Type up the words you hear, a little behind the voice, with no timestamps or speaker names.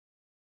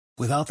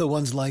Without the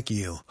ones like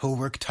you, who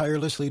work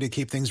tirelessly to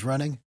keep things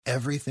running,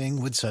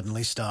 everything would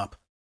suddenly stop.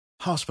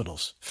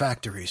 Hospitals,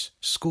 factories,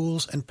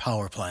 schools, and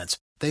power plants,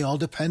 they all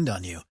depend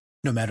on you.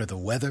 No matter the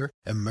weather,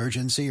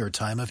 emergency, or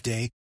time of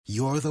day,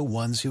 you're the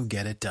ones who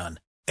get it done.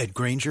 At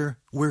Grainger,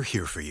 we're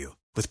here for you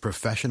with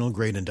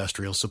professional-grade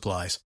industrial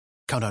supplies.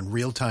 Count on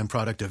real-time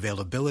product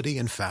availability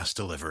and fast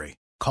delivery.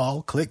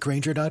 Call,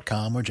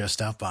 clickgrainger.com, or just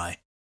stop by.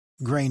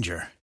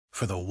 Grainger,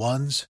 for the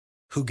ones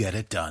who get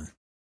it done.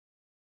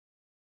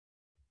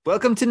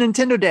 Welcome to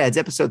Nintendo Dads,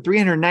 episode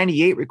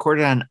 398,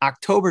 recorded on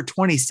October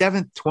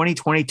 27th,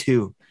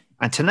 2022.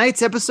 On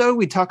tonight's episode,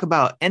 we talk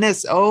about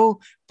NSO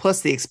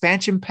plus the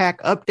expansion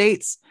pack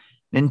updates.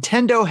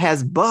 Nintendo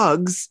has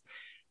bugs.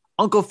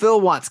 Uncle Phil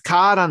wants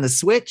COD on the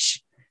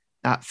Switch,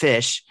 not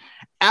fish.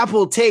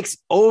 Apple takes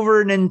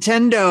over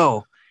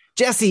Nintendo.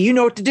 Jesse, you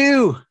know what to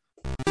do.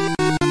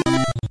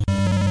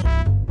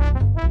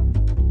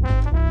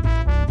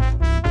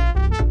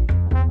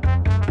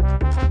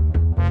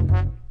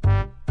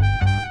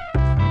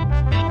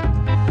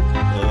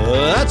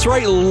 That's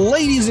right,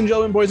 ladies and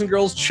gentlemen, boys and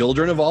girls,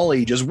 children of all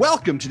ages.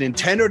 Welcome to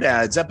Nintendo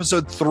Dads,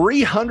 episode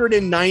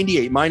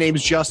 398. My name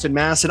is Justin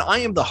Mass, and I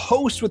am the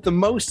host with the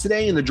most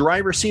today in the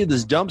driver's seat of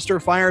this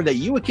dumpster fire that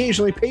you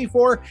occasionally pay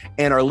for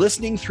and are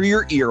listening through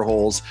your ear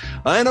holes.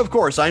 And of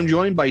course, I'm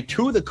joined by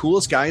two of the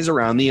coolest guys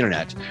around the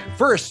internet.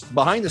 First,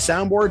 behind the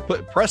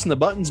soundboard, pressing the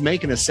buttons,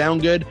 making us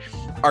sound good,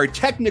 our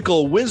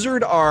technical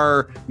wizard,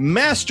 our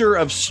master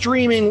of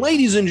streaming,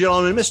 ladies and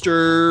gentlemen,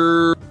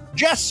 Mr.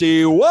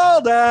 Jesse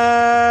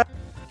Walden.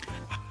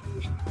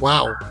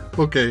 Wow.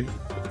 Okay.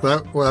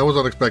 That was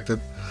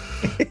unexpected.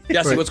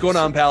 Jesse, Right. What's going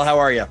on, pal? How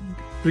are you?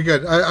 Pretty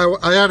good.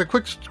 I had a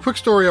quick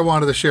story I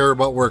wanted to share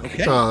about work.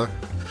 Okay.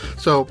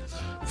 So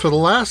for the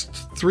last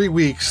 3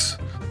 weeks,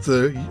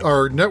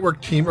 our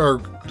network team, our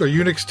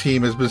Unix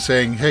team has been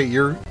saying, "Hey,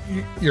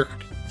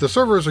 the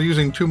servers are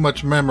using too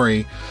much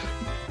memory.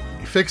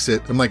 Fix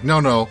it." I'm like,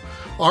 no.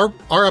 Our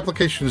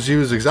applications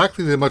use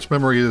exactly as much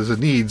memory as it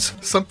needs.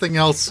 Something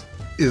else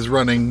is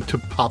running to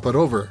pop it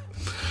over,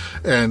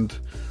 and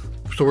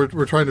so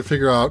we're trying to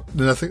figure out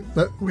nothing.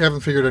 We haven't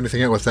figured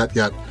anything out with that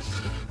yet.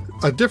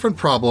 A different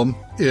problem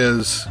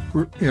is,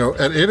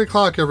 at 8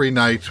 o'clock every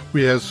night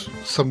we have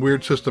some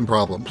weird system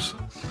problems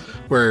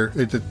where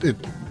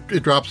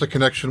it drops a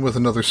connection with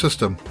another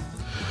system,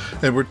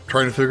 and we're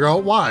trying to figure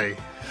out why.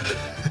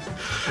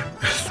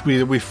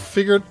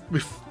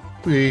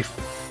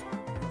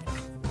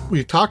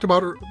 We talked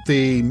about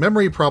the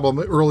memory problem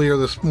earlier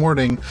this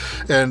morning,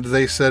 and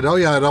they said, "Oh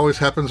yeah, it always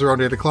happens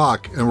around 8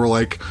 o'clock." And we're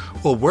like,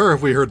 well, where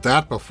have we heard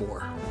that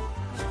before?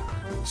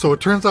 So it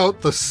turns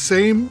out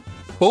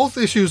both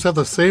issues have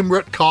the same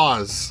root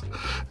cause.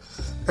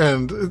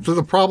 And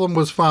the problem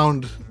was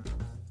found,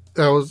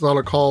 I was on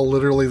a call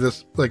literally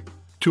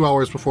 2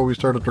 hours before we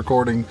started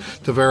recording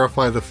to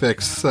verify the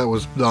fix that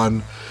was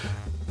done.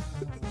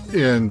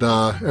 And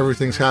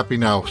everything's happy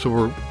now.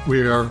 So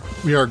we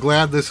are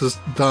glad this is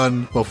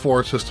done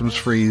before systems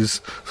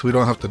freeze, so we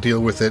don't have to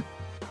deal with it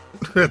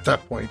at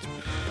that point.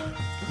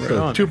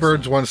 So 2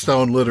 birds, 1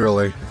 stone,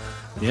 literally.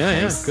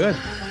 Yeah, good.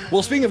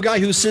 Well, speaking of guy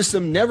whose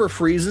system never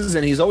freezes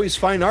and he's always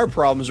finding our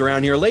problems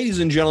around here, ladies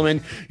and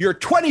gentlemen, your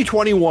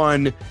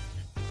 2021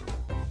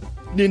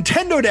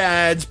 Nintendo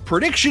Dads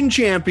prediction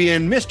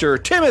champion,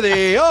 Mr.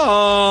 Timothy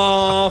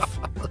Off.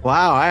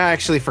 Wow, I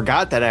actually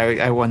forgot that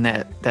I won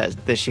that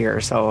this year.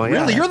 So yeah.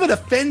 Really, you're the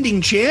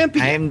defending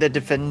champion. I am the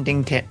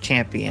defending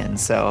champion.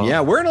 So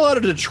yeah, wearing a lot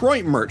of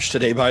Detroit merch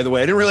today, by the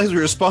way. I didn't realize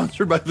we were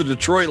sponsored by the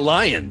Detroit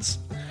Lions.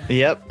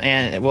 Yep,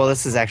 and well,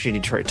 this is actually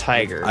Detroit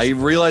Tigers. I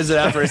realized it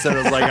after I said it.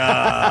 I was like,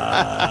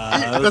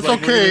 That's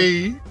like,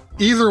 okay.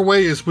 Either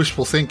way is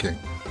wishful thinking.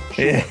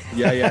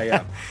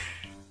 Yeah.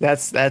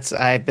 That's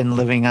I've been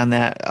living on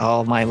that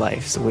all my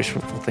life. So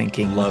wishful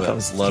thinking. Love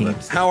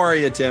it. How are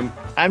you, Tim?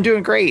 I'm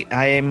doing great.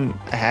 I am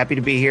happy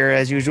to be here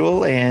as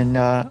usual, and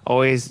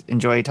always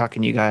enjoy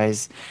talking to you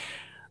guys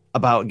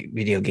about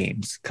video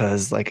games,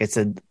 because like I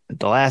said,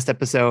 the last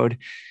episode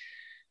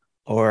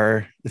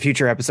or the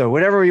future episode,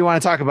 whatever you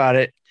want to talk about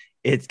it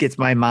gets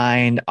my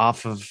mind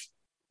off of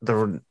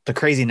the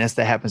craziness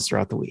that happens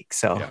throughout the week.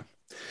 So yeah.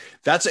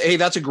 That's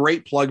a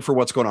great plug for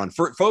what's going on.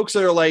 For folks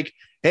that are like,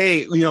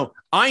 hey,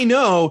 I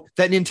know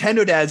that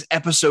Nintendo Dads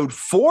episode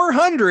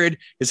 400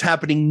 is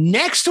happening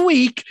next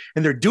week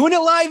and they're doing it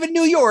live in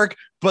New York.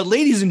 But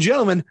ladies and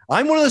gentlemen,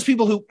 I'm one of those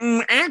people who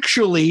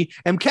actually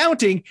am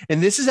counting,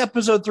 and this is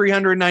episode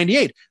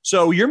 398.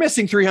 So you're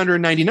missing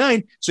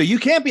 399. So you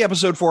can't be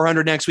episode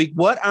 400 next week.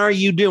 What are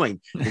you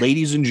doing?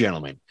 Ladies and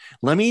gentlemen,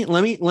 let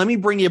me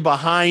bring you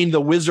behind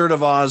the Wizard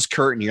of Oz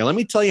curtain here. Let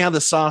me tell you how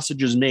the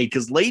sausage is made.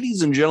 Because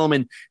ladies and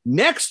gentlemen,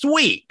 next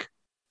week,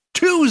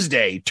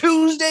 Tuesday,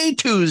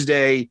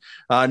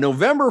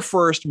 November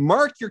 1st,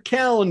 mark your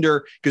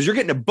calendar, because you're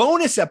getting a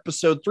bonus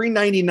episode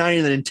 399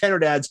 of the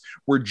Nintendo Dads,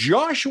 where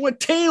Joshua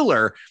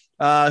Taylor,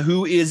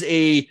 who is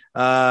a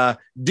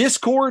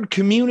Discord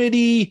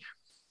community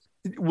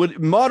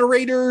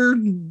moderator,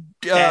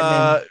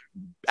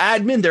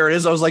 admin. There it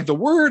is. I was like, the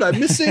word I'm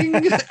missing,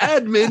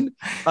 admin.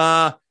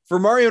 for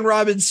Mario and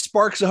Robin's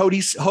Sparks of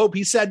Hope.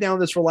 He sat down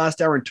with us for the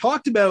last hour and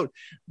talked about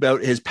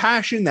his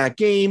passion, that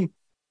game,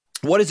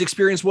 what his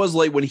experience was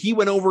like when he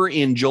went over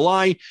in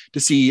July to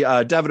see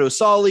David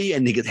O'Sully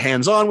and to get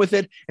hands-on with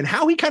it, and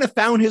how he kind of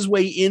found his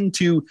way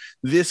into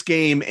this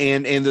game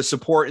and the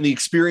support and the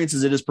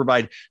experiences it has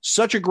provided.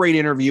 Such a great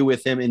interview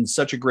with him and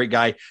such a great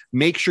guy.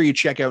 Make sure you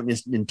check out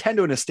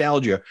Nintendo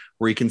Nostalgia,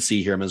 where you can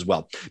see him as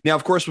well. Now,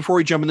 of course, before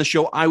we jump in the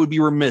show, I would be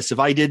remiss if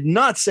I did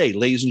not say,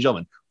 ladies and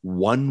gentlemen,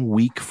 1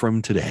 week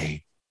from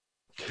today,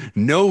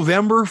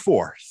 November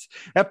 4th,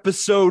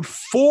 episode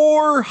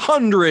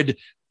 400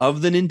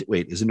 of the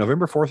wait, is it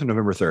November 4th or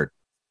November 3rd?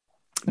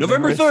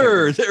 November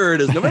 3rd. There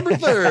it is. November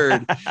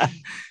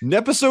 3rd.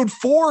 Episode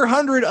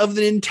 400 of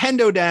the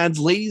Nintendo Dads,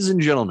 ladies and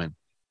gentlemen.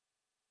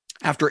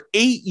 After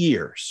 8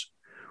 years,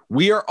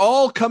 we are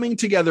all coming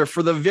together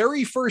for the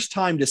very first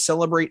time to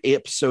celebrate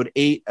episode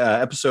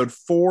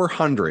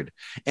 400.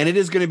 And it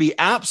is going to be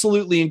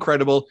absolutely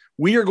incredible.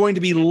 We are going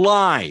to be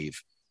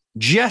live.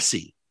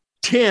 Jesse,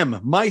 Tim,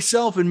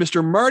 myself, and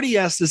Mr. Marty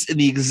Estes in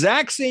the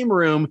exact same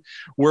room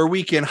where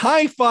we can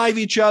high-five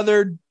each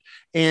other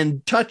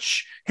and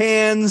touch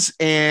hands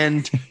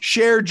and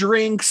share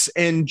drinks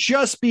and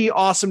just be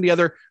awesome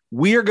together.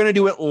 We are going to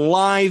do it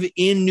live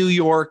in New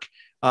York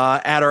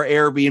at our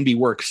Airbnb.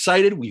 We're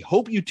excited. We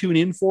hope you tune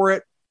in for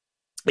it.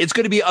 It's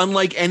going to be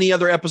unlike any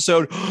other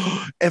episode.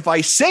 If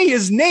I say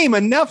his name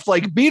enough,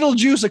 like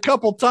Beetlejuice a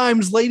couple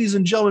times, ladies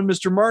and gentlemen,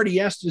 Mr. Marty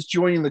Estes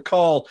joining the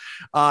call.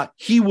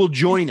 He will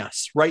join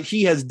us, right?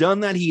 He has done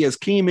that. He has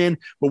came in,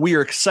 but we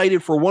are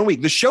excited for 1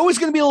 week. The show is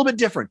going to be a little bit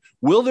different.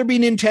 Will there be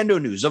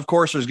Nintendo news? Of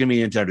course, there's going to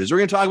be Nintendo news. We're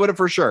going to talk about it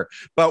for sure.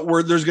 But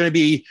there's going to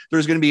be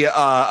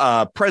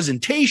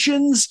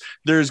presentations.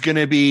 There's going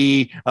to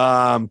be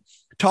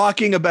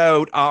talking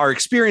about our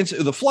experience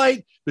of the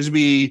flight. There's going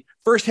to be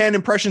firsthand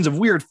impressions of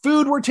weird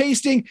food we're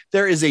tasting.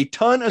 There is a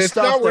ton of stuff. It's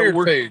not weird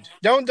food.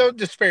 Don't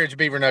disparage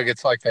beaver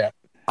nuggets like that.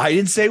 I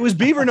didn't say it was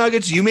beaver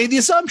nuggets. You made the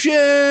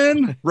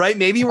assumption, right?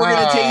 Maybe we're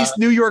going to taste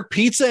New York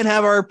pizza and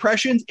have our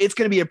impressions. It's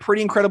going to be a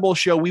pretty incredible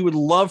show. We would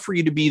love for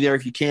you to be there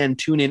if you can.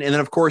 Tune in. And then,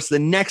 of course, the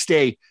next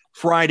day,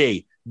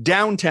 Friday,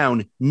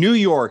 downtown New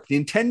York,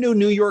 Nintendo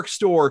New York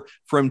store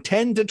from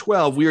 10 to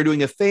 12. We are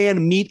doing a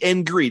fan meet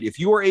and greet. If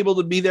you are able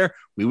to be there,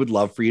 we would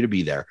love for you to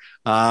be there.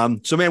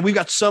 So, man, we've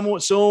got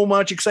so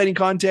much exciting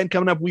content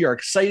coming up. We are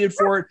excited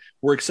for it.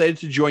 We're excited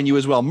to join you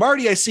as well.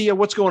 Marty, I see you.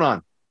 What's going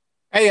on?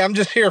 Hey, I'm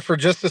just here for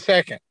just a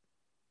second.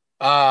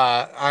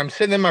 I'm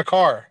sitting in my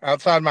car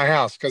outside my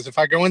house because if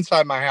I go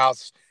inside my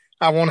house,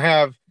 I won't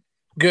have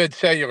good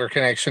cellular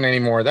connection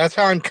anymore. That's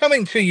how I'm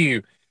coming to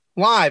you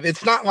live.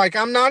 It's not like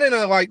I'm not in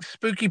a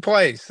spooky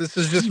place. This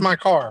is just my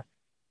car.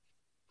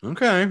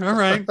 Okay. All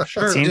right.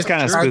 Sure. Seems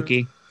kind of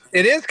spooky.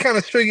 It is kind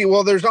of spooky.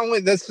 Well,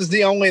 this is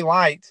the only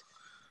light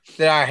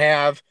that I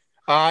have.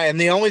 And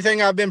the only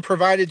thing I've been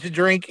provided to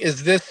drink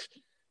is this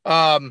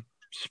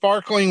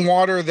sparkling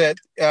water that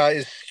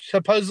is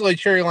supposedly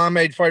cherry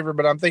limeade flavor,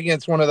 but I'm thinking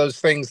it's one of those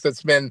things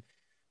that's been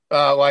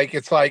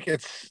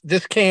it's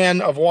this can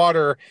of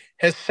water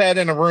has sat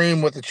in a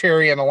room with a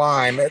cherry and a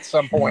lime at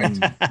some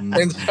point.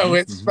 And so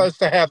it's supposed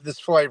to have this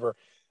flavor.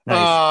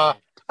 Nice.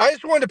 I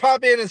just wanted to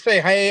pop in and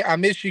say, hey, I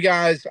miss you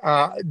guys.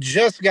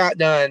 Just got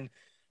done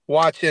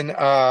watching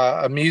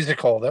a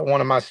musical that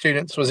one of my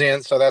students was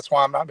in. So that's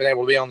why I'm not been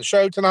able to be on the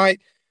show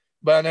tonight,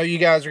 but I know you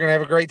guys are going to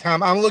have a great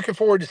time. I'm looking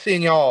forward to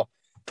seeing y'all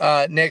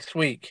next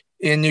week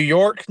in New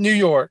York, New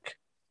York.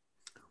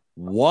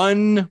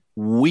 1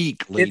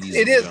 week, ladies.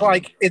 It is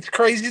it's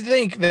crazy to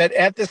think that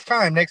at this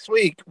time next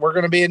week we're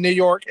going to be in New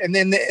York, and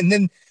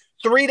then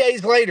 3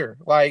 days later,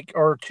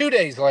 or 2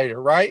 days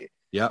later, right?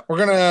 Yeah, we're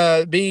going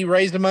to be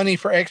raising money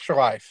for Extra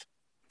Life.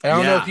 I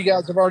don't know if you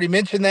guys have already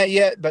mentioned that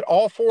yet, but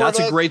all four of us.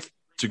 It's a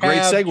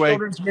great segue.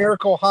 Children's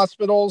Miracle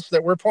Hospitals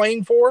that we're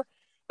playing for,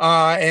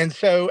 and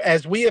so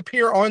as we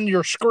appear on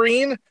your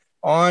screen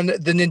on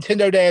the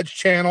Nintendo Dads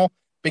channel,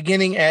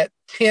 beginning at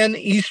 10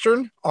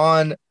 Eastern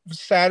on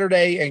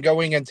Saturday and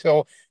going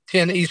until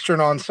 10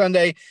 Eastern on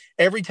Sunday.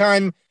 Every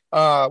time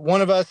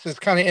one of us is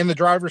kind of in the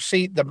driver's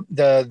seat,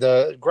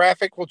 the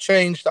graphic will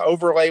change, the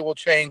overlay will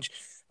change.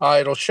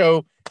 It'll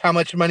show how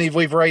much money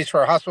we've raised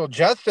for our hospital.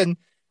 Justin,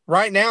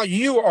 right now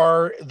you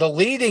are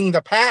leading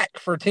the pack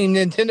for Team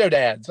Nintendo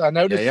Dads. I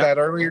noticed that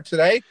earlier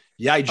today.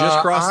 Yeah, I just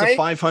crossed the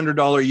 $500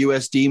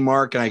 USD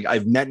mark, and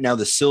I've met now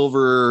the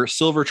silver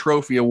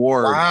trophy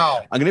award.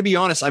 Wow! I'm going to be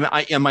honest.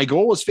 And my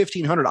goal was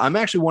 $1,500. I'm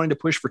actually wanting to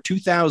push for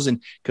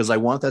 $2,000 because I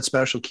want that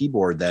special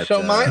keyboard.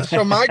 So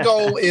my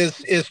goal is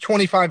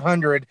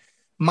 $2,500.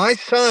 My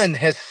son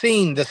has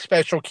seen the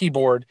special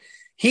keyboard.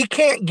 He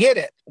can't get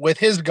it with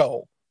his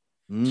goal,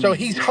 so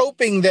he's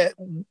hoping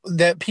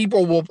that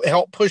people will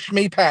help push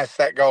me past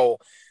that goal.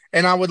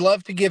 And I would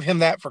love to give him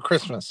that for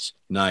Christmas.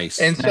 Nice.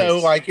 And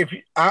so,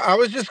 I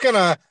was just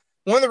gonna.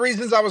 One of the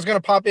reasons I was gonna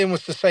pop in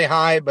was to say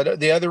hi, but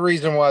the other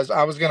reason was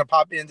I was gonna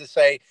pop in to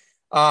say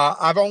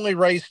I've only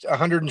raised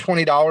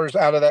 $120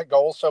 out of that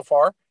goal so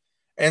far.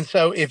 And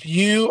so, if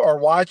you are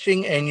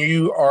watching and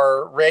you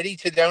are ready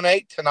to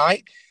donate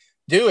tonight,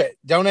 do it.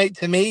 Donate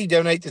to me,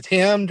 donate to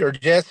Tim or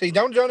Jesse.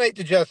 Don't donate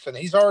to Justin.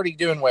 He's already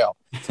doing well.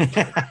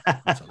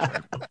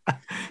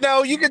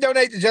 No, you can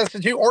donate to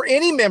Justin too, or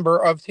any member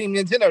of Team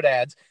Nintendo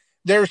Dads.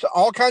 There's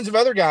all kinds of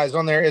other guys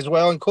on there as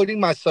well, including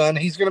my son.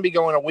 He's going to be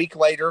going a week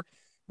later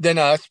than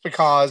us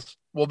because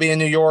we'll be in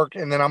New York,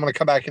 and then I'm going to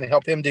come back and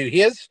help him do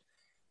his,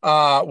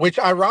 which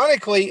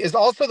ironically is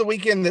also the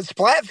weekend that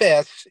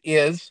Splatfest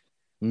is,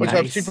 which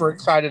I'm super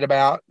excited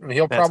about.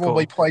 He'll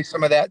probably play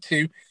some of that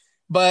too.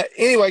 But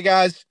anyway,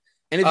 guys.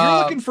 And if you're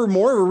looking for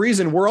more of a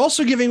reason, we're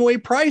also giving away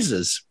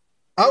prizes.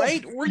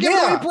 Right? We're giving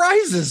away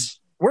prizes.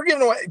 We're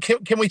giving away.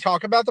 Can we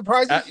talk about the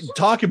prizes?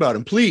 Talk about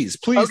them, please.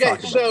 Okay,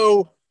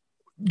 so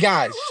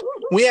guys,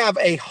 we have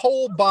a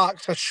whole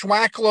box, a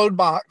schwack load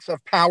box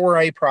of Power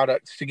A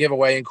products to give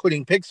away,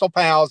 including Pixel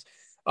Pals,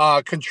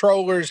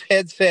 controllers,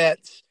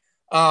 headsets,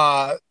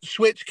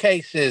 Switch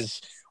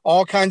cases,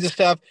 all kinds of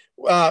stuff.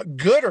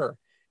 Gooder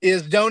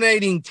is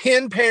donating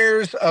 10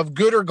 pairs of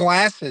Gooder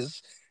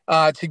glasses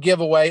to give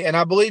away. And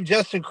I believe,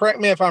 Justin, correct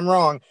me if I'm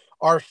wrong,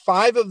 are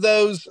 5 of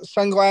those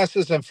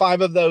sunglasses and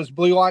 5 of those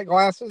blue light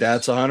glasses?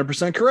 That's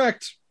 100%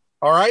 correct.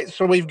 All right.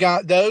 So we've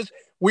got those.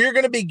 We're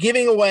going to be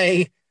giving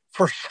away,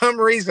 for some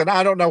reason,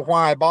 I don't know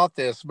why I bought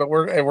this, but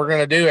we're going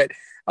to do it.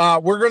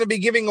 We're going to be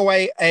giving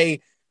away a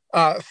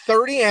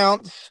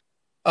 30-ounce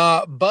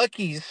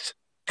Buc-ee's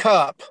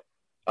cup,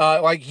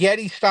 like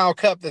Yeti-style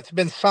cup that's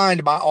been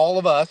signed by all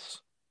of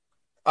us.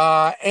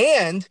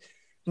 And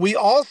we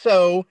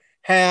also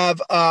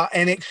have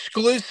an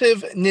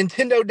exclusive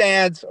Nintendo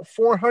Dad's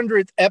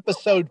 400th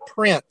episode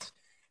print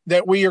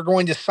that we are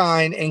going to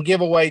sign and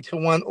give away to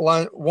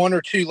one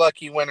or two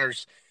lucky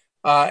winners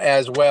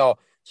as well.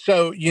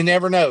 So you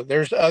never know.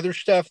 There's other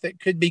stuff that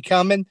could be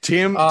coming.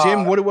 Tim,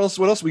 what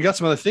else? We got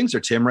some other things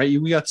there, Tim, right?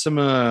 We got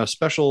some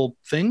special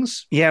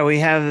things. Yeah, we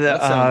have the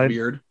that sounds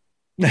weird.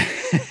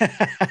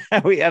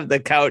 We have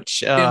the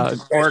couch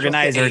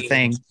organizer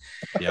thing.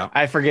 Yeah,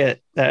 I forget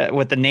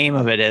what the name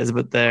of it is,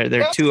 but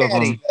there are 2 of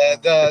them.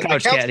 The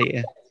couch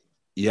caddy.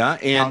 Yeah,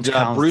 and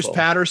Bruce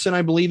Patterson,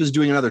 I believe, is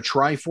doing another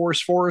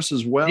Triforce for us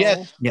as well.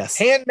 Yes.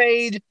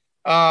 Handmade,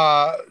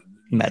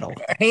 metal,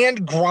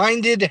 hand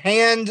grinded,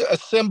 hand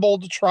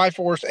assembled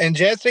Triforce. And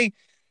Jesse,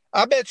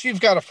 I bet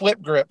you've got a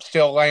flip grip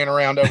still laying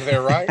around over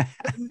there, right?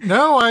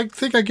 No, I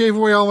think I gave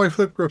away all my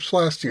flip grips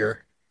last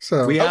year.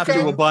 So we have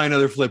to buy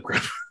another flip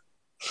grip.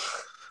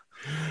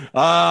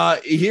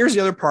 Here's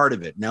the other part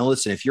of it. Now,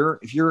 listen, if you're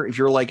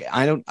like,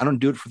 I don't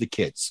do it for the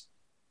kids,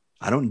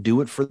 I don't do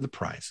it for the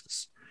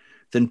prizes,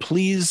 then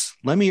please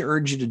let me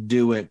urge you to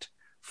do it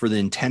for the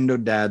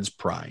Nintendo Dad's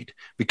pride,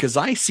 because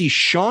I see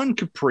Sean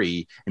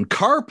Capri and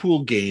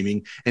Carpool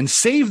Gaming and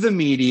Save the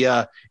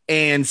Media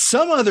and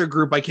some other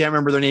group I can't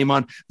remember their name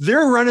on.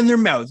 They're running their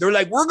mouth. They're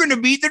like, we're going to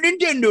beat the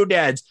Nintendo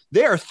Dads.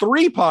 There are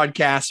 3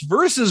 podcasts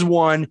versus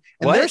 1,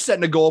 and they're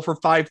setting a goal for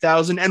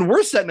 5,000, and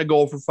we're setting a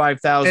goal for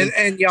 5,000.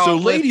 And y'all, so,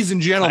 ladies and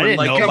gentlemen,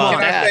 like, come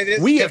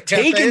on, we have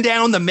taken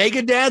down the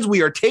Mega Dads.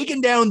 We are taking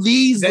down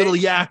these little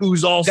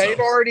yahoos. Also, they've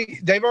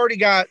already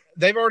got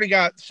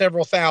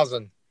several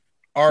thousand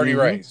already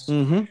raised.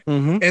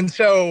 And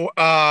so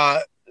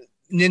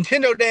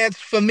Nintendo Dad's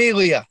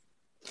Familia.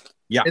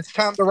 Yeah. It's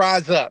time to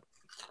rise up.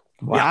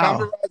 Wow. It's time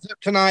to rise up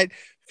tonight.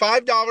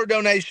 $5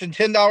 donation,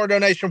 $10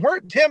 donation.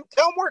 Tim,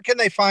 tell them where can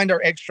they find our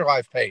Extra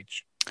Life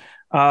page?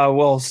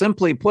 Well,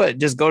 simply put,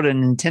 just go to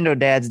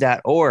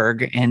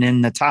nintendodads.org, and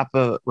in the top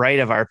right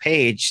of our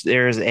page,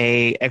 there's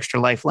a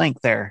Extra Life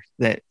link there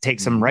that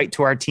takes them right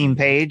to our team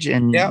page,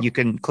 and you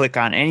can click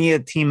on any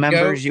of the team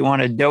members you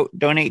want to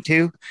donate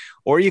to,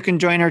 or you can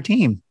join our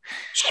team.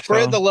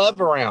 Spread the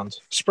love around.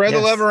 Spread the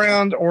love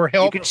around, or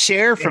help. You can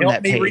share from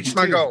that page. Help me reach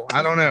my goal.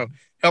 I don't know.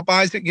 Help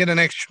Isaac get an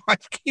Extra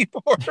Life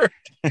keyboard.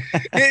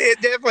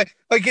 it definitely,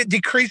 like, it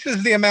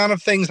decreases the amount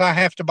of things I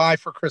have to buy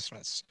for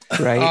Christmas.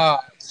 Right.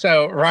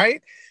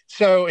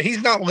 So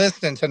he's not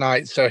listening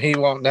tonight, so he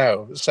won't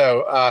know.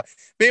 So, but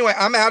anyway,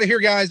 I'm out of here,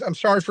 guys. I'm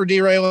sorry for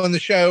derailing the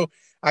show.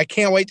 I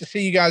can't wait to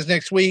see you guys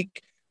next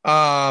week.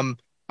 I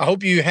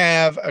hope you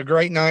have a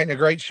great night and a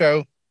great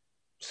show.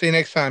 See you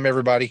next time,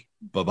 everybody.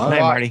 Bye-bye. Bye,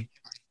 Marty.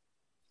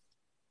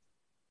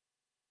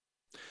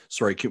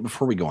 Sorry,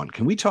 before we go on,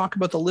 can we talk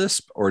about the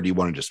Lisp, or do you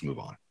want to just move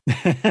on?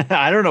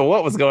 I don't know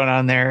what was going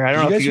on there. I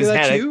don't know if he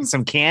had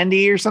some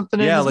candy or something.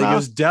 Yeah, in his mouth. It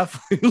was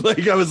definitely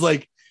like, I was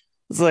like,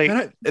 it's like,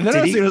 and then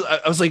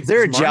I was like, is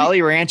there a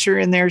Jolly Rancher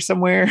in there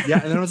somewhere? Yeah,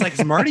 and then I was like,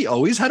 has Marty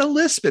always had a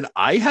Lisp and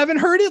I haven't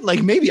heard it?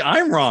 Like, maybe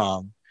I'm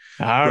wrong.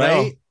 I don't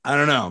know. I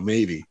don't know.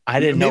 Maybe I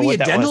didn't know what a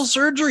dental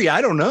surgery. I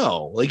don't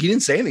know. Like, he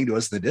didn't say anything to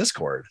us in the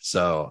Discord,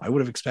 so I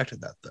would have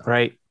expected that, though.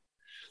 Right.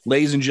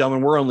 Ladies and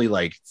gentlemen, we're only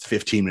like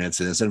 15 minutes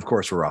in this, and of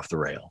course, we're off the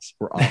rails.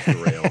 We're off the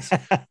rails.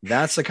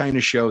 That's the kind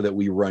of show that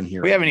we run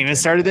here. We haven't even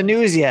started the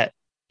news yet.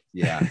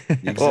 Yeah.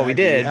 Exactly. Well, we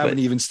did. We haven't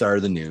even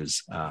started the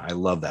news. I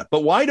love that.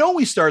 But why don't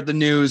we start the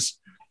news?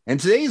 And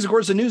today's, of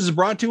course, the news is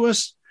brought to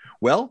us,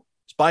 well,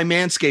 by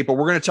Manscaped, but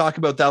we're going to talk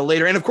about that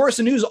later. And of course,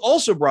 the news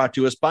also brought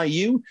to us by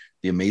you,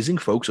 the amazing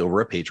folks over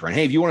at Patreon.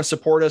 Hey, if you want to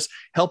support us,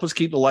 help us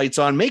keep the lights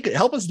on,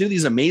 help us do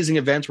these amazing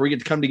events where we get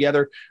to come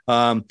together,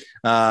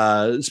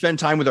 spend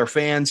time with our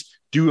fans,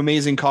 do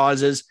amazing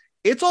causes.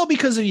 It's all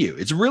because of you.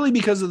 It's really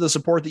because of the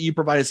support that you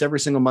provide us every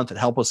single month that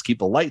help us keep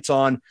the lights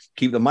on,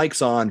 keep the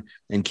mics on,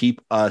 and keep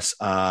us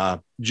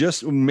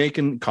just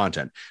making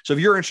content. So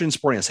if you're interested in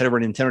supporting us, head over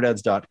to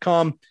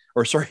nintendodads.com,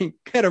 or sorry,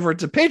 head over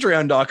to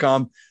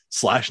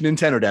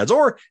patreon.com/Nintendo Dads,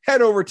 or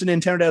head over to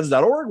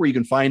nintendodads.org, where you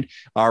can find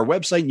our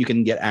website and you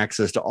can get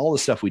access to all the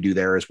stuff we do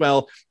there as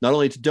well, not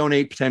only to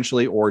donate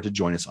potentially or to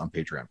join us on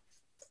Patreon.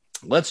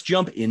 Let's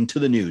jump into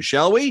the news,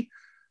 shall we? Do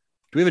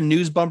we have a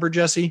news bumper,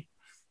 Jesse?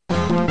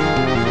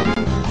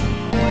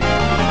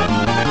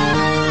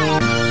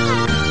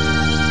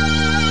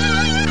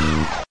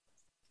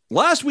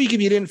 Last week, if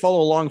you didn't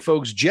follow along,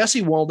 folks,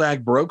 Jesse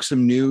Waldak broke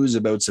some news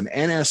about some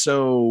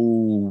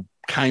NSO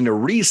kind of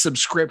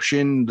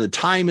resubscription. The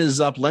time is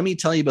up. Let me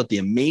tell you about the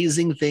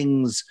amazing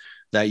things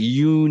that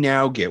you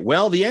now get.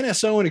 Well, the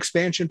NSO and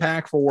expansion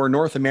pack for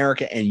North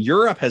America and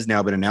Europe has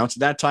now been announced.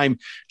 At that time,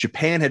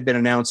 Japan had been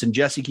announced. And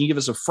Jesse, can you give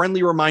us a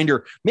friendly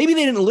reminder? Maybe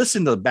they didn't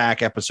listen to the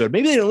back episode.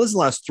 Maybe they didn't listen to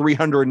the last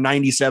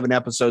 397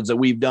 episodes that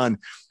we've done.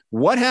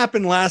 What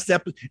happened last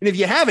episode? And if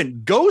you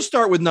haven't, go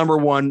start with number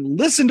 1,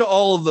 listen to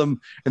all of them,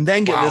 and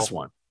then get this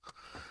one.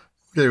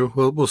 Okay,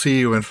 we'll see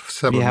you in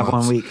 7 months. You have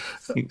 1 week.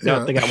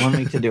 They got 1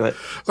 week to do it.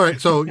 All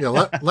right. So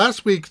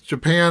last week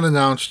Japan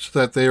announced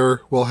that they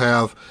will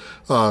have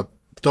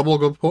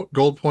double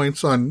gold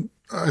points on,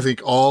 I think,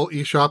 all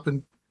eShop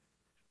and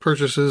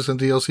purchases and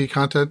DLC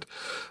content.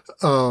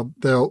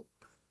 Will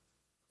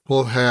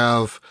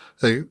have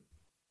a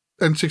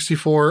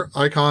N64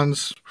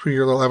 icons for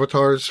your little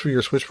avatars for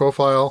your Switch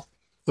profile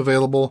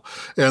available,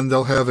 and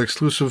they'll have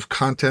exclusive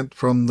content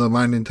from the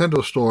My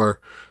Nintendo store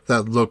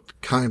that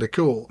looked kind of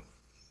cool,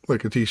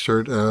 like a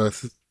t-shirt. I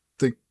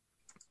think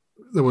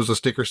there was a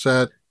sticker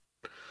set.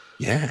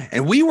 Yeah,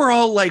 and we were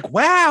all like,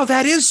 wow,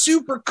 that is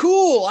super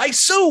cool. I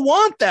so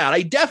want that.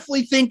 I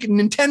definitely think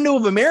Nintendo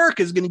of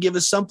America is going to give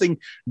us something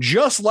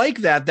just like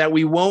that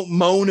we won't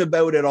moan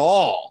about at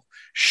all.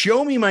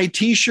 Show me my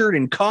t-shirt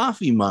and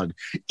coffee mug.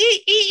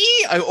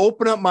 I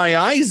open up my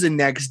eyes the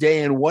next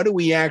day, and what do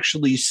we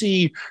actually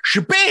see?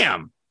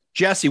 Shabam!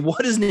 Jesse,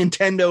 what does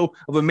Nintendo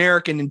of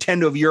America and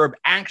Nintendo of Europe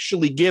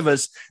actually give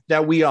us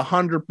that we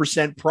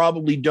 100%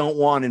 probably don't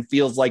want and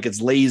feels like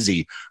it's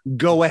lazy?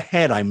 Go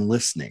ahead, I'm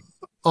listening.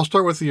 I'll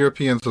start with the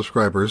European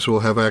subscribers who will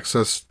have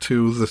access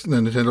to the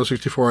Nintendo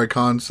 64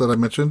 icons that I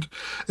mentioned,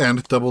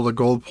 and double the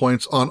gold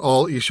points on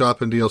all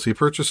eShop and DLC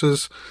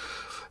purchases.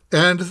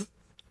 And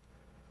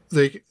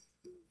they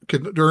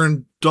can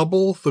earn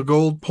double the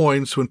gold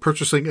points when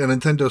purchasing a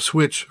Nintendo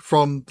Switch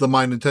from the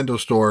My Nintendo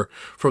store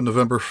from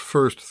November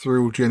 1st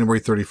through January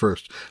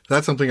 31st.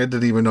 That's something I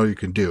didn't even know you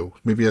can do.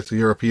 Maybe that's a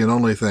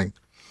European-only thing.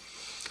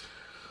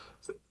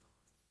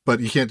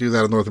 But you can't do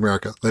that in North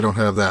America. They don't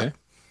have that. Okay.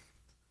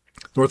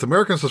 North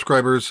American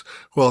subscribers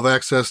will have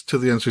access to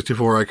the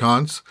N64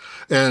 icons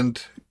and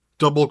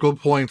double gold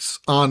points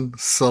on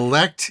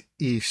select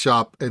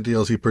eShop and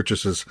DLC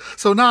purchases.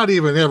 So not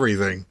even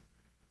everything,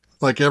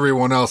 like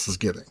everyone else is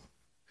getting.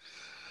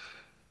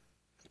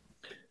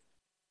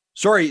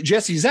 Sorry,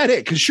 Jesse, is that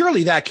it? Because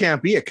surely that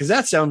can't be it, because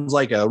that sounds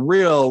like a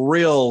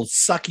real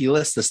sucky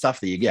list of stuff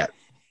that you get.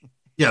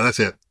 Yeah, that's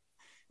it.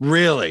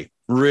 Really?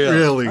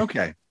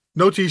 Okay.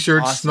 No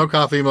t-shirts, awesome. No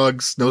coffee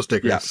mugs, no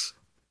stickers. Yeah.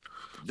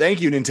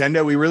 Thank you,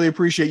 Nintendo. We really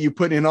appreciate you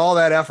putting in all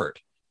that effort.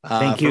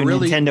 Thank you,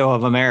 Nintendo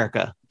of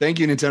America. Thank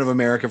you, Nintendo of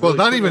America. Well,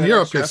 not even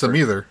Europe gets them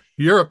either.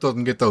 Europe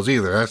doesn't get those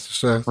either.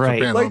 That's right.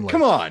 Japan like, only.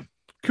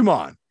 Come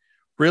on.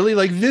 Really?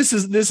 Like, this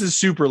is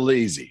super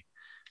lazy.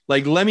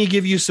 Like, let me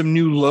give you some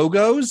new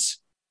logos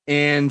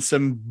and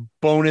some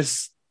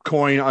bonus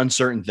coin on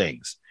certain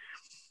things.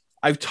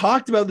 I've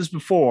talked about this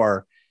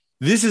before.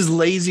 This is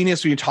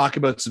laziness when you talk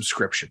about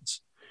subscriptions,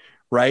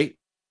 right?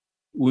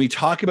 When we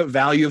talk about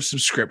value of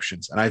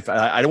subscriptions, and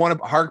I don't want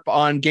to harp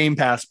on Game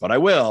Pass, but I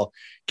will.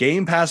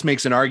 Game Pass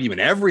makes an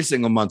argument every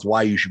single month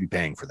why you should be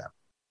paying for them.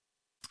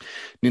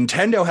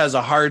 Nintendo has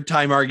a hard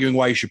time arguing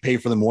why you should pay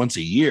for them once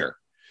a year,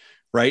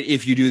 right?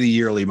 If you do the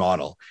yearly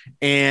model.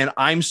 And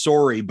I'm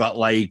sorry, but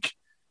like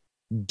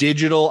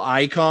digital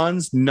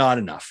icons, not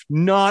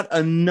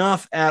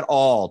enough at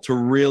all to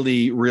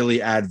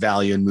really add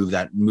value and move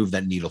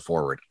that needle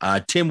forward.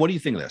 Tim, what do you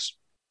think of this?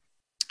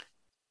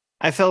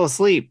 I fell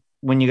asleep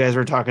when you guys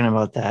were talking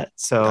about that.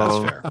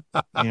 So,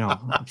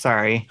 I'm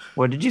sorry.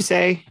 What did you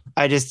say?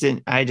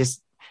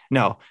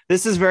 No,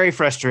 this is very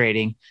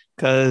frustrating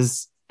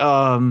because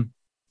it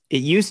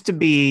used to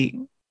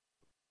be,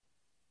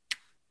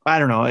 I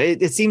don't know.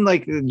 It seemed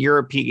like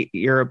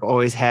Europe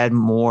always had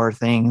more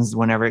things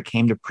whenever it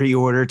came to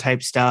pre-order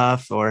type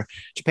stuff, or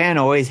Japan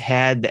always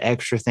had the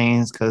extra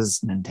things because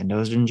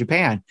Nintendo's in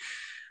Japan.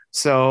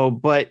 So,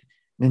 but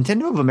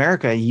Nintendo of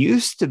America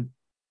used to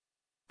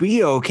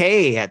be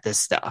okay at this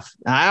stuff.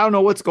 I don't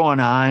know what's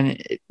going on,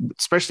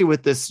 especially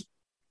with this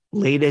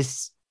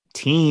latest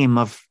team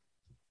of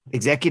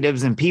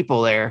executives and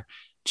people there.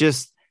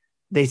 just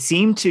they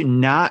seem to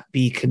not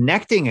be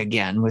connecting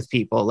again with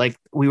people. Like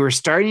we were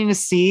starting to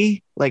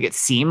see, like it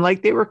seemed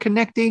like they were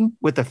connecting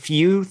with a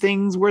few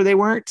things where they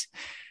weren't,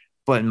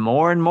 but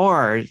more and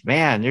more,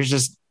 man, there's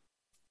just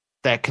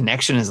that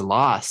connection is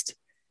lost.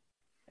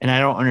 And I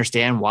don't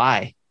understand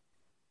why.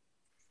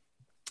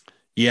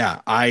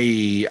 Yeah,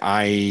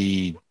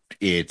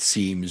 it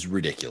seems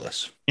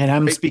ridiculous. And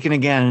I'm speaking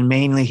again,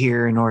 mainly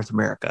here in North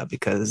America,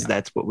 because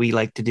that's what we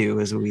like to do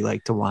is we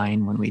like to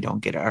whine when we don't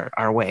get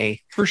our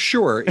way. For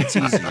sure. It's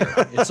easier.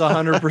 It's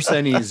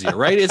 100% easier,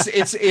 right?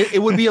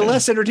 It would be a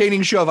less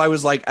entertaining show if I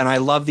was like, and I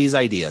love these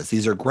ideas.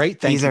 These are great.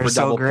 Thank you for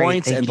double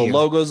points. And the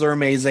logos are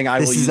amazing. I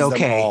will use them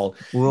all.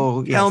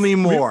 Tell me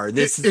more.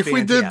 If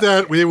we did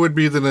that, we would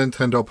be the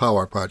Nintendo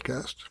Power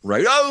Podcast.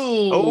 Right.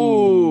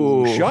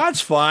 Oh,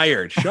 shots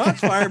fired. Shots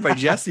fired by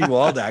Jesse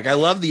Waldack. I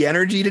love the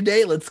energy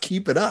today. Let's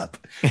keep it up.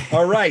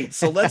 All right.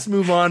 So let's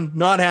move on.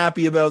 Not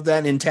happy about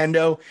that.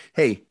 Nintendo.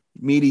 Hey,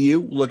 me to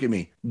you. Look at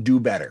me. Do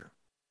better.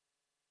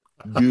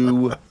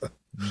 Do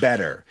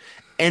better.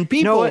 And people,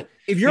 you know what?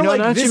 If you're like,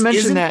 not this you mention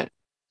isn't that,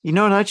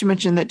 not you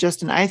mention that,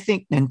 Justin, I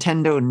think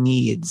Nintendo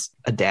needs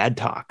a dad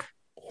talk.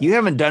 You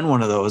haven't done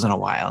one of those in a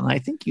while, and I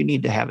think you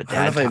need to have a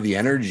dad talk. I have the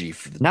energy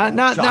for the not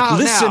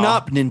listen now.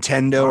 up,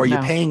 Nintendo. Are you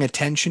paying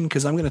attention?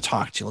 Because I'm going to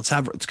talk to you.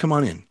 Let's come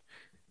on in.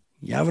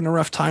 You having a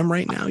rough time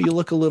right now? You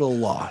look a little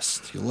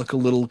lost. You look a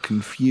little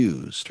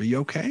confused. Are you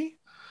okay?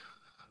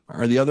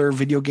 Are the other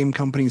video game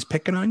companies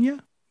picking on you?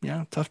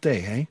 Yeah, tough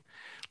day, hey?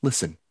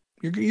 Listen,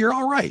 you're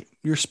all right.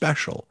 You're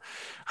special.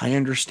 I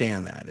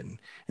understand that. And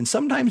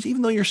sometimes,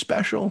 even though you're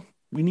special,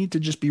 we need to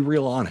just be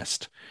real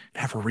honest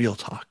and have a real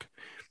talk.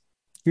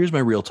 Here's my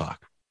real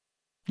talk.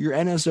 Your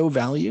NSO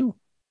value,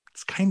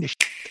 it's kind of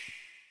shit.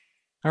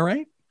 All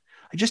right?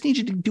 I just need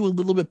you to do a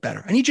little bit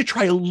better. I need you to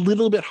try a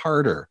little bit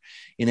harder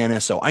in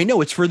NSO. I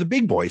know it's for the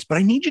big boys, but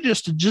I need you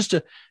just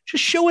to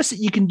show us that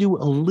you can do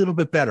a little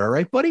bit better. All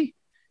right, buddy?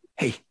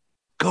 Hey,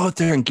 go out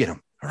there and get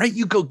him. All right,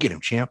 you go get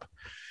him, champ.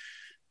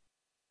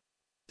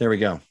 There we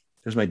go.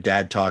 There's my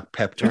dad talk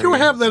pep talk. Do I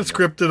have that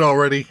scripted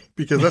already?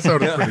 Because that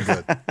sounded pretty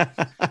good.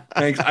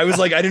 Thanks. I was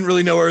like, I didn't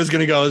really know where I was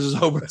going to go. I was just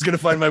hoping I was going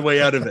to find my way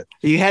out of it.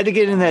 You had to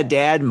get in that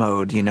dad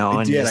mode, and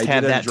just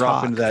have that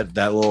drop talk. into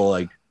that little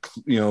like.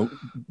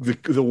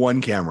 The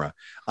one camera.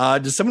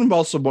 Does someone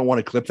also want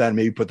to clip that and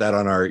maybe put that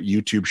on our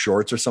YouTube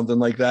shorts or something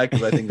like that?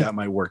 Because I think that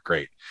might work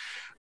great.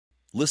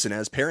 Listen,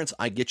 as parents,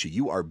 I get you.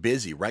 You are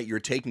busy, right? You're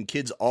taking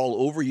kids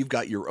all over. You've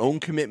got your own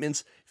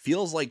commitments.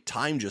 Feels like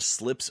time just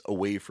slips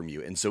away from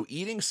you. And so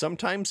eating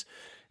sometimes,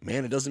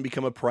 man, it doesn't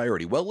become a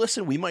priority. Well,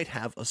 listen, we might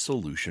have a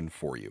solution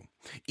for you.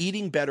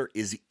 Eating better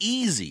is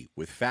easy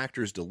with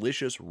Factor's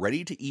delicious,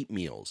 ready-to-eat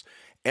meals.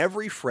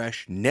 Every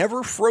fresh,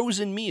 never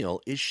frozen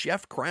meal is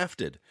chef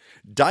crafted,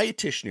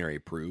 dietitian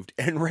approved,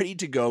 and ready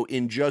to go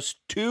in just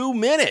 2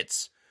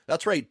 minutes.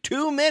 That's right,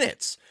 2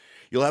 minutes.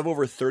 You'll have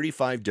over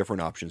 35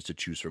 different options to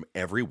choose from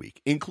every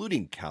week,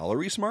 including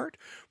Calorie Smart,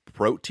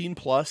 Protein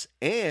Plus,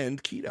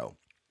 and Keto.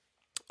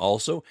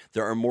 Also,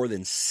 there are more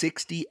than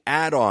 60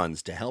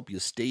 add-ons to help you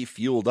stay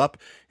fueled up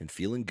and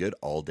feeling good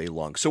all day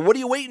long. So what are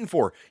you waiting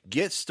for?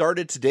 Get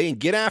started today and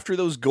get after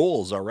those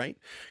goals, all right?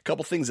 A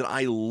couple things that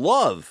I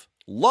love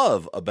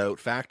about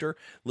Factor.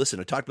 Listen,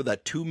 I talked about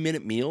that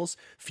 2-minute meals.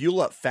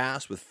 Fuel up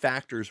fast with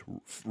Factor's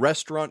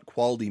restaurant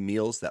quality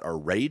meals that are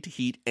ready to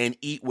heat and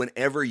eat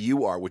whenever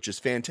you are, which is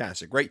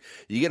fantastic, right?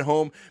 You get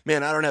home,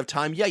 man, I don't have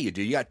time. Yeah, you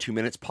do. You got 2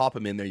 minutes, pop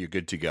them in there. You're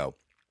good to go.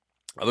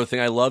 Other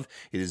thing I love,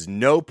 it is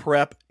no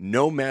prep,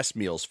 no mess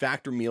meals.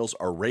 Factor meals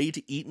are ready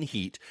to eat and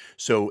heat,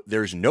 so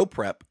there's no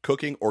prep,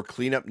 cooking, or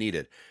cleanup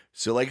needed.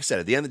 So like I said,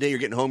 at the end of the day, you're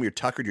getting home, you're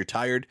tuckered, you're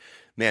tired.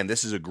 Man,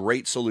 this is a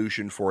great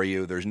solution for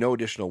you. There's no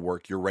additional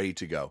work. You're ready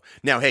to go.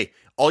 Now, hey,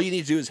 all you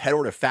need to do is head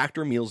over to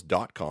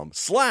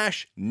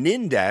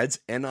factormeals.com/NINDADS,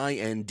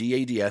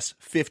 NINDADS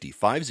 50,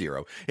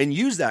 and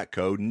use that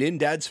code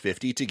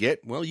NINDADS50 to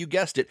get, well, you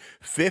guessed it,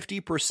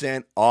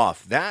 50%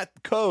 off.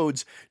 That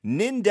code's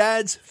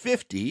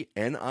NINDADS50,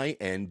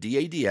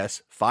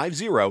 NINDADS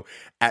 50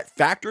 at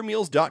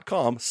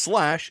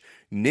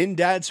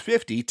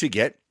factormeals.com/NINDADS50 to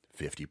get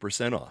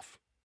 50% off.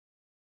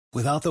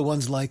 Without the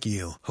ones like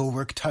you, who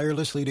work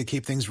tirelessly to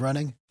keep things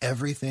running,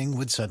 everything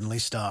would suddenly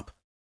stop.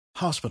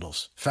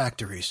 Hospitals,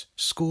 factories,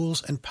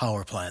 schools, and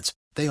power plants,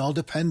 they all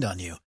depend on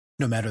you.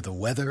 No matter the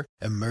weather,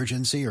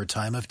 emergency, or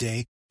time of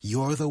day,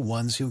 you're the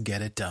ones who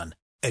get it done.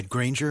 At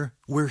Grainger,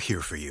 we're here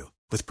for you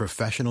with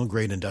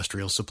professional-grade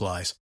industrial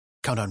supplies.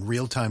 Count on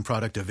real-time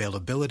product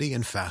availability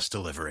and fast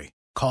delivery.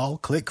 Call,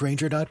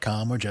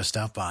 clickgrainger.com, or just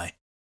stop by.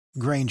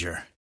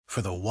 Grainger,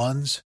 for the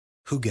ones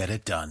who get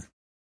it done.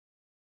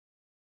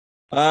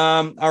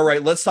 All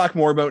right, let's talk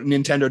more about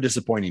Nintendo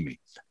disappointing me.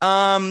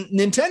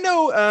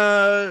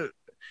 Nintendo,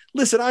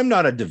 listen, I'm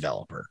not a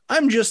developer.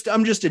 I'm just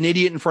an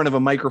idiot in front of a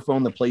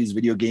microphone that plays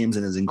video games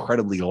and is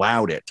incredibly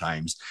loud at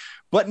times.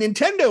 But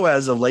Nintendo,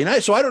 as of late,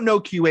 so I don't know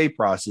QA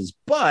process,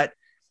 but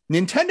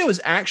Nintendo has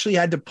actually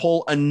had to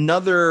pull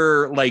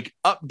another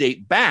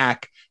update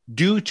back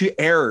due to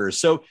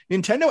errors. So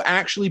Nintendo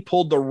actually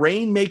pulled the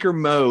Rainmaker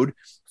mode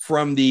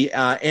from the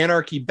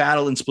Anarchy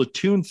battle in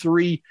Splatoon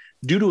 3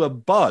 due to a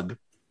bug.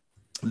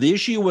 The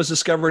issue was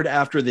discovered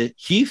after the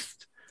Heath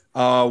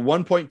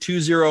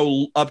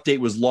 1.20 update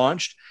was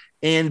launched.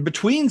 And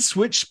between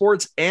Switch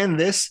Sports and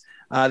this,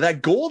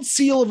 that gold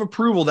seal of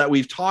approval that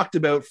we've talked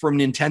about from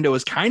Nintendo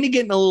is kind of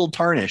getting a little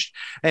tarnished.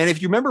 And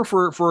if you remember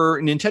for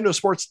Nintendo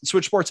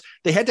Switch Sports,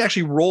 they had to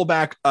actually roll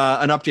back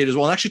an update as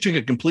well and actually took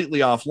it completely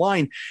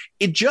offline.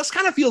 It just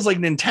kind of feels like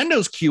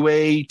Nintendo's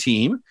QA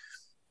team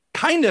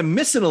kind of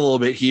missing a little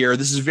bit here.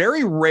 This is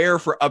very rare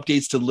for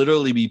updates to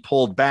literally be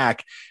pulled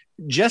back.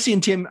 Jesse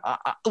and Tim,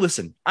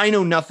 listen, I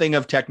know nothing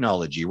of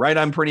technology, right?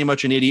 I'm pretty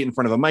much an idiot in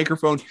front of a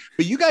microphone,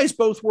 but you guys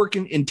both work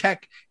in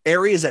tech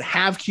areas that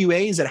have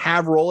QAs, that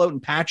have rollout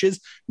and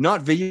patches,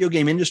 not video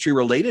game industry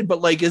related,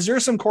 but like, is there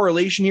some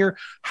correlation here?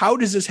 How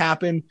does this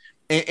happen?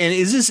 And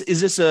is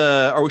this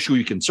or should we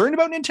be concerned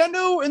about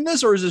Nintendo in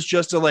this, or is this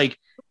just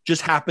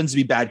just happens to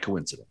be bad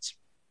coincidence?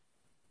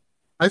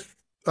 I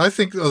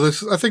think it's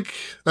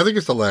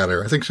the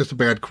latter. I think it's just a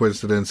bad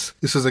coincidence.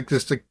 This is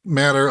just a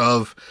matter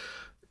of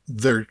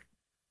their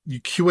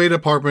QA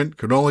department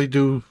can only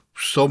do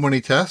so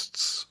many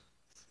tests.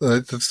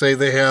 Let's say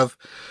they have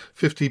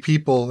 50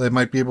 people, they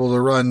might be able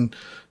to run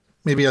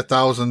maybe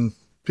 1,000,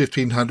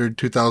 1,500,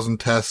 2,000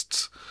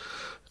 tests.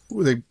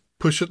 They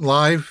push it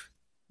live.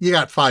 You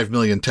got 5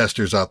 million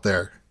testers out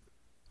there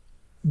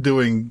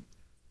doing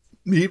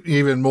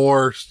even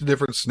more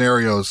different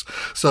scenarios.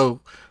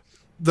 So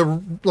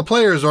the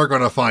players are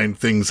going to find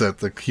things that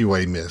the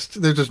QA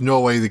missed. There's just no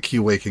way the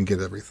QA can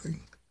get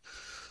everything.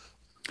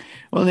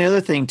 Well, the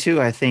other thing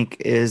too, I think,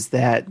 is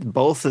that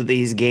both of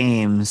these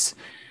games,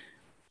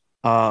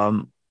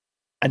 I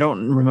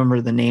don't remember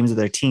the names of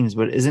their teams,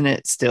 but isn't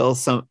it still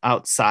some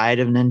outside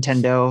of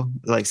Nintendo,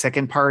 like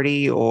second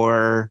party,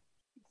 or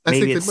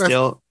maybe it's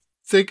still?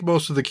 I think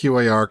most of the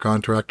QA are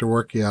contractor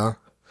work. Yeah.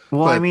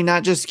 Well, I mean,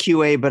 not just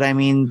QA, but I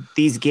mean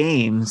these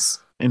games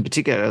in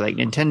particular, like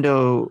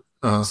Nintendo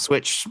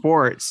Switch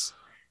Sports.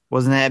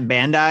 Wasn't that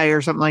Bandai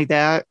or something like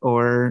that,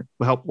 or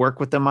help work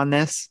with them on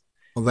this?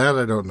 Well, that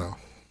I don't know.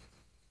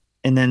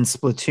 And then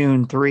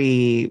Splatoon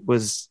 3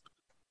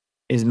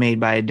 is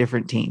made by a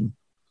different team.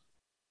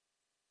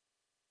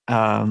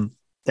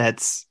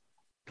 That's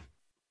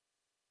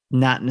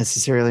not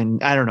necessarily,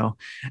 I don't know.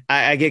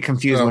 I get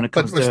confused when it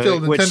comes to still,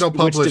 which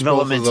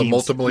development teams.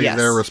 Ultimately, yes.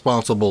 They're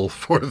responsible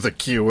for the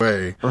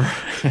QA.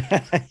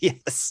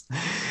 Yes.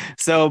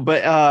 So,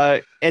 but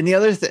and the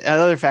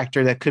other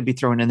factor that could be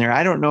thrown in there,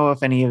 I don't know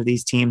if any of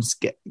these teams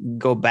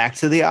go back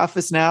to the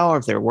office now, or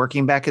if they're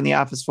working back in the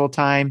office full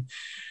time.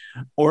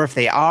 Or if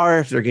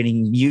they're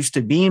getting used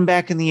to being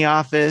back in the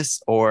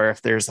office, or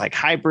if there's like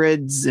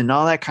hybrids and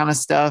all that kind of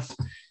stuff.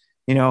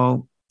 You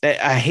know,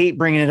 I hate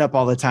bringing it up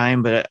all the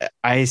time, but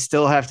I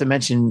still have to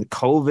mention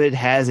COVID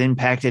has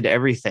impacted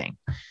everything.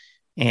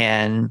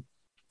 And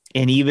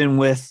even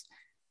with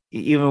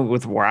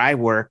where I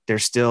work,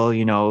 there's still,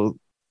 you know,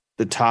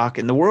 the talk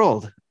in the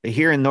world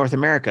here in North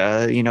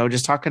America, you know,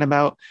 just talking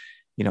about,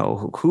 you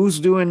know,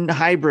 who's doing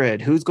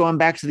hybrid, who's going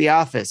back to the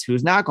office,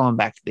 who's not going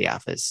back to the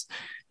office.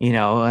 You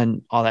know,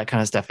 and all that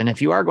kind of stuff. And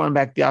if you are going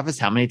back to the office,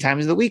 how many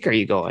times a week are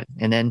you going?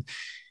 And then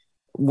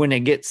when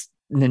it gets,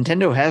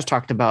 Nintendo has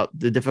talked about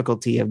the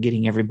difficulty of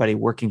getting everybody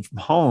working from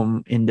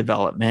home in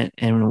development.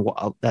 And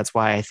that's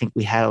why I think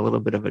we had a little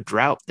bit of a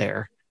drought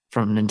there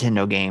from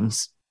Nintendo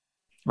games.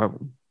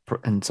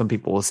 And some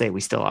people will say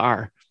we still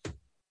are.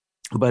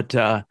 But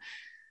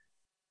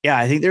yeah,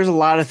 I think there's a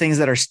lot of things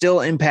that are still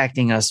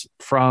impacting us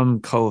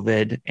from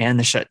COVID and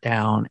the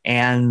shutdown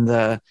and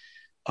the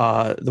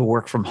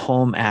work from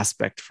home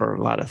aspect for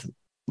a lot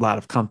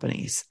of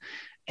companies.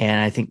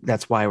 And I think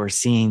that's why we're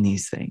seeing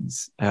these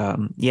things.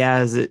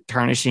 Is it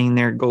tarnishing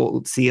their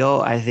gold seal?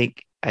 I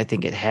think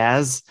it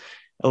has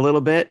a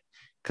little bit,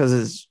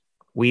 because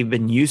we've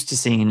been used to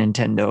seeing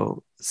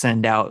Nintendo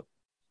send out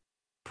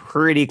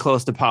pretty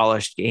close to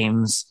polished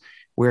games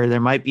where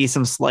there might be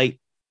some slight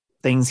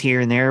things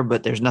here and there,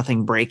 but there's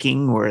nothing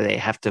breaking where they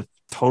have to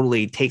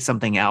totally take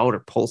something out or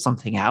pull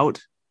something out,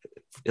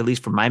 at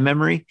least from my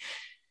memory.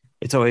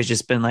 It's always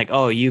just been like,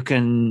 oh, you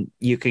can,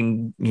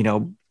 you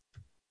know,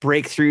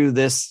 break through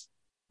this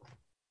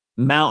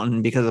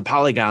mountain because the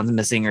polygon's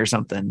missing or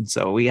something.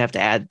 So we have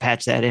to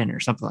patch that in or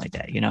something like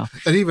that, you know.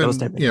 And even,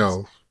 you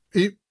know,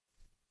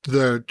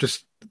 they're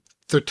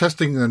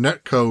testing the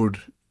net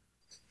code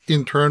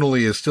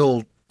internally is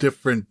still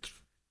different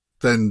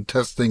than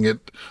testing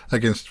it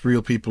against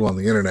real people on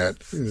the internet.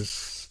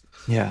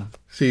 Yeah.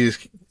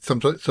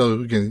 So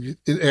again,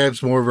 it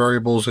adds more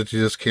variables that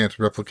you just can't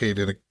replicate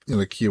in a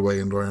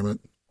QA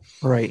environment.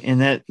 Right.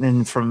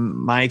 And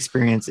from my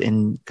experience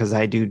because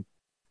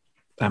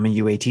I'm a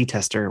UAT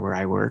tester where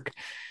I work,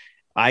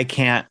 I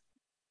can't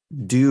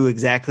do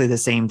exactly the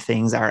same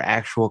things our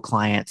actual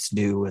clients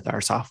do with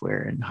our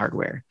software and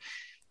hardware.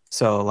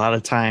 So a lot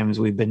of times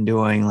we've been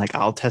doing, like,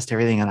 I'll test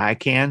everything that I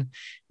can,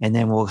 and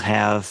then we'll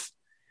have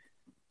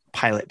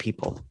pilot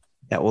people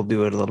that will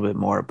do it a little bit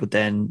more. But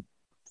then,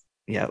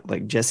 yeah,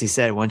 like Jesse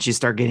said, once you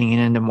start getting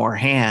it into more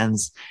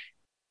hands,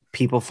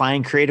 people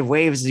find creative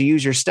ways to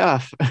use your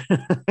stuff.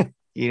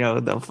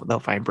 they'll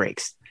find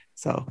breaks.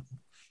 So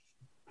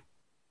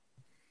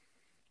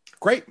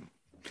great.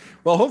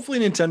 Well, hopefully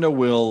Nintendo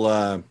will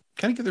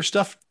kind of get their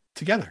stuff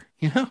together.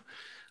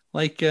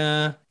 Like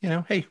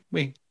hey,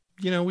 we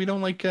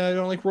don't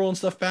like rolling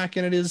stuff back,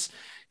 and it's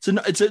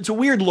a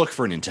weird look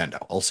for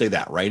Nintendo. I'll say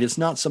that, right? It's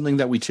not something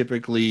that we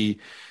typically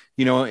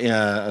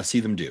see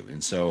them do,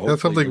 and so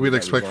that's something we'd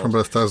expect from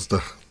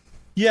Bethesda.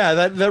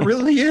 Yeah, that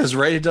really is,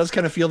 right? It does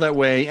kind of feel that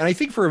way. And I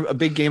think for a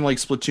big game like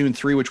Splatoon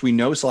 3, which we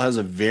know still has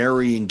a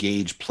very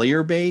engaged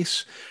player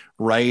base,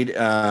 right?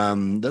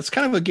 That's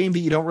kind of a game that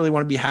you don't really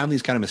want to be having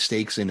these kind of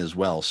mistakes in as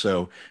well.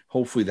 So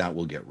hopefully that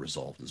will get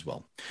resolved as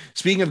well.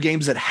 Speaking of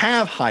games that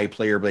have high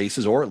player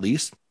bases, or at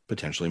least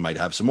potentially might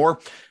have some more,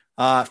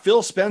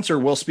 Phil Spencer,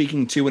 while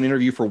speaking to an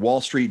interview for Wall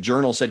Street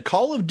Journal, said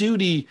Call of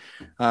Duty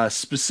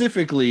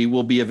specifically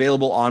will be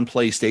available on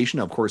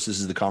PlayStation. Of course, this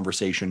is the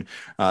conversation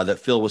that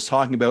Phil was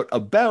talking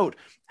about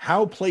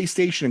how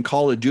PlayStation and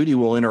Call of Duty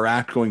will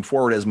interact going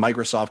forward as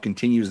Microsoft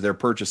continues their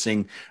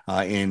purchasing,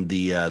 and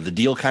the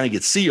deal kind of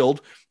gets sealed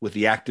with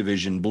the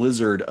Activision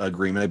Blizzard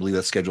agreement. I believe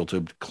that's scheduled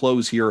to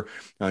close here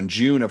on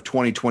June of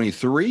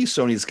 2023.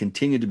 Sony has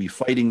continued to be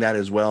fighting that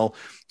as well,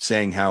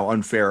 saying how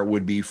unfair it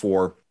would be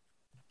for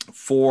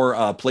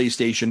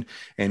PlayStation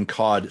and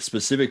COD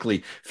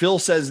specifically. Phil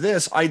says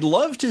this: I'd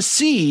love to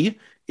see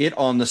it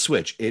on the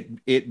Switch,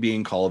 it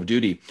being Call of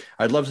Duty.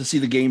 I'd love to see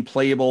the game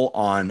playable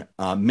on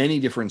many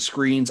different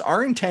screens.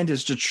 Our intent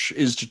is to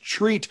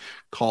treat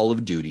Call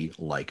of Duty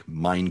like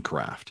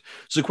Minecraft.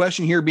 So the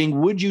question here being,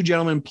 would you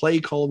gentlemen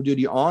play Call of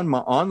Duty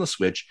on the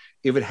Switch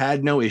if it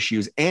had no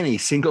issues and a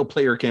single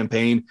player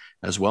campaign,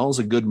 as well as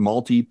a good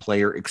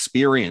multiplayer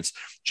experience?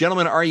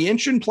 Gentlemen, are you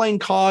interested in playing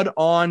COD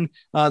on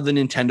the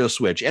Nintendo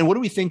Switch? And what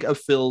do we think of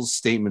Phil's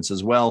statements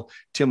as well?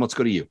 Tim, let's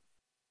go to you.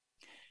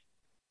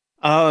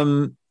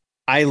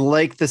 I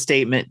like the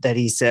statement that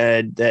he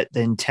said that the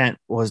intent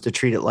was to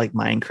treat it like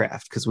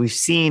Minecraft, because we've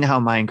seen how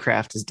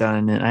Minecraft is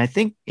done. And I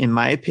think, in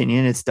my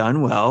opinion, it's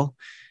done well.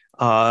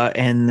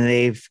 And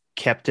they've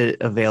kept it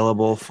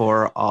available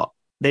for all.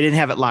 They didn't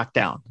have it locked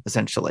down.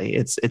 Essentially,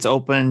 it's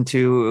open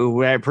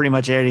to pretty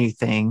much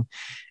anything.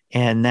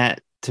 And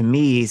that, to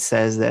me,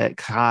 says that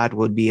COD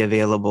would be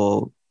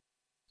available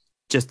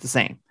just the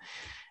same.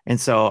 And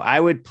so I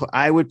would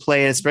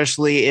play it,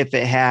 especially if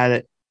it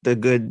had the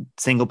good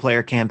single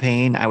player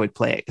campaign. I would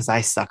play it because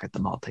I suck at the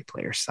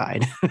multiplayer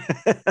side.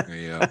 There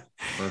you go.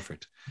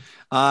 Perfect.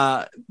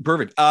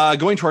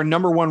 Going to our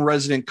number one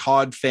resident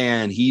COD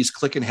fan. He's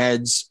clicking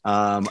heads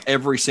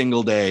every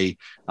single day,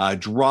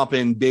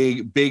 dropping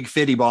big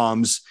fitty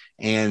bombs,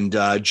 and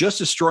just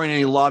destroying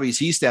any lobbies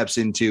he steps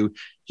into.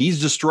 He's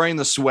destroying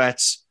the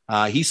sweats.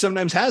 He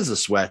sometimes has the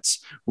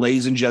sweats.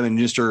 Ladies and gentlemen,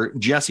 Mr.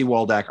 Jesse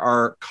Waldack,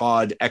 our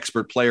COD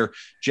expert player.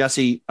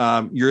 Jesse,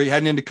 you're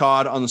heading into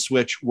COD on the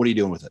Switch. What are you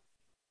doing with it?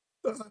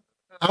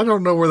 I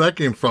don't know where that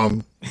came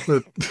from.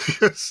 But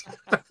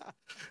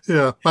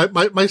yeah,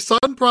 my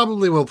son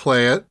probably will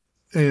play it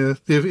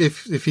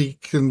if he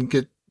can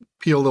get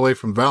peeled away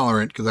from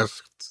Valorant, because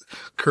that's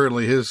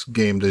currently his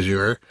game du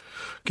jour,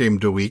 game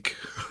de week.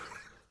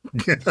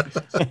 I'm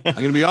going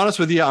to be honest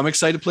with you. I'm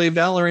excited to play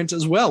Valorant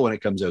as well when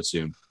it comes out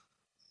soon.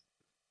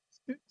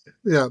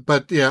 Yeah,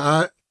 but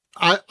yeah,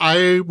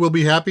 I will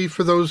be happy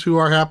for those who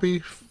are happy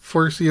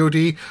for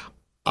COD.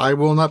 I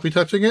will not be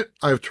touching it.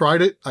 I've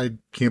tried it. I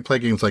can't play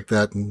games like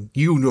that, and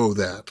you know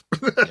that.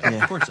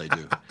 Yeah, of course I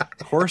do.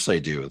 Of course I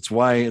do. It's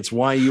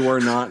why you are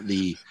not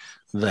the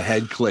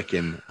head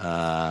clicking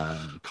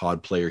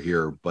COD player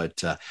here.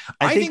 But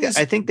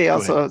I think they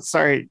also.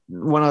 Sorry,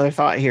 one other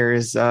thought here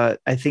is I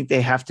think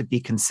they have to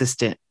be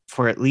consistent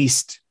for at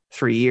least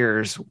 3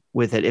 years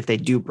with it if they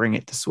do bring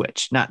it to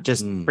Switch, not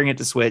just bring it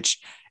to Switch.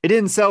 It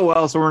didn't sell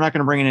well, so we're not going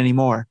to bring it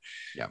anymore.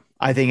 Yeah,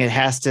 I think it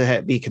has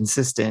to be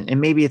consistent,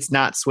 and maybe it's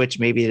not Switch,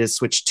 maybe it is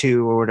Switch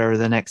 2 or whatever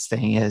the next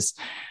thing is.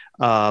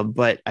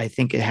 But I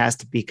think it has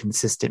to be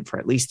consistent for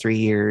at least 3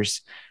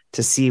 years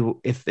to see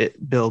if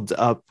it builds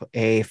up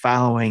a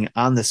following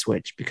on the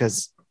Switch,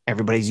 because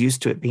everybody's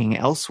used to it being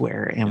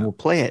elsewhere and will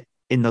play it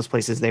in those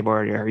places they've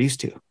already are used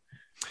to.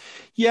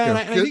 Yeah, and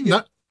I think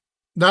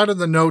not in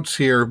the notes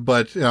here,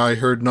 but I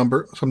heard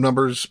some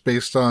numbers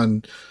based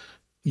on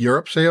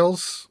Europe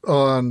sales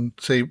on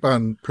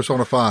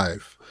Persona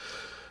 5.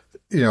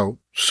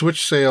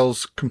 Switch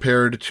sales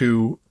compared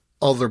to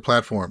other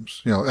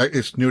platforms.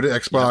 It's new to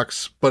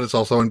Xbox, but it's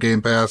also on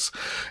Game Pass.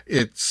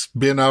 It's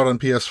been out on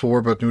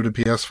PS4, but new to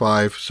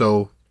PS5.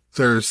 So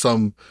there's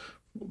some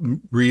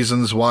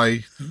reasons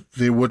why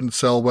they wouldn't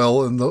sell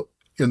well in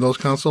those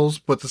consoles.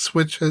 But the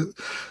Switch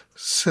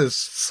has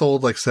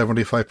sold like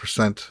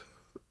 75%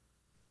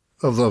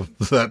 of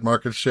that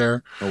market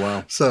share. Oh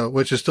wow! So,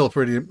 which is still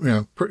pretty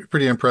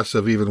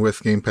impressive, even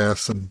with Game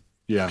Pass and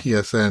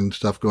PSN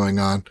stuff going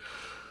on.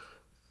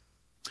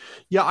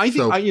 Yeah, I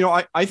think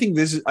I think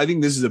this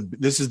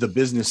is the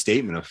business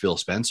statement of Phil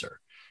Spencer,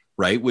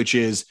 right? Which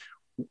is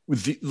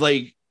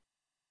the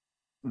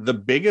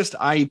biggest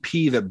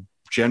IP that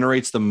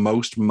generates the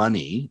most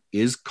money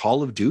is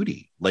Call of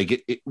Duty.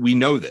 We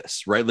know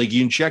this, right? Like,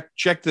 you can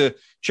check the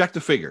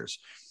figures.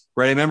 Right.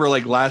 right? I remember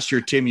like last year,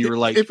 Tim, you were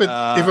like, if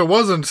it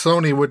wasn't,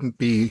 Sony wouldn't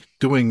be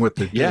doing what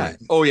they're doing.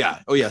 Oh yeah.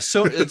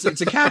 So it's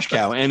a cash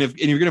cow, and if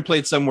you're going to play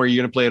it somewhere,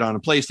 you're going to play it on a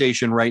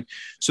PlayStation, right?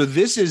 So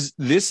this is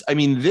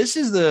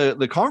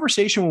the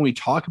conversation when we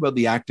talk about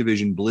the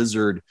Activision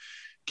Blizzard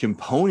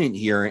component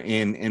here,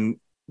 and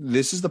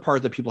this is the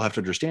part that people have to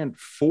understand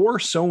for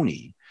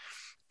Sony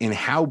and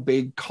how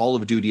big Call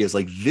of Duty is.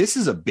 Like, this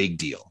is a big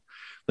deal.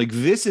 Like,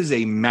 this is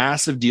a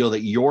massive deal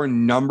that your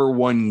number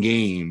one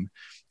game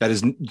that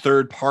is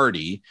third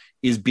party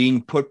is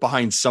being put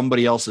behind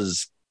somebody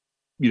else's,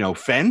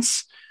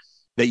 fence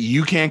that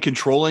you can't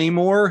control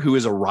anymore, who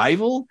is a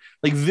rival.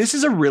 Like, this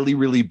is a really,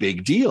 really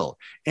big deal.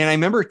 And I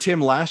remember,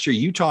 Tim, last year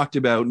you talked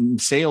about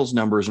sales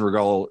numbers in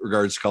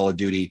regards to Call of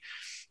Duty.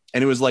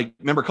 And it was like,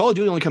 remember, Call of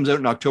Duty only comes out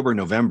in October and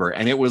November,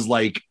 and it was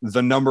like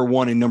the number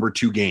one and number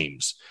two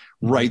games,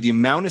 right? The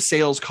amount of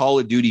sales Call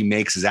of Duty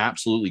makes is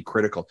absolutely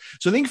critical.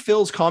 So I think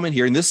Phil's comment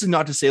here, and this is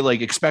not to say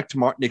like expect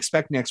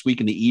next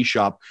week in the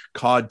eShop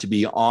COD to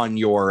be on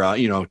your,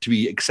 to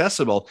be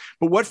accessible.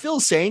 But what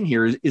Phil's saying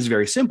here is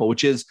very simple,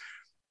 which is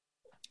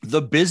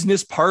the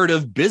business part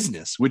of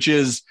business, which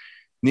is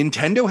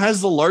Nintendo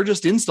has the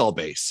largest install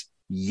base.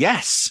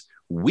 Yes.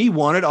 We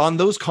want it on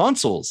those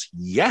consoles.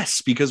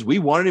 Yes, because we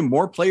want it in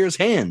more players'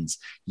 hands.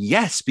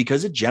 Yes,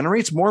 because it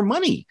generates more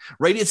money,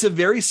 right? It's a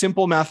very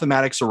simple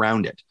mathematics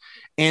around it.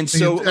 And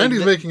so, and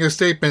he's making a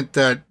statement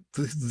that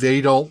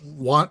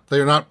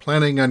they're not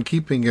planning on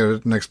keeping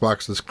it an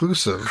Xbox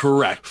exclusive.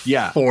 Correct.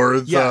 Yeah. For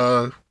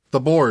the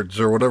boards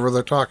or whatever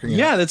they're talking about.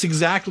 Yeah, that's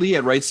exactly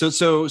it, right?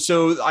 So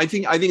I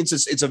think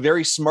it's a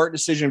very smart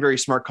decision, very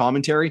smart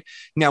commentary.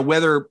 Now,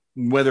 whether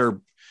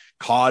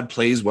COD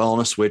plays well on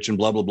a Switch and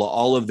blah, blah, blah,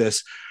 all of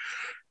this.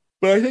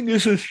 But I think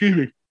this is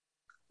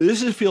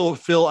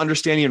Phil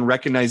understanding and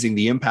recognizing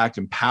the impact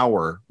and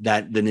power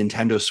that the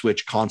Nintendo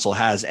Switch console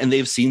has. And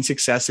they've seen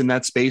success in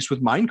that space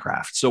with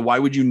Minecraft. So why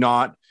would you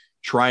not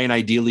try and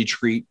ideally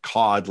treat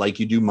COD like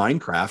you do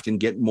Minecraft and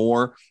get it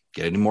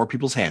in more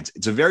people's hands?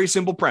 It's a very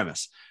simple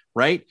premise,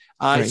 right?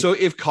 Right. So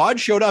if COD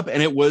showed up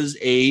and it was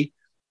a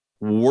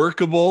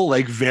workable,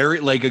 a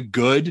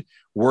good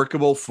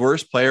workable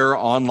first player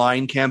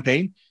online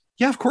campaign,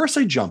 yeah, of course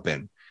I'd jump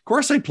in. Of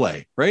course I'd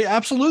play, right?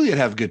 Absolutely. I'd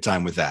have a good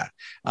time with that.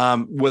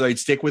 Whether I'd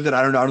stick with it,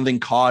 I don't know. I don't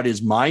think COD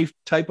is my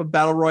type of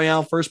battle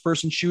royale first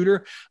person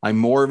shooter. I'm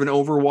more of an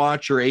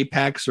Overwatch or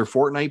Apex or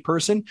Fortnite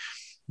person.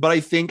 But I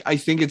think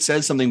it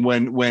says something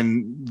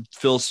when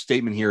Phil's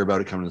statement here about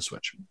it coming to the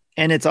Switch.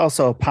 And it's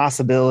also a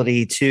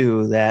possibility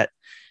too, that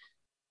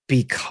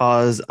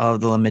because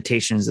of the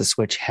limitations the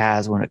Switch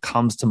has when it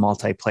comes to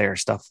multiplayer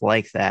stuff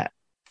like that,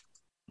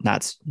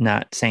 not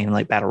saying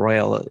like Battle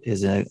Royale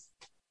is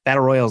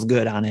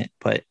good on it,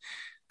 but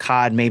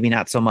COD maybe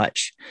not so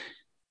much.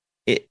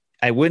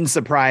 I wouldn't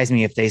surprise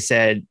me if they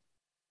said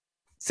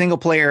single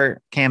player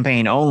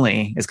campaign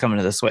only is coming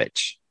to the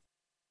Switch.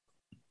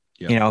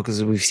 Yep.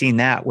 Because we've seen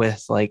that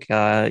with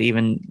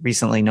even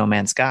recently No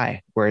Man's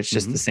Sky, where it's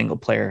just the single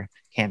player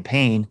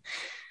campaign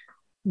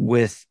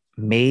with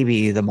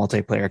maybe the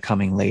multiplayer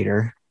coming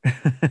later.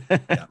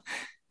 Yeah.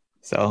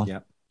 So yeah,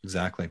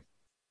 exactly.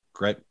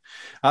 Great.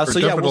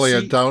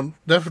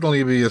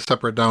 Definitely be a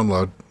separate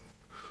download.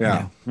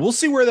 Yeah. We'll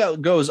see where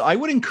that goes. I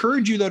would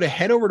encourage you, though, to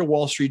head over to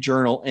Wall Street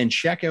Journal and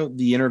check out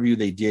the interview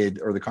they did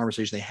or the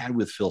conversation they had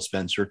with Phil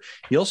Spencer.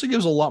 He also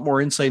gives a lot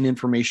more insight and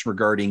information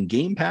regarding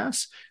Game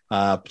Pass,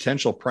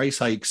 potential price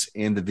hikes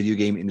in the video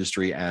game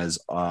industry as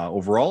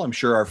overall. I'm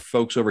sure our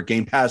folks over at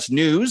Game Pass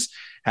News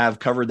have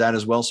covered that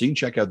as well. So you can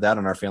check out that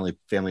on our family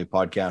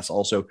podcast.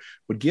 Also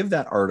would give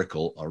that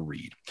article a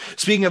read.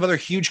 Speaking of other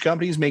huge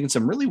companies making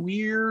some really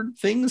weird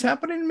things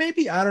happening,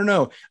 maybe, I don't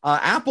know.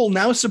 Apple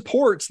now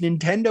supports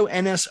Nintendo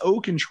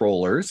NSO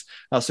controllers.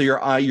 So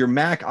your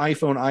Mac,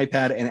 iPhone,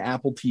 iPad, and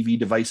Apple TV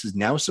devices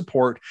now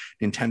support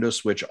Nintendo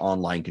Switch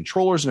online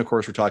controllers. And of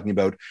course, we're talking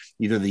about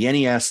either the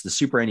NES, the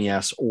Super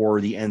NES, or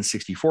the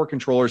N64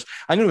 controllers.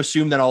 I'm going to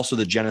assume that also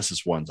the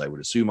Genesis ones, I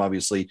would assume,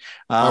 obviously.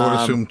 I would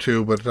assume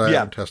too, but I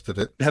haven't tested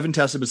it. Haven't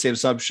tested, but safe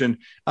assumption.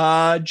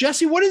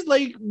 Jesse, what is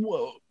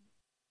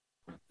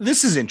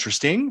this is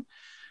interesting,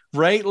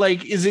 right?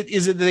 Like, is it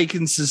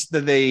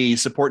that they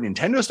support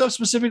Nintendo stuff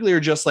specifically, or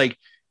just like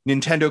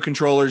Nintendo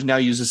controllers now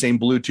use the same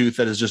Bluetooth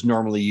that is just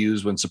normally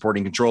used when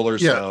supporting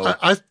controllers? Yeah, so.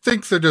 I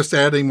think they're just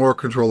adding more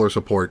controller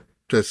support.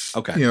 Just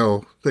okay.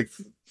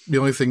 The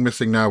only thing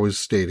missing now is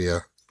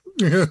Stadia.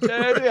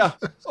 Stadia.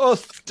 Oh,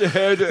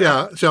 Stadia.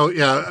 Yeah.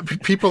 So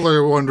people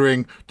are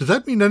wondering, does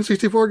that mean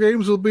N64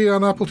 games will be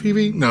on Apple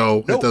TV?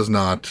 No, nope. It does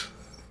not.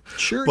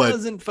 Sure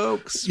doesn't,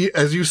 folks.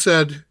 As you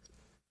said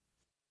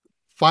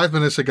 5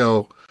 minutes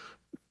ago,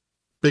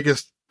 the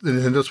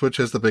Nintendo Switch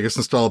has the biggest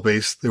install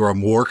base. There are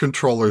more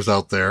controllers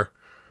out there,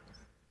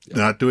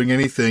 not doing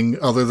anything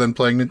other than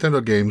playing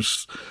Nintendo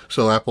games.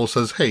 So Apple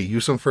says, "Hey,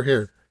 use them for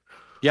here."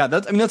 Yeah,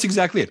 that's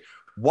exactly it.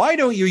 Why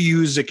don't you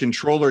use a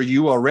controller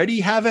you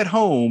already have at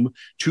home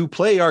to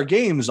play our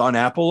games on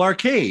Apple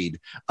Arcade?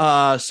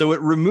 So it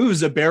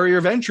removes a barrier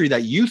of entry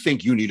that you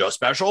think you need a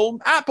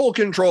special Apple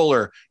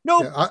controller.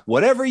 Nope,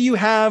 whatever you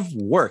have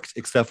works,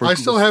 except for... I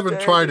still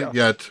haven't tried it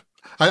yet.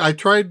 I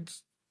tried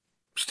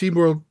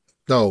SteamWorld.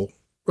 No,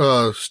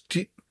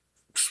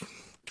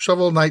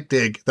 Shovel Knight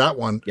Dig. That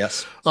one.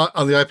 Yes.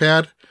 On the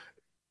iPad.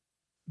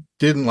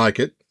 Didn't like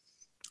it.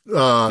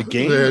 The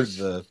game or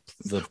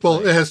well,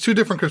 it has two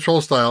different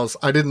control styles.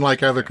 I didn't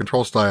like either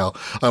control style.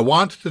 I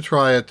wanted to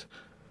try it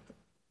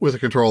with a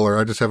controller.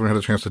 I just haven't had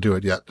a chance to do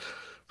it yet.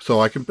 So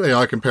I can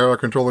pair a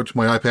controller to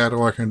my iPad,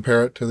 or I can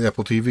pair it to the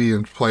Apple TV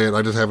and play it.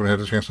 I just haven't had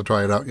a chance to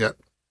try it out yet.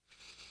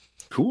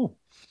 Cool.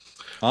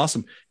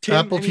 Awesome. Tim,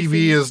 Apple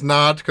TV is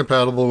not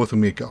compatible with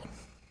Amico.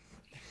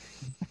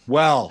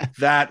 Well,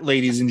 that,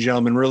 ladies and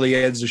gentlemen, really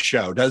ends the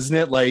show, doesn't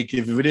it? Like,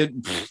 if we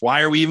didn't,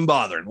 why are we even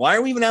bothering? Why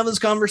are we even having this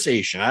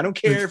conversation? I don't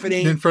care if it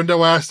ain't.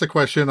 Ninfrendo asked the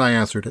question, I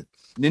answered it.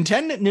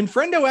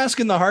 Ninfrendo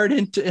asking the hard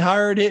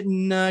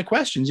hitting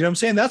questions. You know what I'm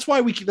saying? That's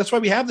why we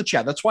have the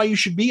chat. That's why you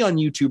should be on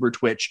YouTube or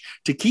Twitch,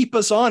 to keep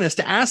us honest,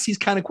 to ask these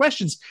kind of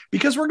questions,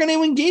 because we're going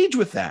to engage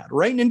with that,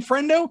 right?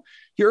 Ninfrendo,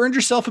 you earned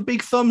yourself a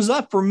big thumbs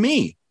up from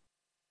me.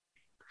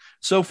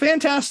 So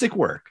fantastic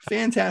work.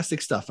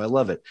 Fantastic stuff. I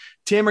love it.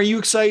 Tim, are you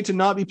excited to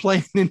not be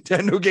playing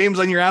Nintendo games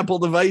on your Apple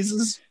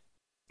devices?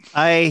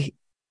 I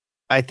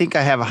think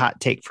I have a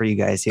hot take for you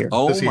guys here.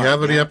 Does he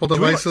have any Apple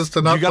devices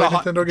to not play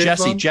Nintendo games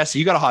on? Jesse,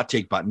 you got a hot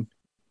take button.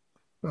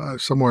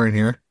 Somewhere in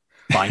here.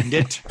 Find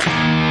it.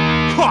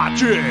 Hot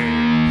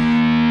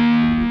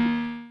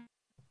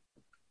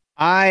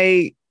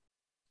take.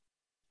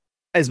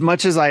 As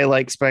much as I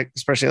like,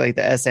 especially like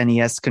the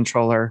SNES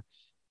controller,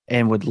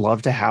 and would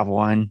love to have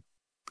one,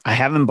 I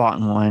haven't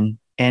bought one.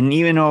 And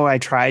even though I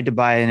tried to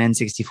buy an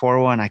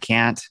N64 one, I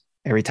can't.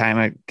 Every time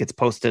it gets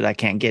posted, I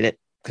can't get it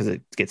because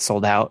it gets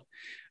sold out.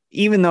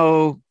 Even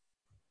though,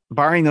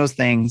 barring those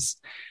things,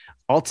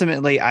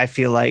 ultimately, I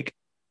feel like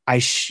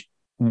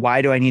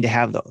why do I need to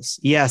have those?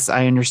 Yes,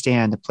 I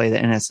understand to play the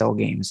NSO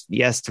games.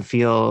 Yes, to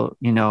feel,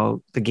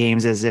 the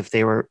games as if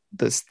they were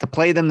to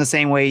play them the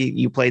same way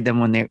you played them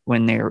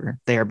when they were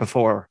there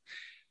before.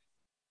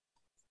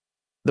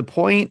 The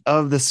point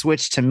of the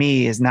Switch to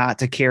me is not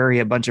to carry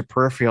a bunch of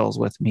peripherals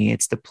with me.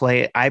 It's to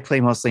play. I play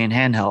mostly in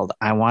handheld.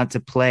 I want to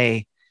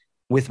play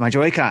with my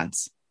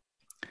Joy-Cons.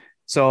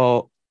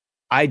 So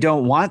I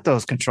don't want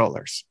those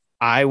controllers.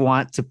 I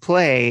want to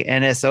play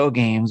NSO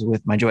games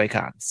with my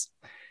Joy-Cons.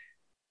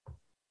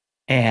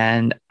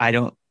 And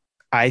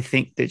I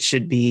think that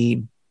should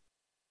be,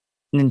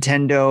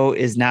 Nintendo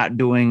is not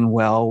doing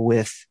well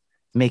with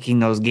making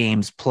those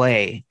games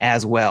play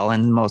as well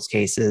in most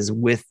cases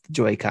with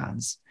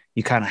Joy-Cons.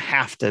 You kind of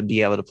have to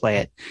be able to play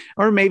it,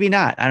 or maybe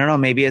not. I don't know.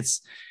 Maybe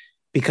it's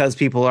because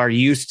people are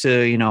used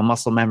to,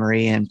 muscle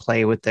memory and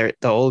play with the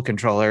old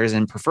controllers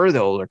and prefer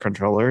the older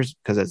controllers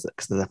because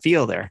of the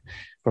feel there.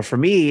 But for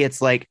me,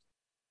 it's like,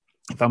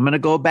 if I'm going to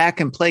go back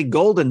and play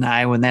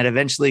GoldenEye when that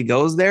eventually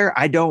goes there,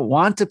 I don't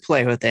want to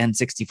play with the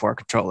N64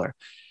 controller.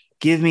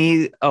 Give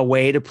me a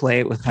way to play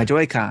it with my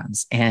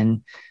Joy-Cons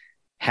and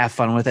have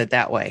fun with it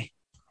that way.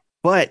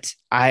 But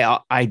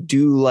I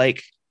do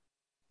like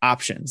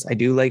options. I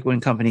do like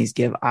when companies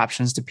give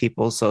options to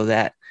people so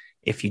that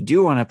if you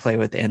do want to play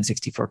with the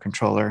N64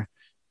 controller,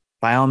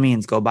 by all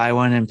means, go buy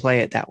one and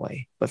play it that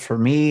way. But for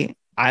me,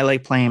 I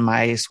like playing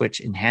my Switch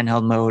in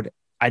handheld mode.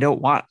 I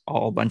don't want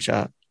a bunch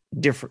of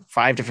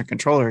 5 different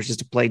controllers just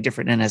to play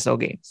different NSO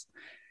games.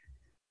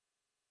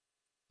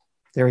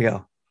 There we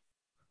go.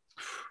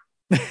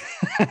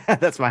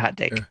 That's my hot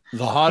take.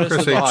 The hottest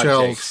of the hot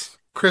takes.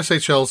 Chris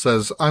HL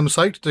says, I'm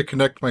psyched to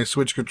connect my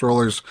Switch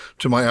controllers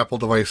to my Apple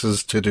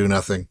devices to do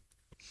nothing.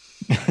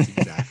 That's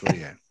exactly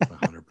it.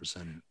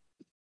 100%.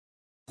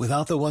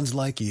 Without the ones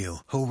like you,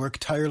 who work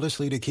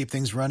tirelessly to keep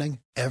things running,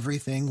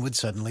 everything would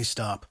suddenly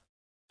stop.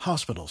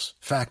 Hospitals,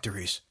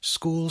 factories,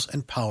 schools,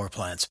 and power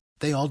plants,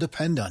 they all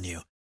depend on you.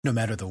 No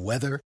matter the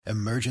weather,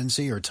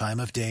 emergency, or time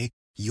of day,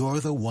 you're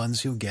the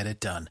ones who get it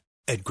done.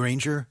 At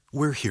Grainger,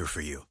 we're here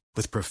for you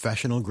with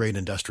professional-grade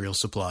industrial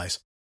supplies.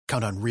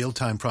 Count on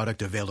real-time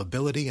product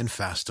availability and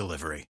fast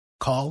delivery.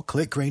 Call,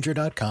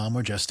 clickgrainger.com,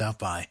 or just stop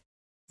by.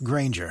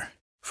 Grainger,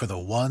 for the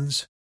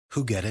ones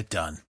who get it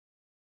done.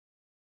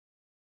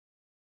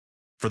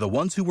 For the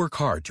ones who work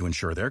hard to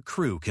ensure their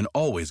crew can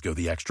always go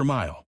the extra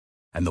mile,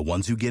 and the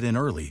ones who get in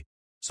early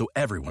so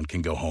everyone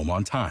can go home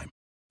on time,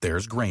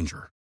 there's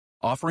Grainger,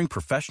 offering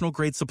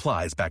professional-grade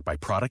supplies backed by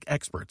product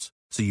experts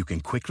so you can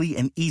quickly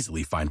and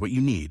easily find what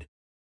you need.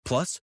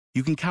 Plus,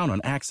 you can count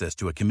on access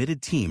to a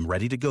committed team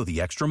ready to go the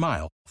extra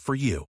mile for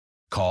you.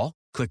 Call,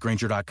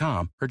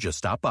 clickgrainger.com, or just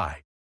stop by.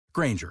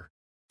 Grainger,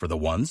 for the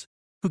ones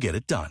who get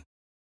it done.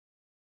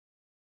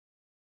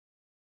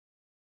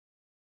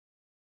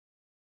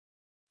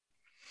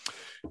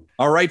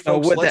 All right,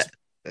 folks.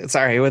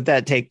 With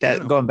that take,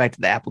 going back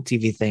to the Apple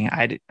TV thing,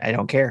 I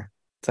don't care.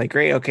 It's like,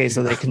 great. Okay.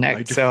 So they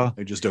connect.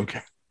 I just don't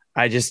care.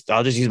 I'll just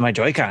use my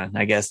Joy-Con,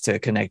 I guess, to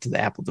connect to the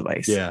Apple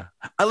device. Yeah.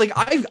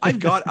 I've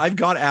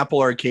got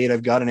Apple Arcade.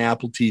 I've got an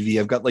Apple TV.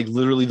 I've got like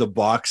literally the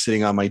box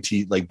sitting on my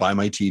by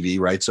my TV.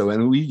 Right. So,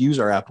 and we use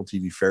our Apple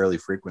TV fairly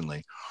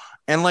frequently.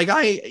 And like,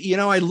 I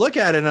look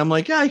at it and I'm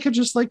like, yeah, I could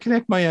just like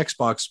connect my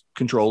Xbox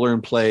controller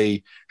and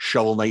play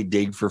Shovel Knight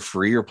Dig for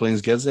free or playing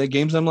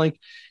games. I'm like,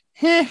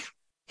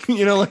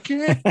 You know, like,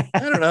 I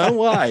don't know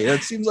why.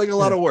 That seems like a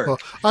lot of work. Well,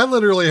 I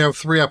literally have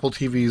 3 Apple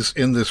TVs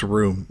in this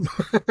room.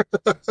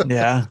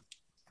 Yeah.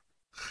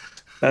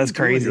 That's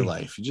What do you do with crazy. your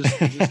life. You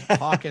just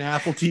hawking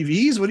Apple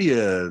TVs. What are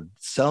you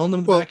selling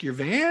them in the back of your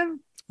van?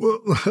 Well,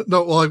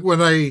 no, like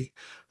when I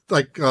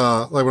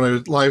when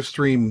I live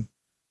stream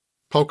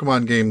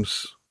Pokemon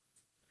games,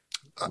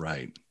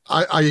 Right.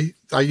 I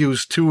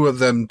use 2 of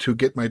them to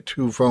get my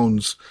 2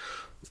 phones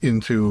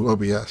into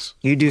OBS.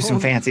 You do some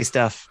fancy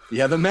stuff.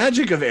 Yeah, the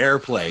magic of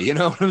AirPlay. You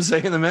know what I'm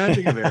saying? The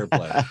magic of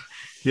AirPlay.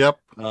 Yep.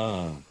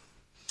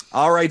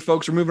 All right,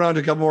 folks, we're moving on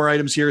to a couple more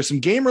items here. Some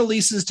game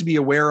releases to be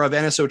aware of.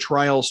 NSO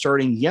trial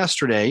starting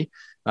yesterday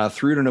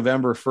through to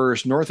November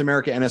 1st. North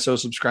America NSO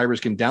subscribers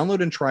can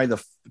download and try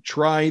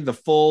the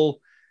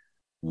full.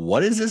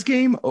 What is this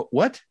game?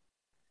 What?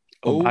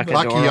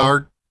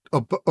 Obakiadoro.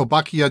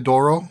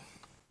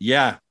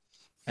 Yeah,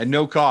 at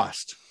no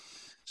cost.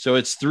 So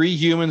it's 3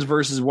 humans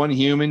versus 1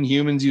 human.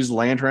 Humans use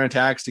lantern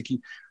attacks to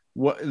keep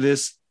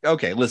this.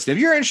 Okay, listen, if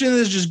you're interested in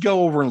this, just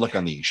go over and look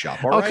on the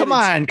eShop. All right? Come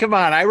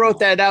on. I wrote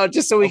that out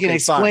just so we can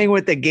explain fine.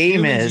 what the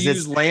game Humans is.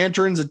 use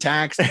lanterns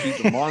attacks to keep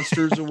the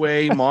monsters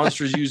away.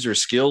 Monsters use their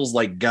skills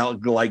like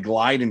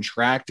glide and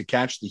track to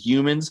catch the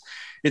humans.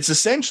 It's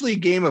essentially a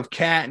game of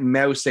cat and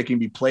mouse that can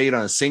be played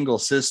on a single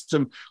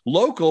system,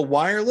 local,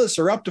 wireless,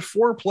 or up to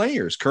 4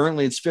 players.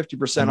 Currently, it's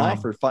 50%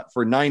 off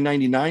for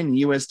 $9.99 in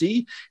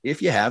USD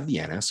if you have the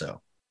NSO.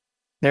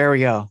 There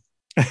we go.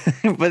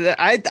 But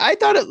I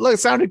thought it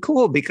sounded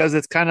cool because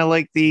it's kind of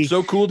like the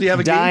So cool. Do you have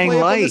a Dying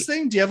gameplay Light. on this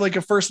thing? Do you have like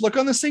a first look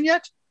on this thing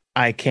yet?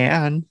 I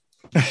can.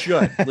 You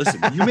should. Listen,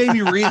 you made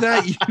me read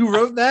that. You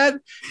wrote that.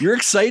 You're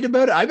excited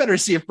about it. I better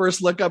see a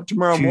first look up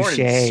tomorrow morning,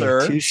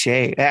 sir. Touche.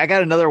 I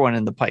got another one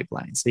in the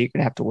pipeline, so you're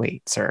gonna have to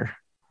wait, sir.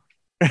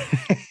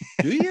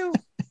 Do you?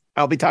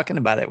 I'll be talking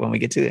about it when we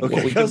get to it.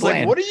 Okay. I was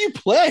like, what are you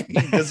playing?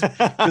 Because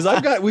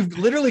we've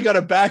literally got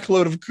a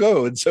backload of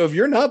code. So if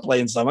you're not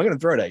playing some, I'm going to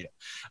throw it at you.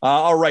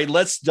 All right,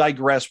 let's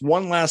digress.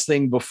 One last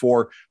thing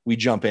before we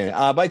jump in.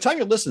 By the time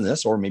you listen to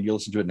this, or maybe you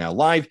listen to it now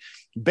live,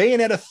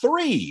 Bayonetta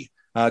 3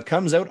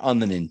 comes out on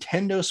the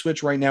Nintendo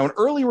Switch right now, and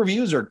early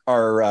reviews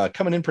are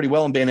coming in pretty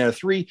well on Bayonetta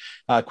 3.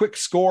 Quick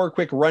score,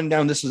 quick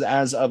rundown. This is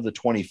as of the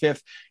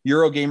 25th.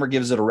 Eurogamer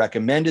gives it a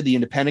recommended. The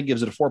Independent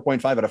gives it a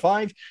 4.5 out of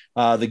 5.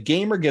 The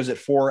Gamer gives it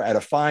 4 out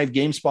of 5.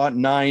 GameSpot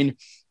 9.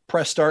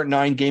 Press Start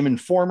 9. Game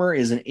Informer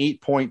is an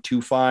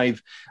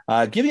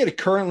 8.25, giving it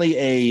currently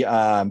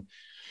a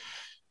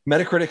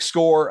Metacritic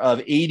score of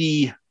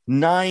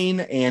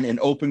 89 and an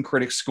Open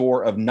Critic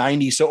score of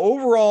 90. So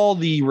overall,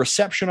 the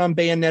reception on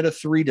Bayonetta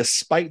 3,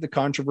 despite the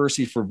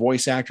controversy for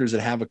voice actors that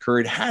have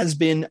occurred, has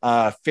been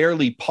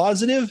fairly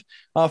positive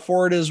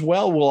for it as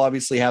well. We'll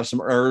obviously have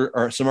some of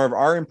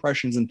our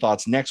impressions and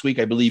thoughts next week.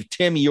 I believe,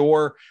 Tim,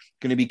 you're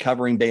going to be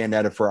covering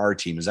Bayonetta for our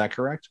team. Is that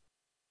correct?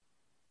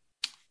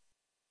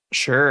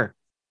 Sure.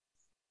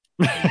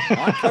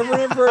 Not covering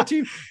it for our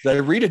team. Did I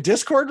read a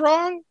Discord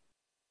wrong?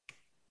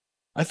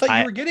 I thought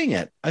you were getting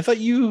it. I thought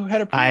you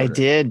had a pre-order. I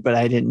did, but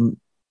I didn't.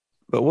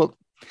 But well,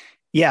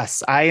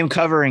 yes, I am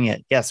covering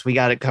it. Yes, we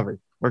got it covered.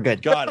 We're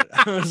good. Got it.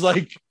 I was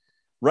like,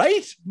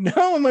 right?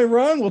 No, am I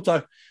wrong? We'll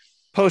talk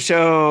Post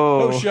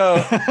show.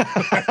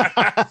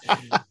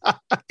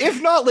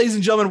 If not, ladies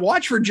and gentlemen,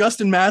 watch for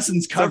Justin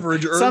Masson's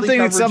coverage. Somebody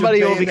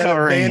will be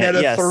covering Bayonetta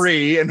it. Yes.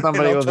 3, and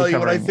I'll tell you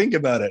what I think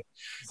about it.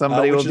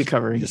 Somebody will be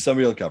covering it.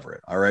 Somebody will cover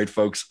it. All right,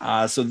 folks.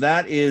 So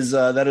that is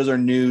our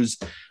news.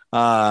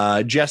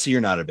 Jesse,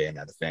 you're not a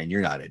Bayonetta fan.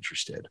 You're not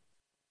interested.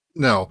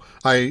 No,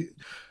 I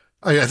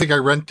think I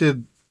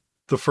rented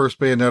the first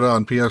Bayonetta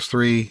on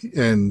PS3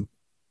 and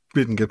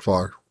didn't get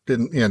far.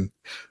 And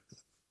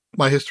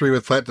my history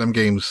with Platinum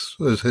games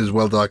is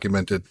well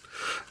documented.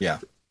 Yeah.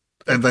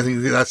 And I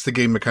think that's the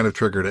game that kind of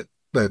triggered it.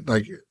 That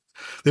like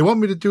they want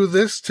me to do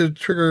this to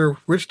trigger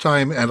Rich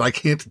Time, and I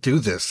can't do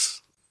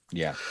this.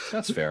 Yeah,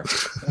 that's fair.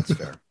 That's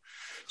fair.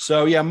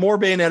 So yeah, more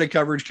Bayonetta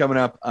coverage coming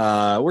up.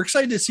 We're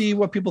excited to see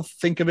what people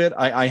think of it.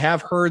 I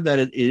have heard that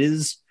it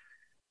is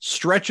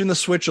stretching the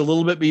Switch a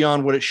little bit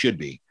beyond what it should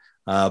be.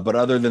 But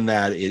other than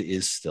that, it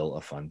is still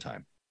a fun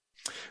time.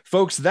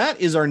 Folks, that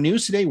is our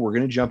news today. We're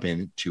going to jump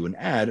into an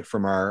ad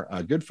from our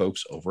good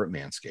folks over at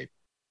Manscaped.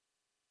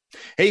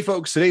 Hey,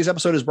 folks, today's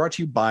episode is brought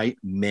to you by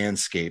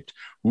Manscaped.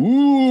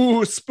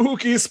 Ooh,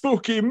 spooky,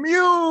 spooky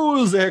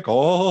music.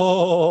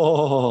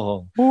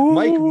 Oh,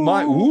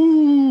 Mike,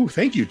 ooh,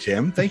 thank you,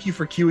 Tim. Thank you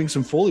for cueing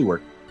some Foley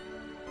work.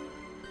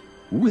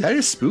 Ooh, that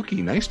is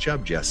spooky. Nice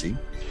job, Jesse.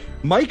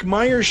 Mike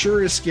Myers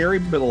sure is scary,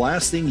 but the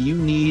last thing you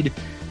need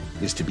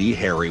is to be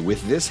hairy.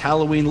 With this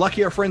Halloween,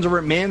 lucky our friends over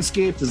at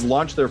Manscaped has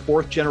launched their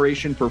 4th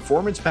generation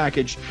performance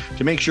package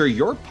to make sure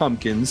your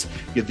pumpkins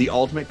get the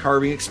ultimate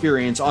carving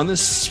experience on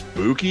this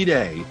spooky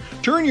day.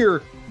 Turn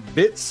your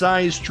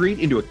bit-sized treat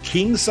into a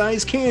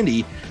king-size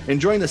candy and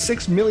join the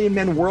 6 million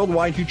men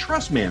worldwide who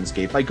trust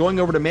Manscaped by going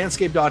over to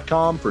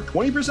manscaped.com for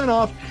 20%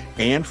 off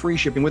and free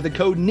shipping with the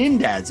code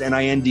NINDADS,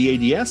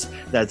 NINDADS.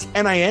 That's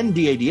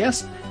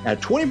NINDADS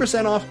at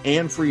 20% off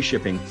and free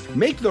shipping.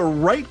 Make the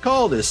right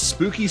call this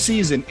spooky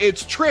season.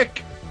 It's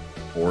trick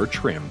or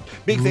trim.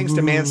 Big thanks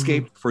to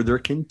Manscaped for their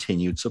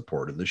continued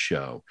support of the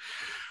show.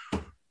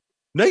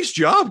 Nice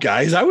job,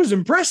 guys. I was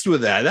impressed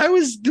with that. It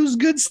was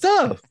good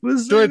stuff.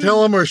 Do I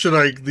tell him or should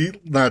I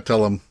not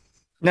tell him?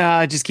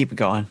 No, just keep it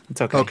going.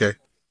 It's okay. Okay.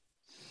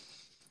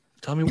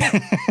 Tell me what.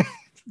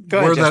 Go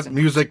ahead, Where Justin.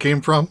 that music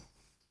came from?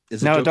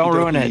 Is it No, don't Doki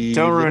ruin it. Doki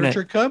Don't ruin it.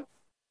 Literature Cup?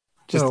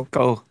 Just No.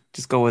 go.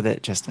 Just go with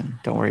it, Justin.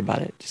 Don't worry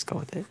about it. Just go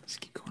with it. Just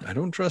keep going. I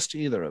don't trust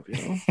either of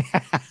you,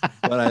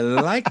 but I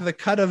like the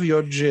cut of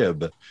your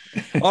jib.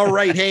 All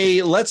right.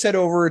 Hey, let's head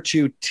over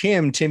to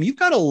Tim. Tim, you've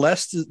got a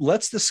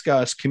let's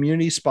discuss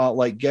community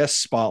spotlight,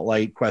 guest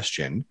spotlight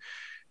question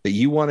that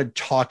you want to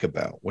talk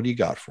about. What do you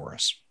got for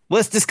us?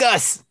 Let's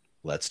discuss.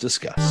 Let's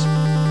discuss.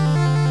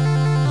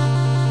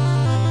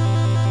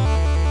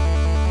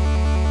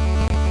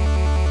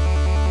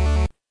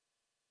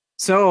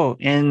 So,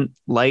 in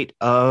light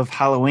of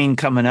Halloween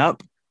coming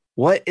up,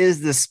 what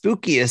is the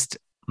spookiest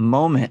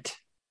moment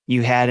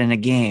you had in a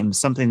game?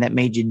 Something that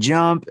made you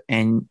jump?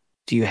 And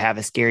do you have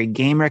a scary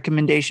game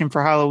recommendation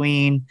for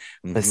Halloween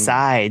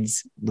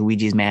besides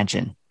Luigi's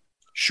Mansion?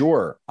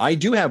 Sure. I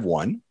do have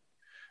one.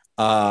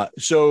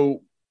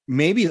 So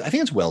maybe I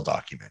think it's well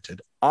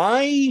documented.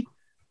 I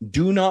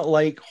do not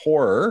like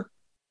horror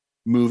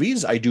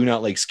movies. I do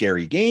not like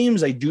scary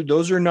games.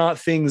 Those are not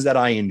things that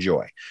I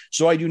enjoy.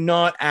 So I do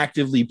not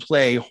actively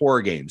play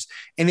horror games.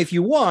 And if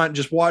you want,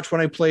 just watch when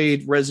I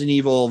played Resident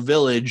Evil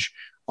Village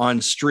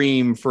on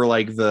stream for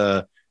like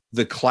the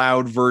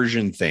cloud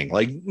version thing.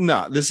 Like,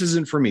 no, this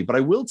isn't for me. But I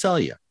will tell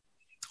you,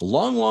 a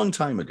long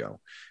time ago,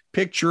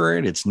 picture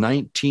it, it's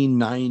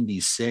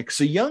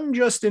 1996. A young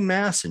Justin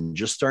Masson,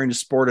 just starting to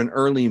sport an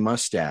early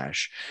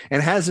mustache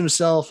and has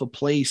himself a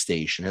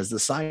PlayStation, has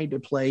decided to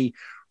play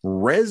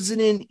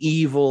Resident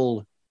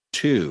Evil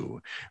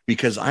 2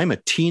 because I'm a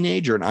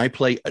teenager and I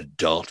play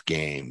adult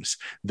games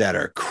that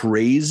are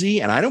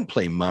crazy. And I don't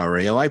play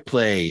Mario. I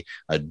play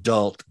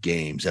adult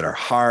games that are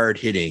hard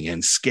hitting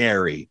and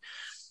scary.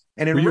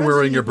 And Were you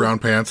wearing your brown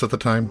pants at the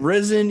time?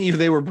 Resident Evil,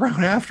 they were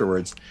brown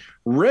afterwards.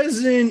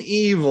 Resident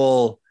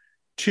Evil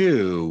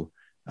 2.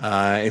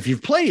 If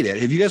you've played it,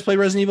 have you guys played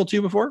Resident Evil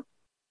 2 before?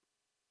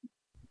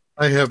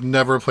 I have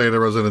never played a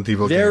Resident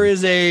Evil game. There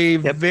is a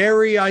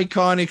very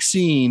iconic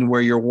scene where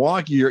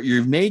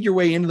you've made your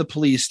way into the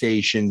police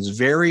stations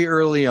very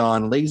early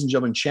on. Ladies and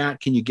gentlemen,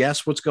 chat, can you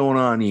guess what's going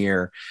on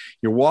here?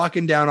 You're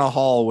walking down a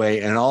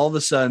hallway and all of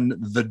a sudden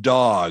the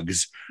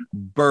dogs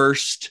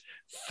burst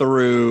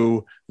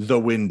through the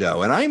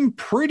window. And I'm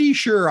pretty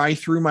sure I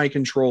threw my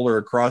controller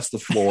across the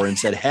floor and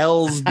said,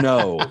 "Hell's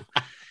no."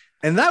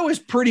 And that was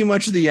pretty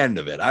much the end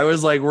of it. I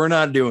was like, we're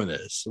not doing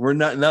this. We're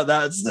not. No,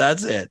 that's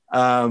it.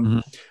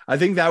 I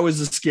think that was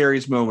the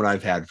scariest moment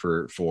I've had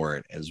for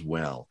it as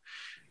well.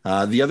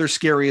 The other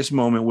scariest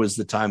moment was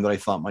the time that I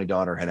thought my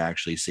daughter had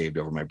actually saved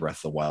over my Breath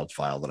of the Wild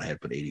file that I had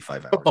put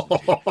 85 hours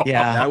into.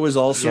 Yeah. That was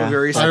also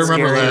very I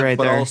remember scary that. right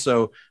but there.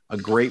 also a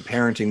great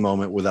parenting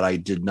moment where that I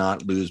did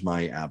not lose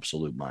my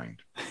absolute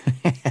mind.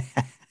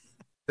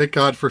 Thank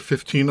God for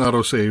 15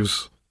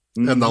 autosaves.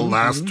 And the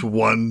last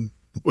one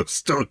was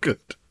still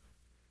good.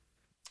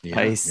 Yeah,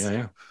 Nice.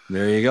 Yeah.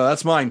 There you go.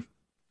 That's mine.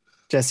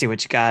 Jesse,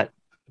 what you got?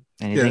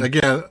 Anything? Yeah,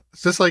 again,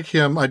 just like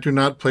him, I do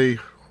not play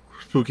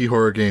spooky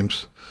horror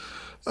games.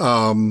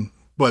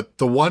 But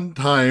the one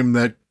time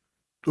that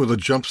with a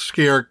jump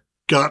scare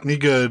got me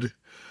good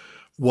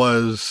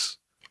was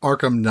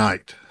Arkham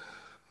Knight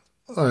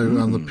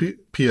on the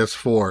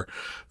PS4.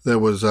 There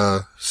was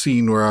a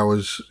scene where I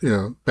was,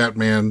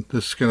 Batman,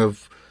 just kind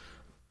of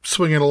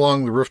swinging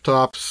along the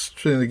rooftops,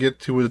 trying to get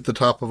to the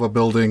top of a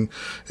building.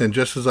 And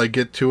just as I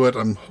get to it,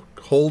 I'm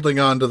holding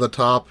on to the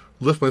top,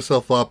 lift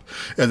myself up,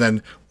 and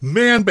then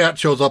Man-Bat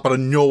shows up out of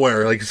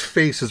nowhere. Like, his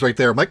face is right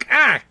there. I'm like,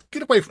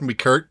 get away from me,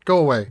 Kurt. Go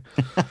away.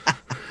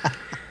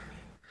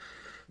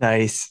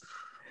 Nice.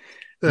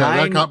 Yeah,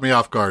 that caught me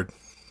off guard.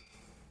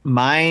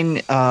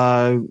 Mine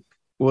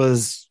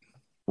was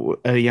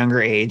a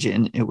younger age,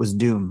 and it was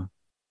Doom.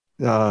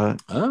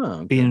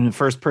 Being a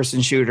first-person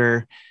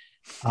shooter,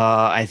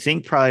 I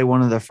think probably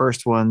one of the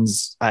first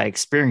ones I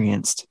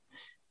experienced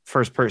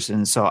first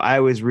person. So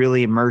I was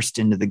really immersed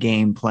into the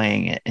game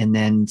playing it. And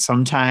then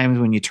sometimes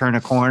when you turn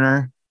a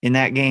corner in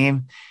that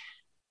game,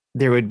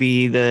 there would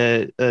be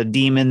the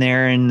demon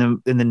there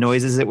and the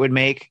noises it would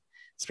make,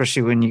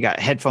 especially when you got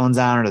headphones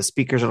on or the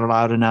speakers are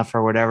loud enough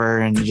or whatever.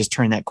 And you just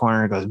turn that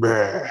corner, it goes,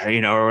 brr,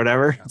 or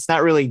whatever. It's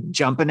not really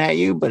jumping at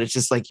you, but it's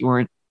just like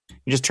you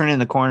just turn in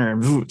the corner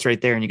and it's right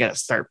there and you got to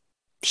start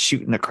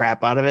shooting the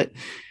crap out of it.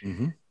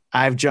 Mm-hmm.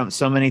 I've jumped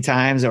so many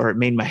times, or it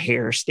made my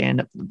hair stand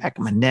up the back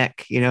of my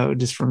neck,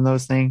 just from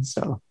those things.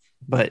 So,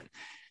 but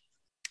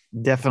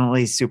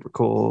definitely super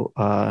cool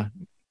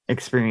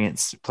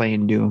experience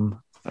playing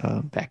Doom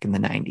back in the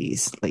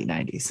 90s, late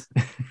 90s.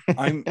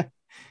 I'm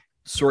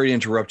sorry to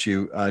interrupt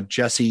you,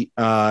 Jesse.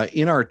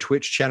 In our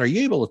Twitch chat, are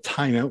you able to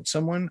time out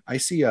someone? I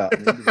see an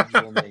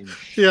individual named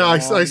Yeah,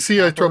 I see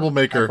a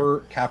troublemaker.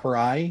 Capper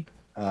Eye.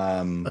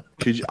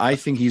 I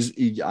think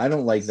I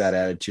don't like that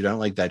attitude. I don't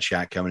like that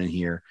chat coming in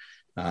here.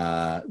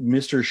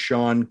 Mr.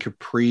 Sean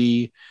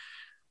Capri,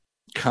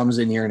 comes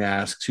in here and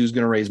asks who's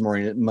going to raise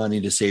more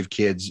money to save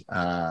kids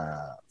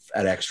at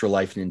Extra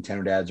Life,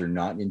 Nintendo Dads or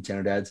not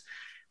Nintendo Dads.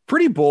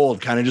 Pretty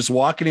bold, kind of just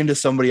walking into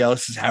somebody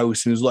else's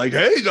house and was like,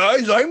 hey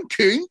guys, I'm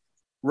king.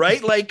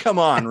 Right? Like, come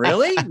on,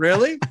 really?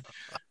 Really?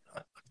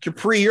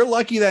 Capri, you're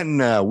lucky that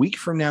in a week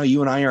from now,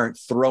 you and I aren't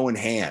throwing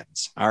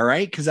hands. All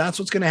right. Because that's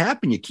what's going to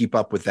happen. You keep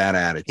up with that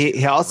attitude.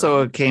 He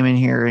also came in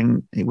here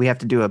and we have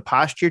to do a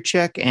posture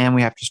check and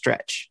we have to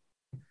stretch.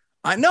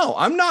 I know.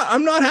 I'm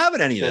not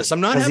having any of this.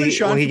 I'm not having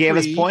Sean. He gave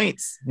us Capri.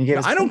 points.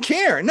 I don't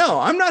care. No,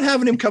 I'm not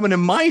having him come into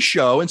my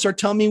show and start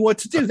telling me what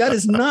to do. That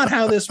is not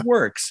how this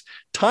works.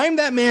 Time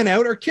that man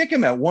out or kick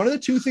him out. One of the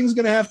two things is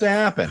going to have to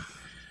happen.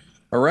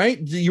 All right.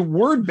 Your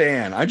word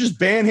ban. I just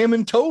ban him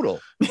in total.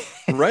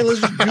 Right.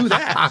 Let's just do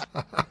that.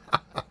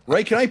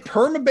 Right. Can I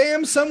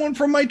permabam someone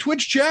from my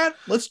Twitch chat?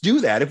 Let's do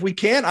that. If we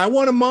can, I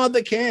want a mod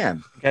that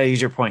can. Gotta use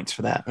your points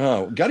for that.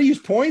 Oh, gotta use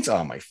points.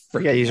 Oh my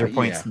freaking. Gotta use your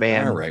points to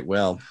ban. All right.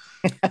 Well,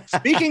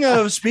 speaking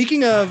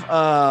of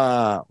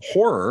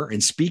horror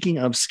and speaking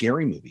of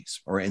scary movies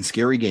and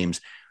scary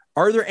games,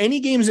 are there any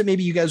games that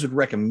maybe you guys would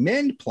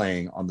recommend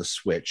playing on the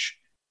Switch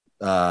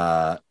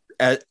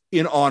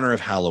in honor of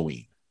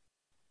Halloween?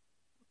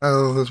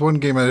 There's one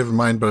game I have in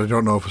mind, but I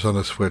don't know if it's on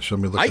the Switch.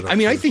 Let me look it up.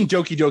 I think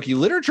Doki Doki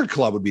Literature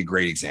Club would be a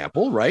great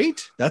example, right?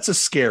 That's a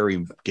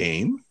scary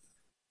game.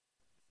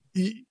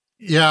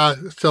 Yeah.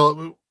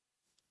 So,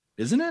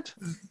 isn't it?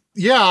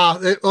 Yeah.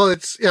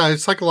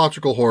 It's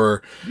psychological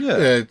horror. Yeah.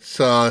 It's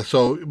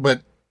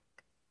but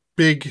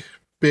big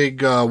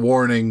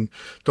warning.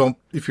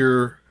 If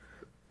you're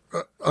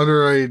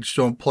underage,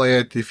 don't play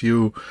it. If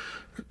you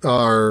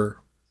are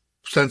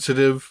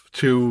sensitive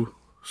to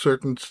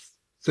certain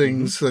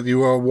things that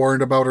you are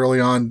warned about early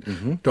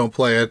on, don't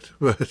play it.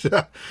 But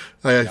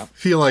I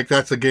feel like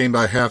that's a game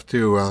I have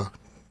to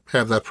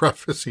have that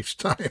preface each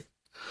time.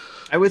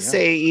 I would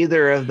say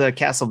either of the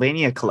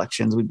Castlevania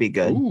collections would be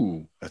good.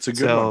 Ooh, that's a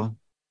good one.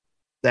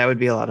 That would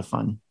be a lot of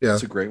fun. Yeah,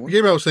 that's a great one. The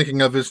game I was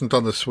thinking of isn't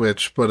on the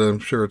Switch, but I'm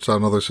sure it's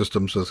on other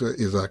systems.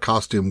 Is a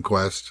Costume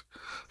Quest,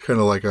 kind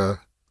of like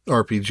a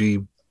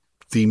RPG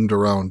themed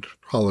around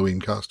Halloween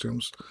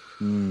costumes,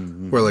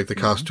 where like the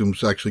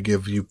costumes actually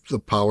give you the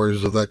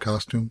powers of that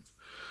costume.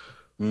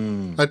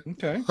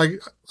 Okay.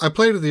 I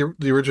played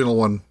the original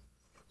one.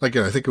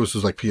 Again, I think it was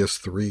just like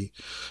PS3,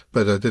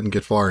 but I didn't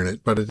get far in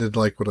it. But I did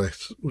like what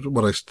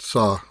I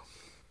saw.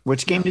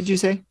 Which game did you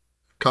say?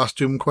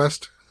 Costume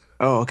Quest.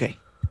 Oh, okay.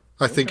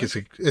 I think it's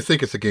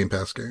a Game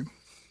Pass game.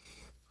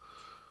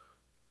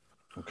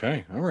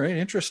 Okay. All right.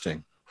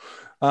 Interesting.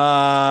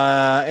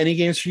 Any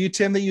games for you,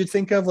 Tim, that you'd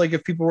think of? Like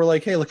if people were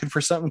like, hey, looking for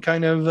something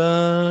kind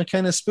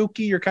of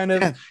spooky or kind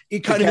of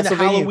in the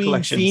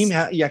Halloween theme.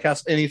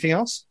 Anything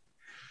else?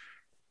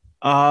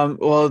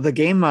 Well, the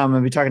game I'm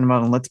going to be talking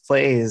about on Let's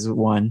Play is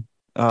one.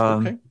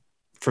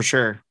 For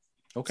sure.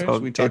 Okay.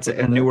 So it's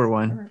a newer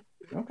one. Right.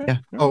 Okay. Yeah.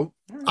 Oh,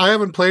 I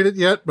haven't played it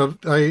yet, but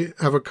I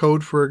have a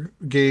code for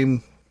a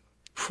game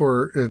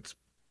for its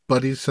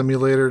Buddy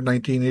Simulator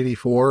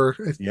 1984.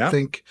 I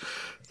think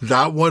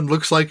that one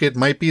looks like it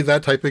might be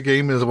that type of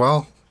game as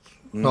well.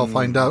 I'll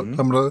find out.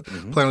 I'm going to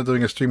plan on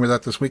doing a stream of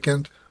that this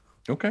weekend.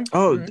 Okay.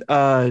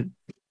 Oh,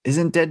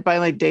 isn't Dead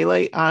by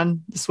Daylight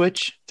on the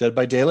Switch? Dead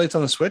by Daylight's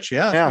on the Switch?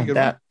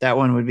 Yeah, that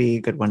one would be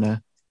a good one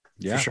to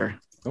for sure.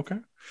 Okay.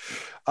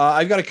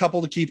 I've got a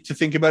couple to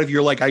think about if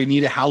you're like, I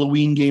need a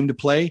Halloween game to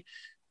play.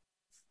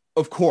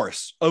 Of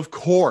course.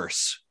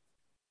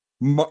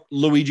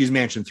 Luigi's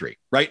Mansion 3,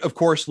 right? Of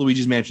course,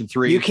 Luigi's Mansion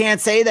 3. You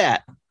can't say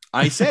that.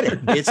 I said it.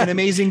 It's an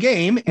amazing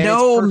game. And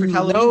no,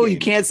 game. You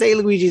can't say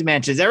Luigi's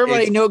Mansions.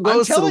 Everybody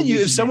goes. I'm telling you,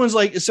 if someone's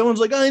like,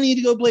 I need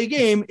to go play a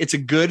game, it's a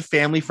good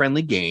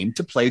family-friendly game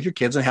to play with your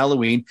kids on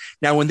Halloween.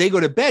 Now, when they go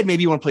to bed,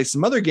 maybe you want to play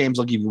some other games.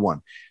 I'll give you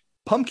one.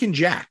 Pumpkin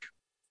Jack.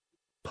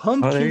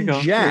 Pumpkin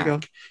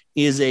Jack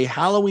is a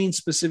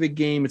Halloween-specific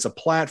game. It's a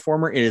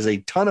platformer. It is a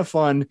ton of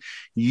fun.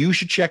 You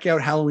should check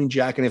out Halloween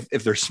Jack. And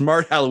if they're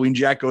smart, Halloween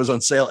Jack goes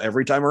on sale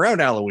every time around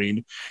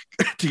Halloween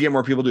to get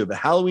more people to do it. But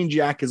Halloween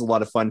Jack is a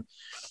lot of fun.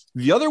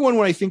 The other one,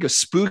 when I think of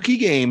spooky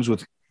games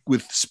with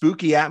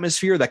spooky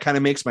atmosphere, that kind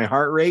of makes my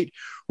heart rate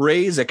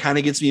raise. That kind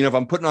of gets me, if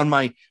I'm putting on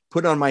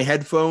my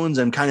headphones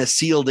and kind of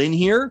sealed in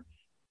here,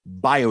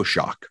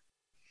 BioShock.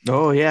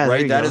 Oh yeah.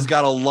 Right. That has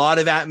got a lot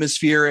of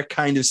atmospheric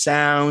kind of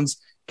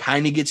sounds,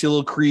 kind of gets you a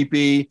little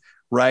creepy.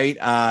 Right.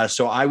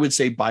 So I would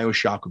say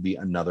BioShock would be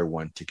another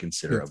one to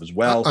consider of as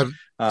well.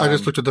 I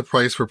just looked at the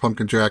price for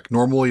Pumpkin Jack.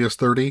 Normally is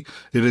 $30.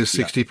 It is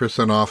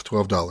 60% off,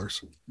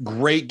 $12.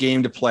 Great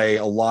game to play.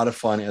 A lot of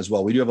fun as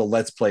well. We do have a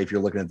Let's Play if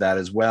you're looking at that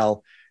as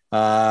well.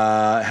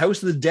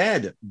 House of the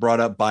Dead brought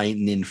up by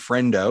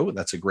Ninfrendo.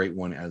 That's a great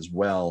one as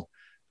well.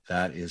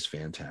 That is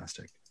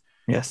fantastic.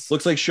 Yes.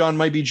 Looks like Sean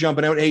might be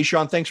jumping out. Hey,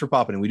 Sean, thanks for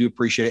popping in. We do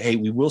appreciate it. Hey,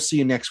 we will see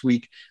you next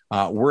week.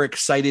 We're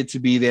excited to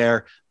be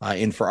there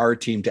and for our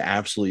team to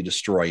absolutely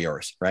destroy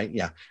yours, right?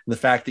 Yeah. And the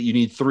fact that you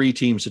need 3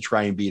 teams to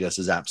try and beat us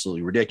is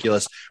absolutely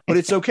ridiculous, but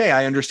it's okay.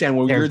 I understand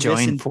when you're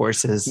joined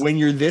forces. When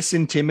you're this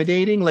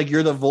intimidating, like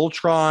you're the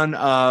Voltron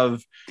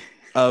of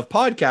of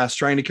podcasts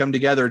trying to come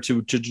together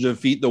to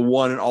defeat the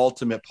one and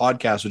ultimate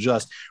podcast with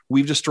us.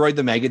 We've destroyed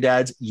the mega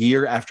dads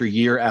year after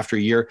year after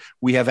year.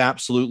 We have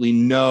absolutely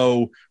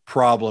no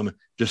problem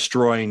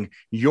destroying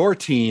your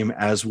team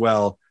as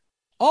well,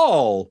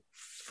 all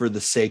for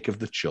the sake of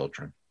the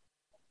children.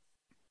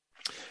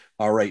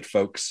 All right,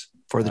 folks.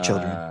 For the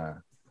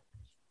children.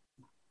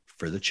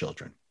 For the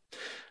children.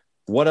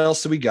 What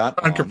else do we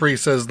got? On Capri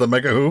says the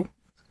Mega Who.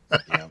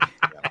 Yeah.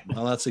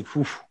 Well, that's like,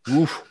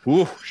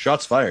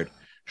 shots fired.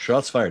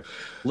 Shots fired.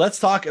 Let's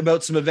talk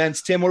about some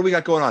events. Tim, what do we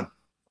got going on?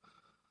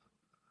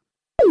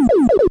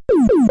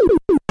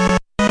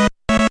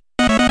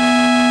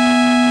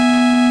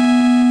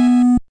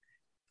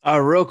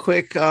 A real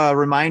quick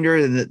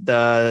reminder that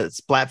the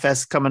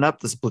Splatfest coming up,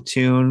 the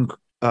Splatoon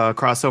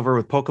crossover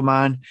with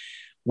Pokemon.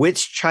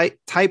 Which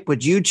type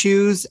would you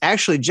choose?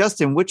 Actually,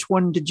 Justin, which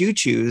one did you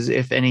choose,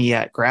 if any,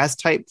 yet? Grass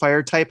type,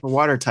 fire type, or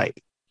water type?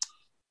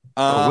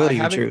 Or will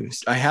you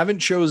choose? I haven't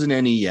chosen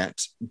any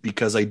yet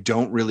because I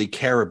don't really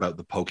care about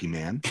the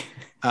Pokemon.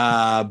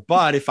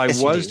 But if I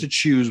was to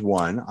choose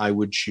one, I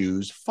would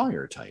choose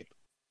fire type.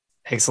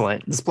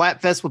 Excellent. The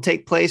Splatfest will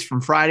take place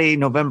from Friday,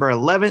 November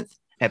 11th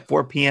at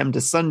 4 p.m.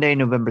 to Sunday,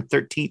 November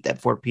 13th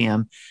at 4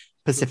 p.m.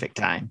 Pacific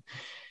time.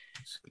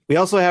 We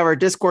also have our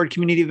Discord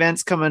community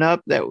events coming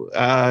up. That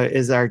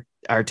is our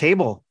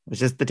table. It's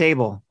just the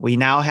table. We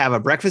now have a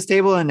breakfast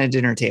table and a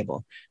dinner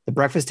table. The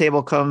breakfast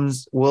table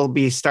will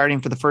be starting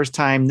for the first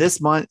time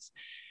this month.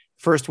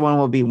 First one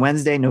will be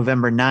Wednesday,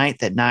 November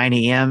 9th at 9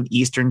 a.m.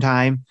 Eastern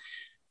time.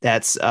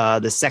 That's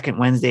the second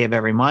Wednesday of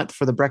every month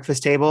for the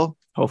breakfast table.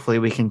 Hopefully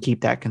we can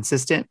keep that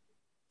consistent.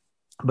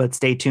 But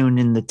stay tuned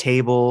in the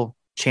table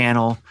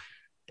channel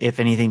if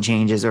anything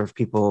changes or if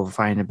people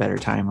find a better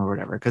time or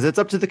whatever, because it's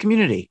up to the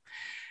community.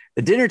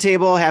 The dinner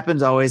table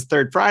happens always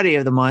third Friday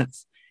of the month,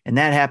 and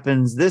that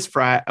happens this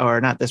Friday, or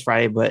not this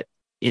Friday, but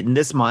in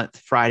this month,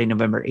 Friday,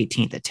 November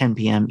 18th at 10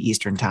 p.m.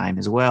 Eastern time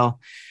as well.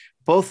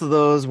 Both of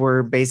those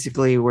were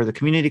basically where the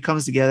community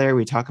comes together.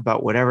 We talk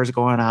about whatever's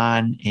going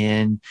on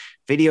in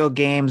video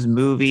games,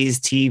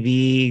 movies,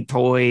 TV,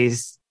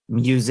 toys,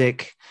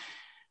 music,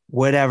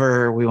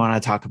 whatever we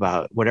want to talk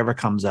about, whatever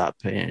comes up,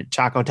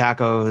 Choco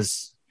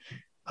Tacos,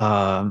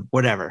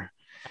 whatever.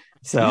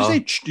 So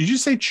did you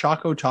say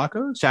Choco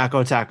Tacos?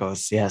 Choco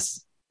Tacos,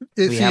 yes.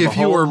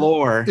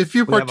 If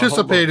you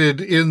participated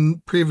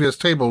in previous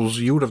tables,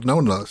 you would have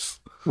known us.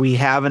 We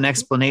have an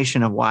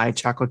explanation of why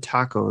Choco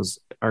Tacos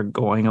are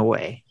going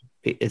away.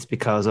 It's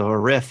because of a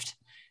rift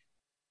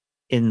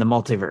in the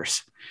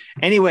multiverse.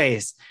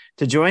 Anyways,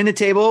 to join the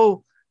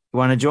table, you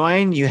want to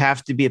join, you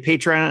have to be a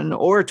Patreon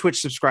or a Twitch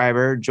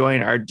subscriber.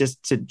 Join our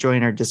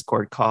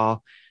Discord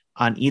call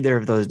on either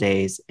of those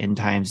days and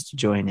times to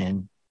join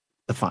in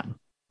the fun.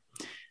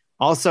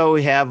 Also,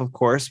 we have, of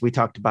course, we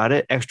talked about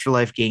it, Extra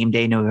Life Game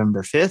Day,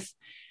 November 5th.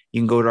 You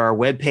can go to our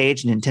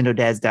webpage,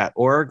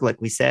 nintendodads.org. Like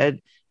we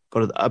said, go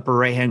to the upper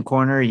right-hand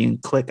corner. You can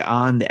click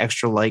on the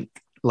Extra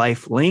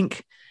Life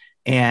link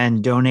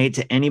and donate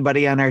to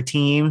anybody on our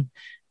team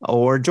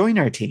or join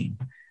our team.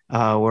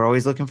 We're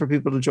always looking for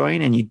people to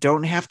join, and you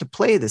don't have to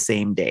play the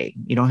same day.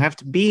 You don't have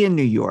to be in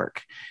New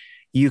York.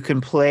 You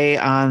can play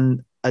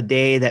on a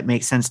day that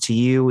makes sense to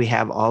you. We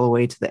have all the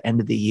way to the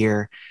end of the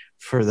year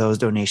for those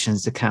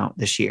donations to count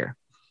this year.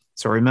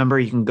 So remember,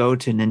 you can go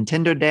to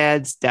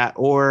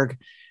nintendodads.org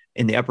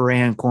in the upper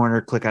right-hand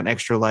corner, click on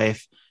Extra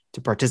Life to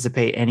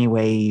participate any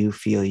way you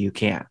feel you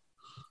can.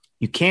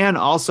 You can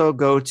also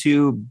go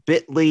to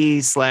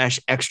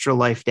bit.ly/Extra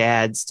Life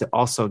Dads to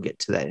also get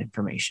to that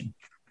information.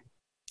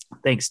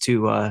 Thanks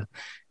to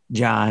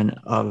John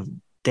of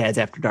Dads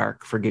After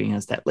Dark for giving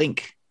us that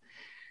link.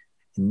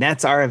 And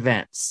that's our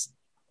events.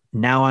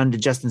 Now on to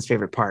Justin's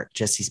favorite part,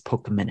 Jesse's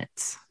Poke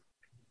Minutes.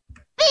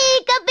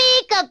 Pika,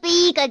 pika,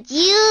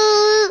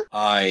 Pikachu!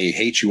 I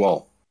hate you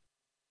all.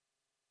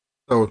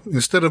 So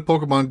instead of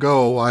Pokemon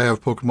Go, I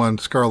have Pokemon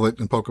Scarlet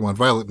and Pokemon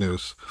Violet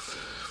news.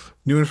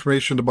 New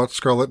information about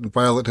Scarlet and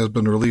Violet has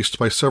been released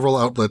by several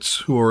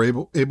outlets who are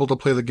able to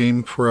play the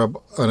game for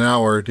an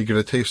hour to get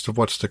a taste of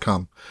what's to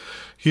come.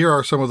 Here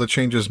are some of the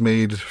changes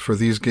made for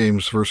these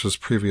games versus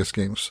previous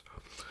games.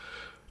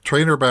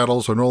 Trainer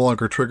battles are no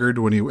longer triggered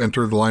when you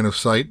enter the line of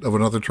sight of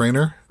another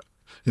trainer.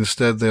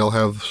 Instead, they'll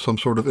have some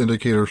sort of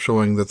indicator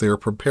showing that they are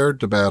prepared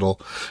to battle,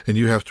 and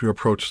you have to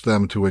approach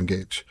them to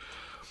engage.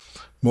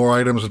 More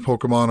items and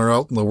Pokemon are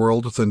out in the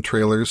world than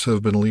trailers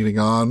have been leading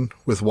on,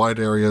 with wide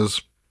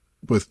areas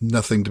with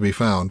nothing to be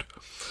found.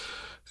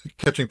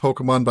 Catching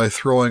Pokemon by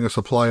throwing a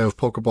supply of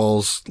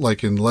Pokeballs,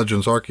 like in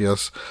Legends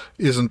Arceus,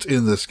 isn't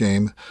in this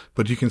game,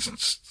 but you can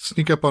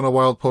sneak up on a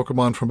wild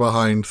Pokemon from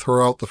behind,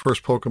 throw out the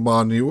first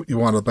Pokemon you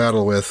want to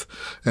battle with,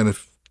 and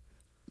if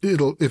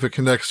it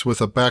connects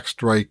with a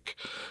backstrike,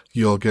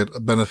 you'll get a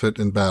benefit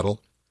in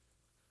battle.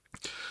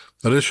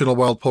 Additional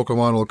wild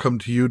Pokemon will come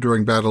to you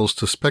during battles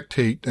to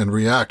spectate and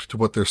react to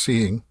what they're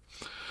seeing.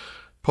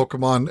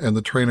 Pokemon and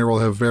the trainer will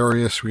have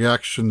various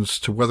reactions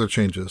to weather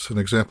changes. An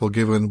example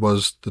given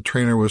was the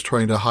trainer was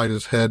trying to hide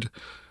his head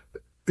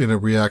in a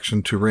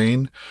reaction to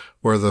rain,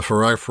 where the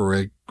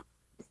Farafare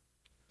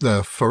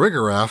the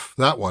Farigiraf,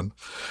 that one,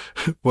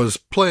 was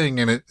playing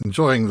in it,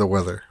 enjoying the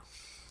weather.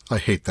 I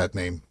hate that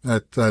name.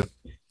 That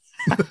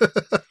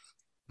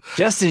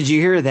Justin, did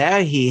you hear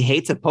that? He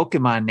hates a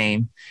Pokemon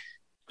name.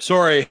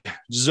 Sorry,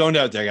 zoned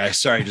out there, guys.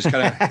 Sorry, just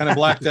kind of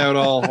blacked out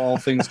all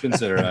things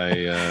considered.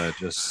 I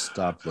just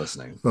stopped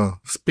listening.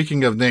 Well,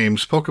 speaking of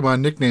names,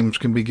 Pokemon nicknames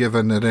can be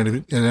given at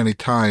any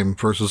time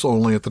versus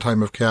only at the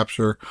time of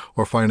capture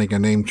or finding a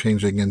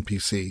name-changing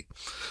NPC.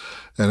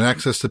 And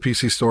access to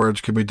PC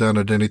storage can be done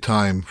at any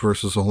time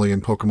versus only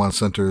in Pokemon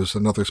centers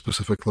and other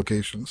specific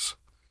locations.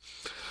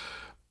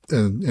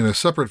 In a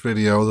separate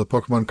video, the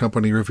Pokemon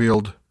Company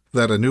revealed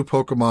that a new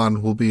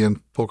Pokemon will be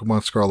in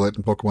Pokemon Scarlet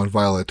and Pokemon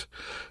Violet.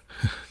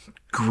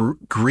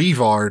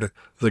 Greavard,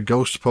 the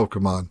ghost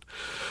Pokemon.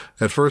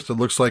 At first, it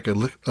looks like a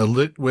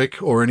lit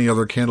wick or any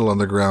other candle on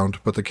the ground,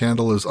 but the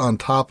candle is on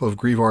top of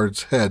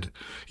Greavard's head.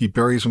 He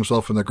buries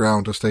himself in the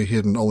ground to stay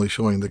hidden, only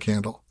showing the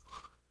candle.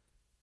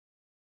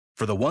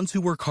 For the ones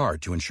who work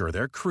hard to ensure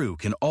their crew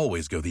can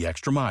always go the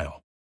extra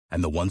mile,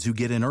 and the ones who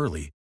get in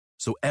early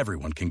so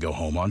everyone can go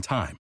home on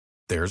time,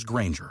 there's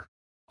Grainger,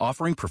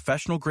 offering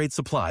professional-grade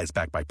supplies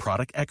backed by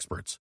product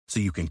experts so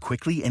you can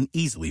quickly and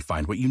easily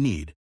find what you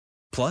need.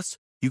 Plus,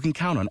 you can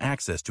count on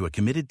access to a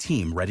committed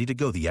team ready to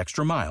go the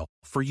extra mile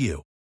for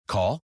you.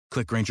 Call,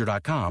 click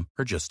Grainger.com,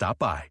 or just stop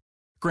by.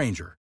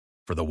 Grainger,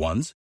 for the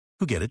ones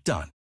who get it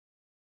done.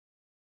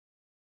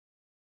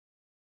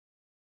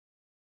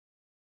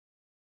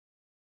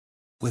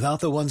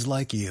 Without the ones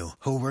like you,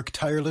 who work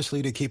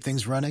tirelessly to keep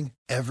things running,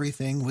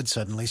 everything would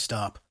suddenly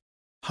stop.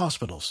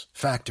 Hospitals,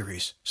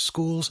 factories,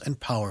 schools, and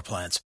power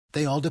plants,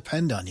 they all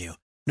depend on you.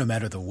 No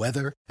matter the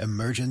weather,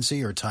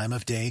 emergency, or time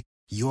of day,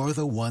 you're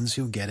the ones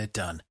who get it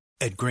done.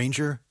 At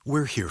Grainger,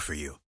 we're here for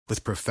you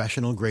with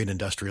professional-grade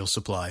industrial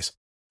supplies.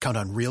 Count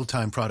on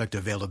real-time product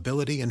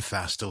availability and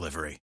fast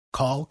delivery.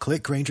 Call,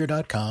 click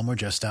Grainger.com, or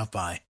just stop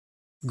by.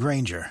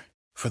 Grainger,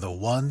 for the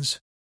ones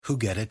who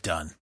get it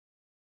done.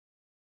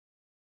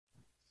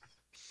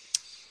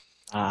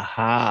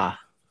 Aha.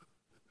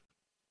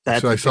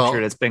 That's So a I saw-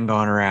 picture that's been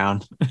going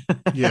around.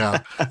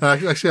 Yeah.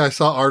 Actually, I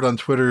saw art on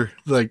Twitter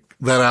like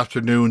that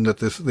afternoon that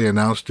they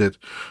announced it,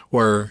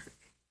 where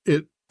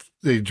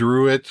they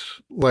drew it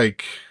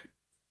like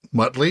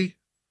Muttley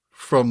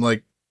from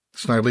like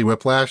Snidely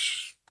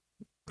Whiplash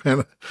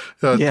and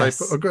Yes,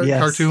 type of yes.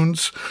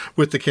 cartoons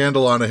with the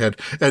candle on ahead,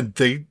 and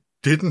they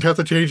didn't have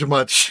to change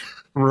much.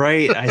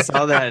 Right. I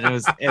saw that,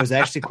 and it was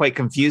actually quite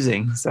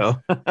confusing.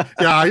 So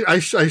Yeah, I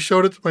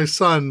showed it to my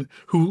son,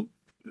 who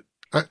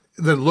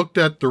then looked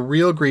at the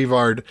real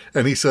Greavard,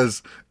 and he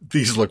says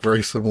these look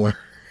very similar.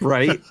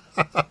 right.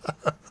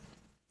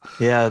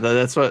 Yeah,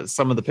 that's what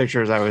some of the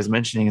pictures I was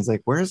mentioning is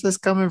like, where's this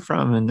coming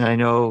from? And I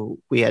know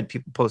we had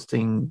people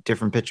posting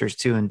different pictures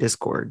too in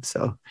Discord.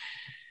 So,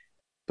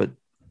 but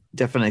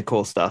definitely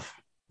cool stuff.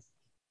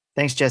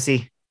 Thanks,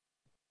 Jesse.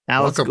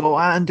 Now Welcome. let's go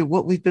on to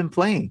what we've been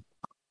playing.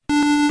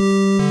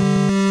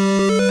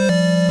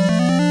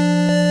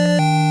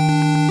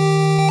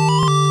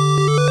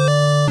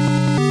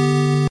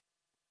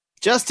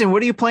 Justin,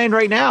 what are you playing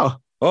right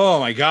now?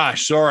 Oh my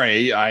gosh,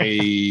 sorry.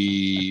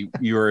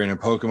 You were in a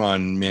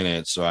Pokemon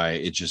minute, so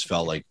it just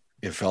felt like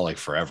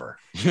forever.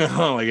 You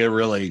know, like it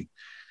really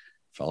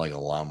felt like a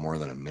lot more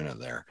than a minute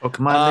there.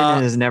 Pokemon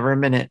Minute is never a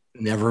minute.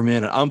 Never a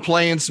minute. I'm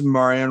playing some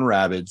Mario and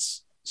Rabbids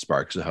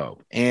Sparks of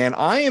Hope, and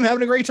I am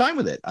having a great time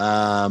with it.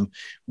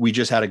 We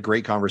just had a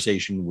great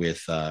conversation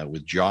with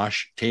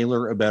Josh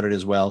Taylor about it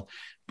as well,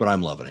 but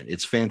I'm loving it.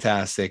 It's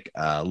fantastic.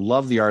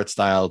 Love the art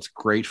style. It's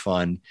great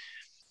fun.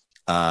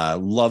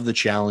 Love the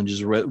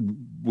challenges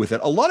with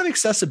it. A lot of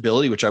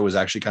accessibility, which I was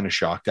actually kind of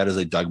shocked at as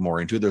I dug more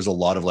into it. There's a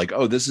lot of like,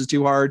 oh, this is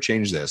too hard,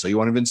 change this. So you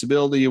want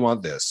invincibility, you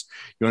want this.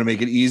 You want to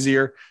make it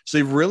easier. So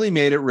they've really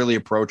made it really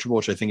approachable,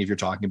 which I think if you're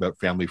talking about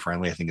family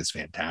friendly, I think is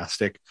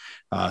fantastic.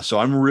 So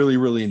I'm really,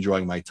 really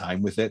enjoying my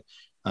time with it.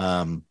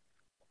 I'll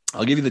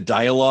give you the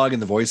dialogue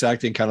and the voice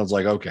acting kind of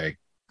like, okay,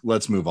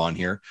 let's move on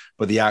here.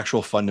 But the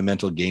actual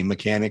fundamental game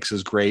mechanics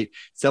is great.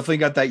 It's definitely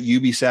got that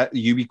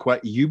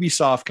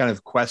Ubisoft kind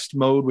of quest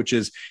mode, which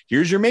is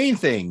here's your main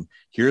thing.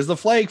 Here's the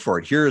flag for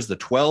it. Here's the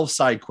 12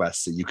 side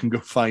quests that you can go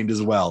find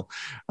as well.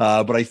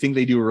 But I think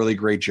they do a really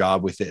great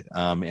job with it.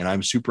 And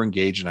I'm super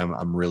engaged, and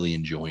I'm really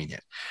enjoying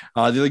it.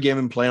 The other game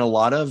I'm playing a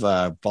lot of,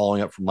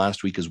 following up from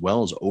last week as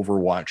well, is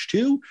Overwatch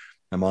 2.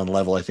 I'm on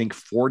level, I think,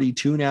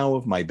 42 now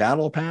of my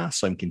battle pass.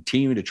 So I'm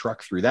continuing to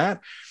truck through that.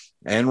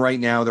 And right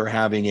now they're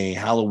having a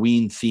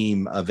Halloween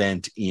theme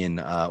event in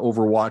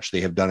Overwatch. They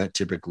have done it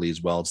typically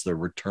as well. It's the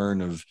return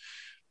of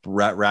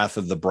Wrath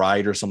of the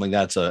Bride or something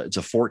like that. It's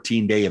a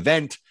 14-day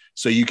event.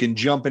 So you can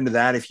jump into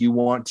that if you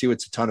want to.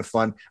 It's a ton of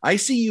fun. I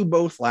see you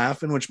both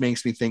laughing, which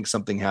makes me think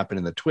something happened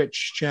in the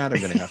Twitch chat.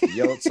 I'm going to have to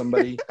yell at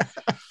somebody.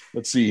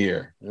 Let's see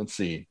here. Let's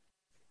see.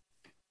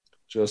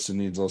 Justin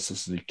needs all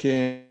assistance he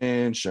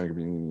can.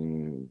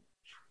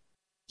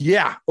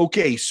 Yeah.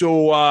 Okay.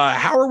 So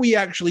how are we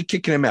actually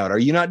kicking him out? Are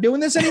you not doing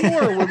this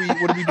anymore? Or what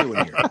are we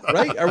doing here?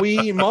 Right? Are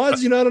we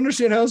mods? You not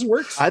understand how this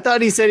works? I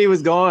thought he said he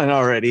was going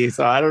already,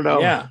 so I don't know.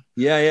 Yeah.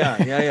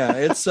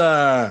 It's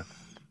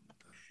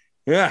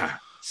Yeah.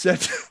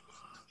 Set.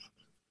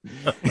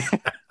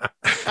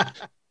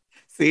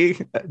 See,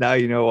 now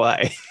you know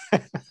why.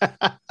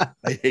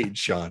 I hate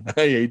Sean.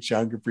 I hate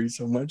Sean Capri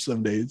so much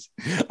some days.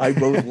 I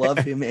both love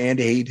him and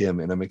hate him,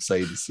 and I'm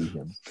excited to see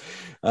him.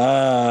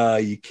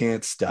 You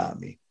can't stop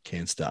me.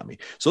 Can't stop me.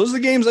 So those are the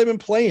games I've been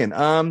playing.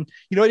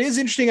 It is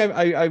interesting.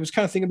 I was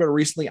kind of thinking about it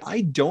recently.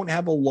 I don't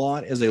have a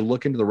lot as I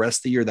look into the rest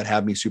of the year that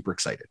have me super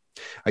excited.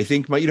 I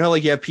think like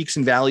you have peaks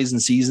and valleys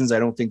and seasons. I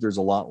don't think there's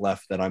a lot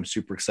left that I'm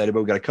super excited about.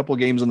 We've got a couple of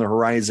games on the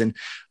horizon.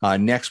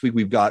 Next week,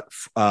 we've got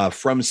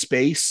From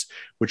Space,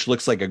 which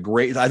looks like I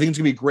think it's going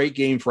to be a great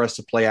game for us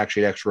to play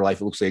actually at Extra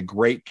Life. It looks like a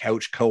great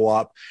couch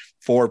co-op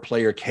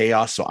 4-player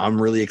chaos. So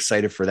I'm really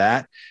excited for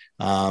that.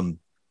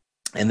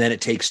 And then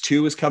It Takes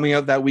Two is coming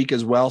out that week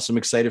as well. So I'm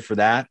excited for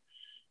that.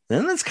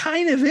 Then that's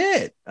kind of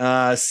it.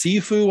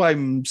 Sifu,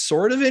 I'm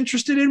sort of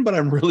interested in, but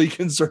I'm really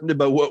concerned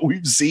about what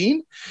we've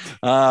seen.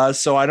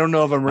 So I don't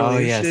know if I'm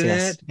really interested in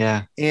it.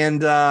 Yeah.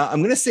 And I'm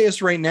going to say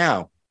this right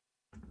now.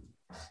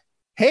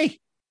 Hey,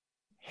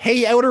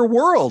 Outer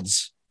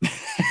Worlds.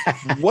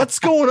 What's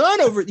going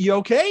on over? You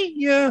okay?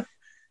 Yeah.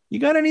 You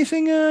got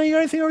anything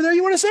over there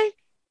you want to say?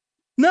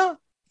 No.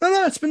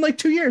 It's been like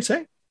 2 years.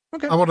 Hey.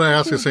 Okay. I want to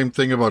ask the same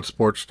thing about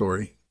Sports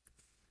Story.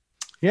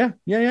 Yeah.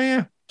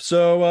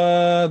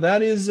 So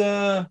that is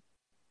That's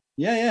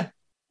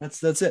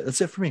it.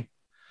 That's it for me.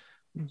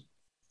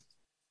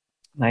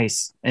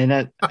 Nice.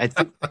 And I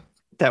think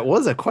that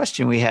was a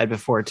question we had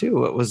before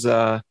too. It was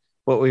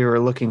what we were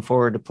looking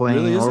forward to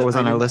playing, Really, or was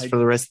on our list for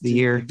the rest of the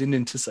year. I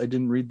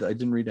didn't read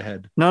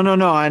ahead. No.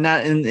 I'm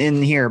not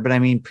in here, but I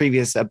mean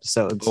previous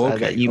episodes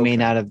that you may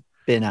not have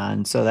been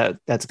on. So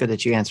that's good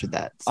that you answered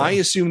that. So. I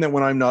assume that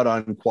when I'm not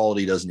on,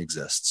 quality doesn't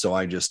exist. So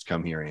I just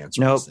come here and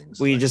answer these things.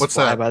 We just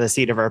fly by the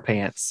seat of our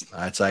pants.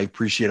 I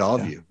appreciate all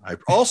of you. I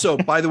also,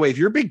 by the way, if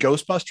you're a big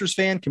Ghostbusters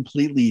fan,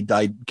 completely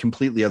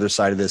other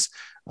side of this.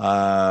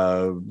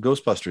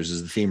 Ghostbusters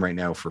is the theme right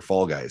now for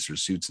Fall Guys.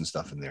 There's suits and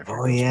stuff in there.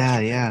 Oh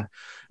yeah.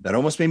 That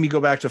almost made me go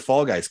back to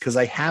Fall Guys because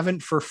I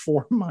haven't for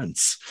 4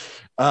 months.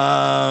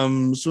 So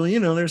there's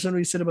something to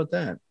be said about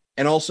that.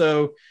 And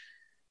also,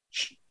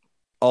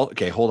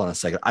 okay, hold on a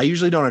second. I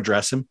usually don't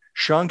address him.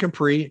 Sean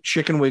Capri,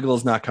 Chicken Wiggle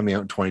is not coming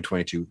out in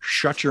 2022.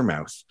 Shut your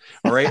mouth.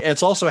 All right. And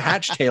it's also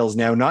Hatch Tales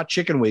now, not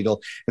Chicken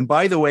Wiggle. And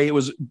by the way,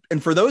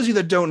 and for those of you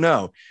that don't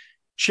know,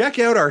 check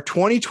out our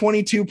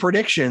 2022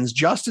 predictions.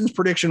 Justin's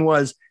prediction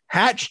was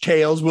Hatch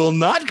Tales will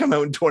not come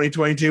out in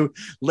 2022.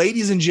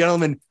 Ladies and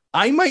gentlemen,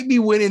 I might be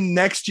winning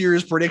next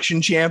year's prediction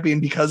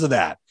champion because of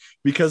that,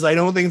 because I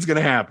don't think it's going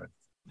to happen.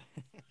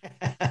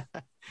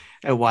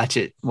 Watch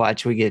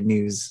we get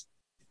news.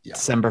 Yeah.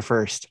 December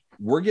 1st.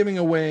 We're giving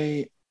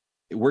away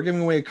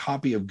a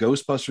copy of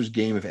Ghostbusters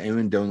game if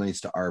anyone donates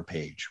to our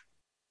page.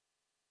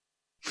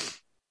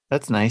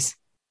 That's nice.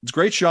 It's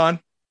great, Sean.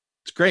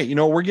 It's great. You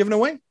know what we're giving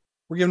away?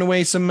 We're giving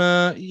away some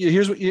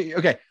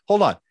okay,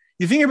 hold on.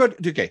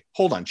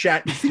 Hold on,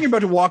 chat. You think you're about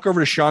to walk over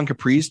to Sean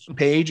Capri's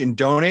page and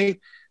donate?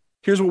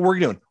 Here's what we're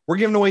doing. We're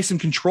giving away some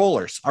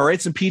controllers, all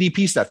right, some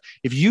PDP stuff.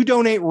 If you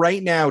donate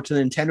right now to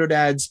the Nintendo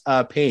Dads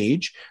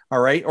page, all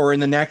right, or in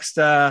the next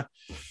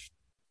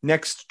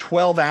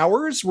 12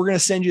 hours, we're going to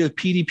send you the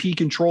PDP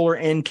controller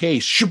and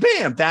case.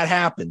 Shabam, that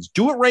happens.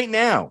 Do it right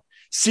now.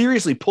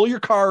 Seriously, pull your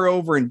car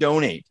over and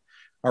donate.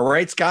 All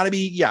right. It's got to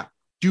be,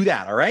 do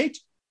that. All right.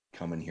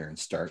 Come in here and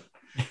start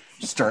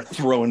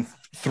throwing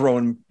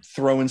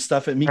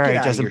stuff at me. All Get right,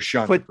 out Justin, of here,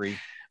 Sean.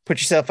 Put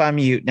yourself on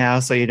mute now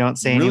so you don't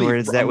say any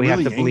words that we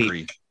have to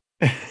bleep.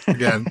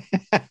 Again.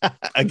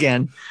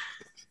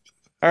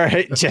 All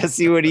right,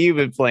 Jesse, what have you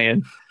been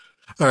playing?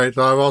 All right.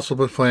 So I've also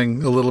been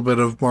playing a little bit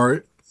of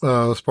Mario.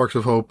 Sparks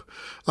of Hope.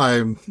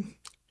 I'm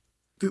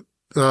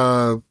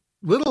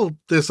little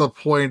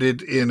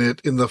disappointed in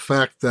it, in the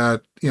fact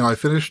that, I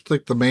finished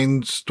like the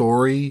main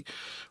story,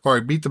 or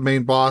I beat the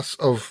main boss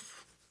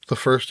of the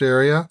first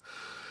area,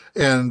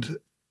 and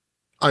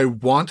I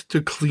want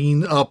to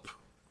clean up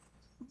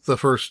the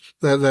first,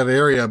 that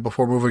area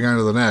before moving on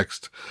to the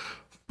next.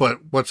 But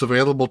what's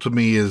available to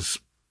me is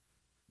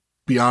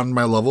beyond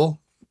my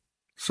level.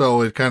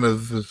 So it kind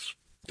of is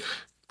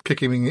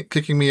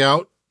kicking me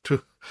out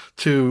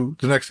to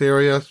the next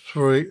area,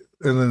 and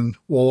then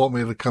will want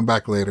me to come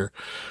back later.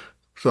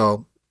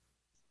 So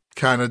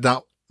kind of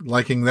not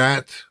liking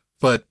that,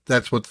 but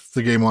that's what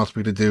the game wants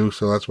me to do,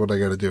 so that's what I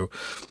got to do.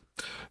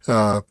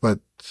 But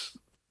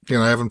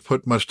I haven't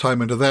put much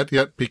time into that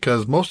yet,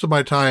 because most of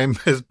my time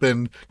has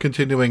been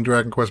continuing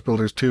Dragon Quest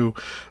Builders 2.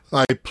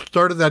 I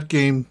started that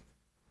game.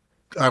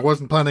 I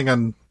wasn't planning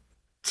on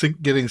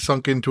getting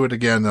sunk into it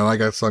again, and I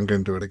got sunk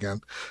into it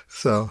again.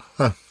 So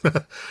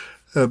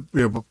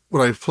when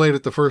I played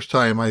it the first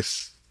time, I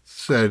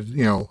said,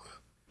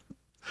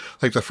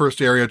 like the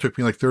first area took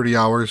me like 30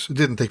 hours. It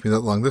didn't take me that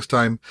long this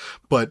time,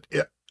 but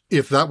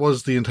if that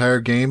was the entire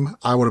game,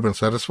 I would have been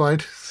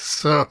satisfied.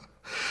 So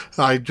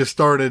I just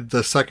started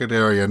the second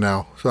area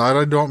now. So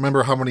I don't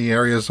remember how many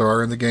areas there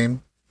are in the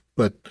game,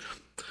 but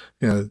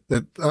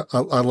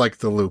I like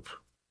the loop.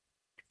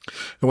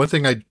 And one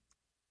thing I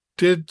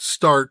did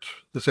start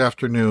this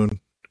afternoon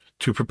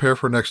to prepare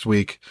for next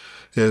week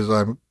is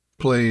I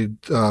played.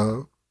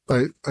 I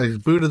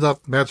booted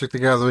up Magic the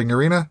Gathering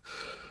Arena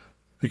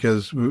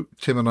because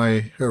Tim and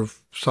I have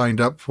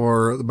signed up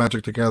for the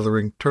Magic the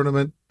Gathering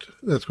tournament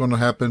that's going to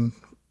happen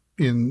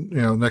in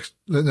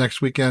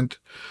next weekend.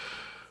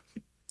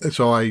 And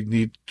so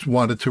I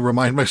wanted to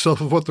remind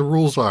myself of what the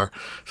rules are.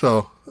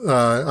 So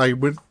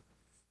the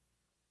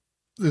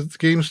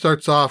game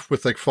starts off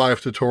with like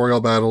 5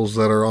 tutorial battles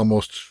that are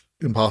almost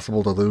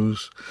impossible to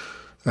lose.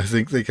 I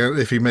think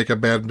if you make a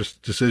bad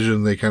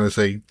decision, they kind of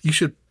say you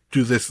should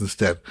do this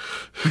instead.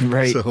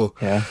 Right. So,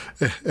 yeah.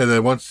 And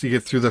then once you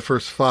get through the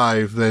first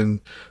 5,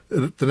 then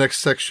the next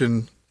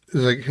section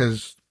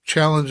has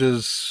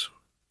challenges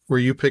where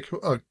you pick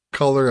a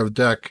color of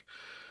deck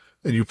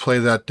and you play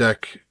that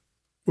deck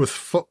with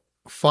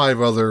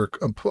 5 other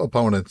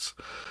opponents.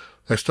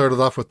 I started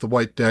off with the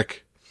white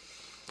deck,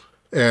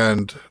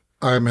 and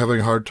I'm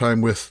having a hard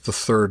time with the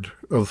third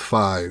of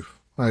 5.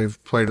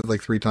 I've played it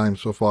like 3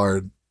 times so far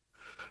and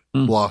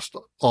lost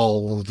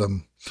all of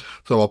them.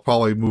 So I'll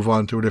probably move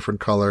on to a different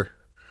color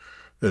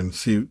and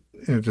see,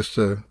 just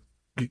to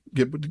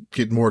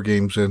get more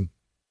games in.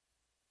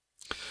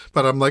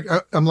 But I'm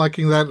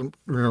liking that,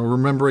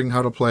 remembering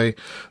how to play.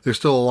 There's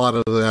still a lot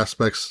of the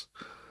aspects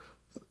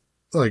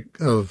I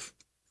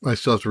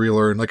still have to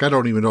relearn. Like, I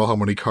don't even know how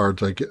many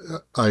cards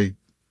I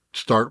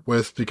start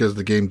with because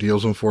the game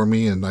deals them for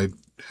me, and I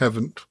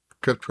haven't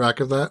kept track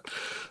of that.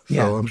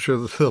 Yeah. So I'm sure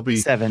that there'll be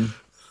 7.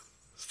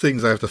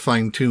 things I have to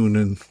fine tune,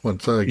 and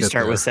once I You get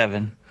start there. with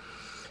 7.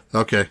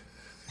 Okay.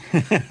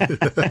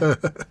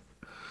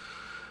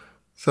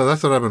 So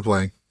that's what I've been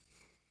playing.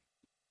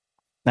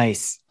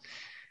 Nice.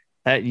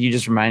 You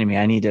just reminded me.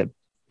 I need to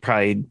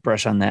probably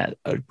brush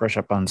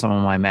up on some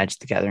of my Magic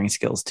the Gathering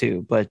skills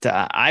too. But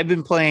I've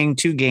been playing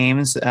 2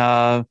 games.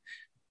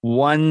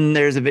 One,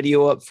 there's a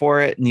video up for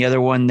it, and the other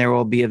one, there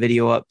will be a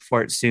video up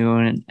for it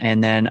soon.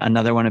 And then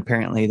another one,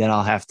 apparently, that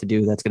I'll have to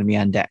do that's going to be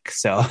on deck.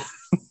 So,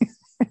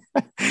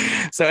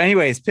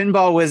 anyways,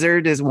 Pinball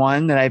Wizard is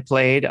one that I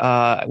played.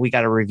 We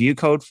got a review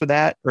code for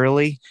that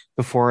early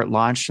before it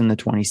launched on the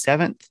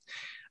 27th.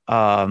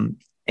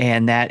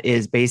 And that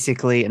is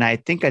basically, and I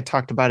think I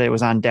talked about it, it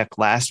was on deck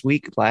last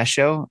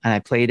show, and I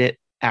played it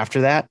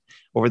after that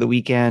over the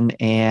weekend.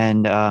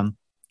 And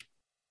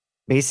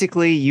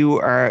basically, you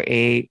are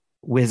a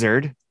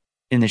wizard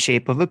in the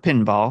shape of a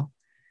pinball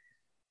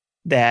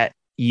that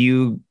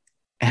you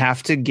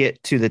have to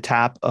get to the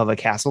top of a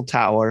castle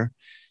tower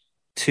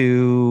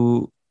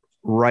to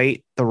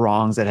right the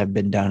wrongs that have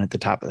been done at the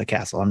top of the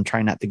castle. I'm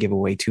trying not to give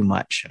away too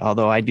much,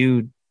 although I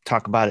do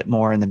talk about it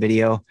more in the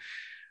video.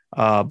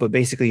 But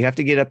basically, you have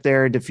to get up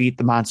there, defeat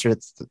the monster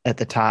that's at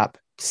the top,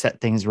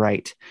 set things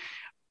right.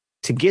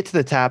 To get to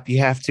the top, you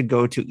have to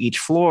go to each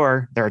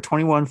floor. There are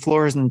 21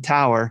 floors in the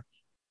tower,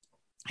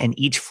 and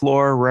each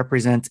floor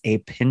represents a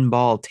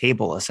pinball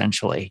table,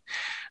 essentially.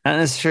 Not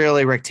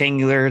necessarily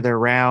rectangular, they're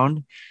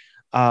round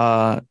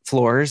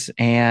floors,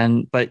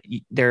 but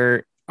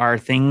there are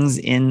things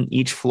in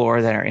each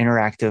floor that are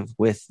interactive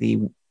with the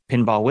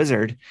pinball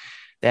wizard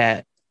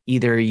that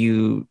either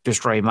you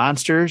destroy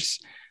monsters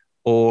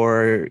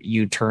or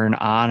you turn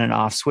on and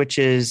off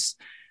switches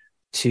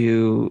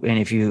and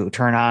if you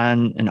turn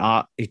on and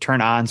off, you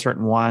turn on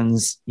certain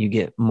ones, you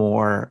get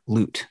more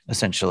loot,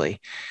 essentially.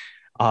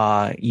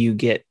 You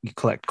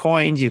collect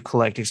coins, you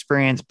collect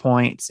experience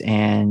points,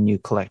 and you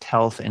collect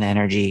health and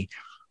energy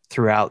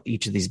throughout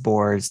each of these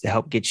boards to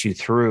help get you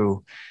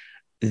through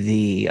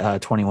the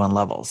 21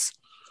 levels.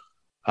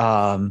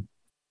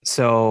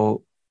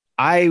 So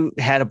I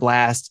had a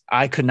blast.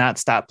 I could not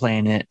stop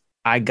playing it.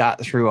 I got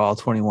through all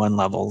 21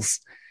 levels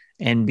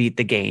and beat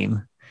the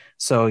game.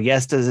 So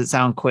yes, does it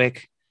sound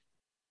quick?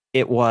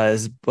 It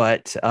was,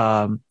 but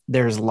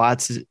there's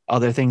lots of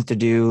other things to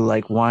do.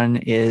 Like, one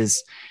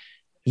is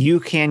you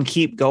can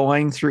keep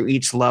going through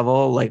each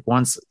level. Like,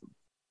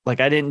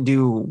 I didn't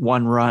do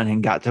one run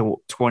and got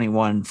to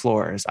 21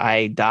 floors.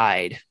 I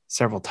died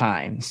several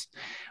times,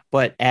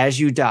 but as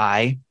you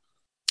die,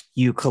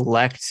 you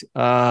collect,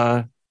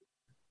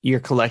 you're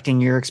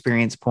collecting your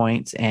experience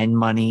points and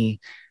money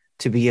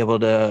to be able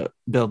to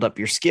build up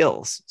your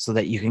skills so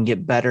that you can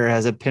get better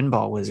as a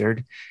pinball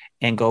wizard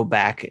and go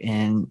back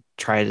and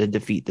try to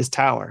defeat this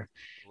tower.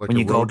 Like when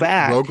you go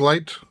back,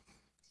 roguelite?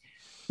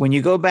 When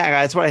you go back,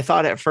 that's what I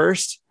thought at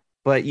first,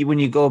 but when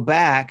you go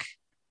back,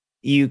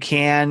 you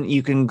can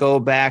go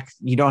back.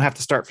 You don't have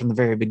to start from the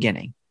very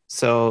beginning.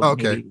 So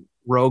okay.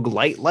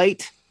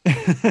 Roguelite,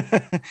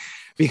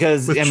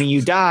 because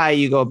you die,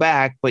 you go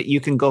back, but you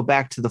can go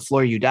back to the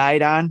floor you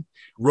died on.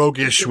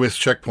 Roguish with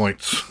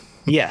checkpoints.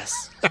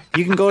 Yes.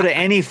 You can go to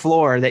any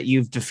floor that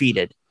you've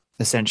defeated,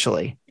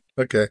 essentially.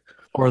 Okay.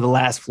 Or the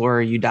last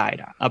floor you died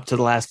on, up to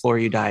the last floor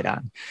you died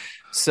on.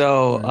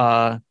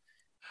 So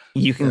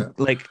you can,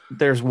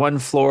 there's one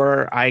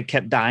floor I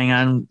kept dying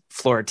on,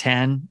 floor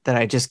 10, that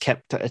I just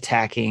kept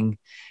attacking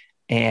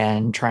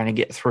and trying to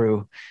get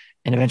through.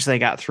 And eventually I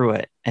got through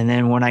it. And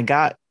then when I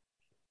got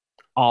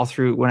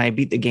when I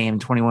beat the game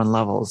 21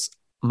 levels,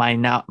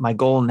 my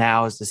goal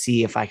now is to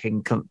see if I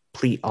can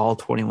complete all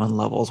 21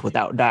 levels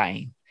without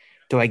dying,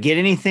 Do I get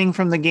anything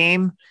from the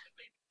game?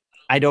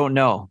 I don't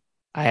know.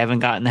 I haven't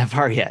gotten that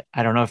far yet.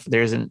 I don't know if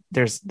there's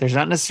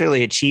not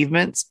necessarily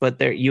achievements, but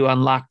there you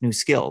unlock new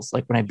skills.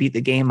 Like when I beat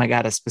the game, I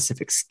got a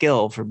specific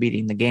skill for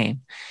beating the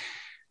game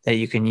that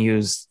you can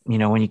use,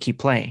 when you keep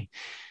playing.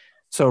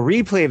 So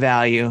replay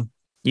value,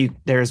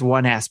 there's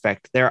one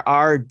aspect. There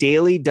are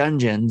daily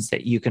dungeons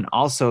that you can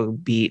also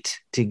beat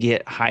to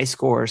get high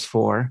scores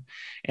for.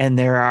 And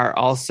there are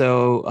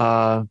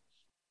also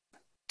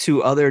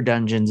 2 other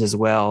dungeons as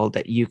well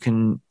that you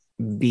can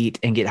beat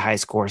and get high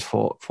scores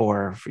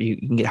for. You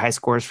can get high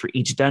scores for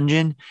each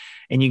dungeon,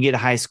 and you get a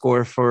high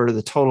score for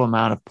the total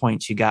amount of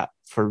points you got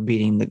for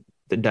beating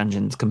the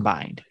dungeons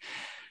combined.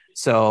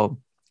 So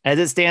as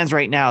it stands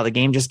right now, the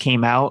game just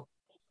came out.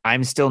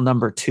 I'm still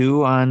number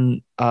 2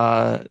 on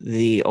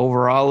the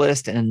overall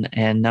list and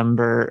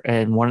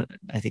one,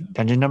 I think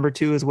dungeon number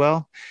 2 as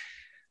well.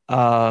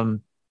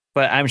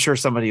 But I'm sure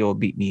somebody will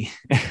beat me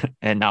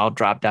and I'll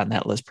drop down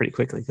that list pretty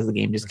quickly because the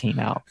game just came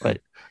out.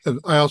 But and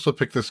I also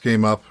picked this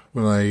game up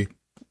when I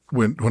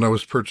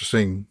was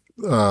purchasing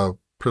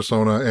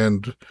Persona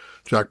and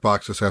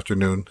Jackbox this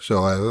afternoon.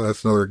 So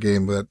that's another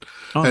game that,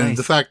 nice.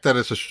 The fact that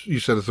you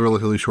said it's a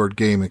relatively short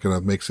game, it kind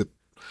of makes it.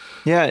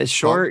 Yeah, it's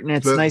short and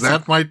it's nice.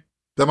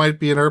 That might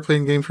be an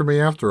airplane game for me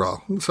after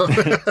all. So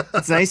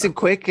it's nice and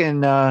quick,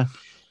 and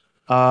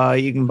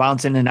you can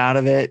bounce in and out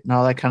of it and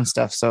all that kind of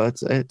stuff. So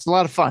it's a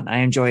lot of fun. I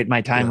enjoyed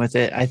my time with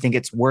it. I think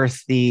it's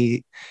worth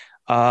the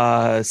 $7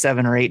 or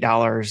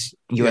 $8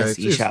 US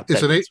eShop.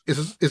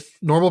 Its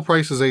normal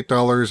price is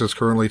 $8. It's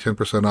currently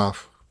 10%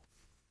 off.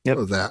 Yep.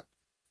 Of that.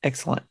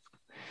 Excellent.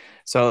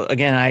 So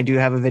again, I do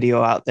have a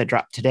video out that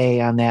dropped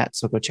today on that.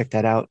 So go check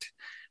that out.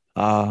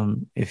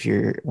 If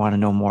you want to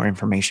know more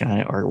information on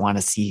it or want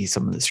to see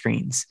some of the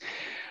screens.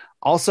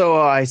 Also,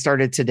 I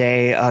started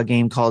today a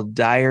game called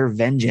Dire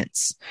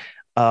Vengeance.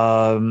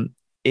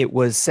 It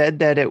was said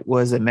that it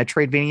was a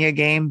Metroidvania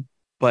game,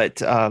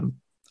 but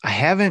I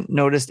haven't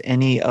noticed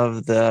any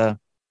of the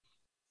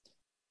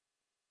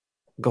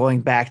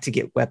going back to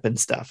get weapon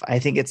stuff. I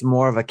think it's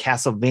more of a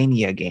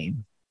Castlevania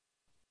game.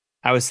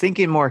 I was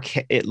thinking more,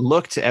 it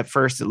looked like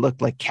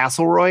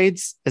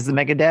Castleroids, as the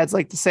Mega Dads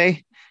like to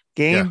say,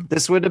 game. Yeah.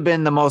 This would have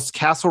been the most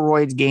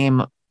Castleroids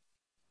game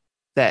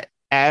that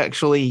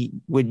actually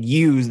would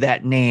use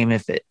that name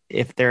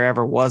if there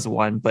ever was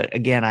one. But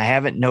again, I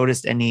haven't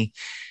noticed any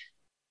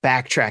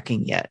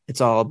backtracking yet.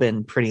 It's all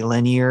been pretty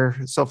linear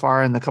so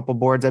far in the couple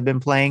boards I've been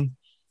playing.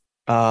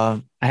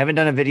 I haven't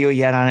done a video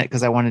yet on it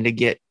because I wanted to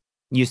get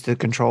used to the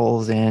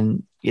controls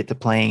and get to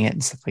playing it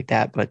and stuff like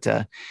that. But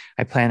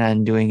I plan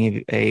on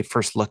doing a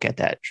first look at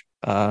that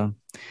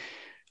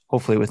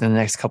hopefully within the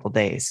next couple of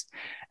days.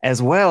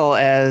 As well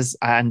as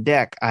on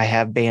deck, I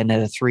have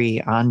Bayonetta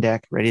 3 on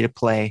deck, ready to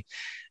play.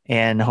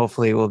 And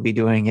hopefully we'll be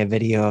doing a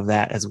video of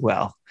that as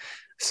well.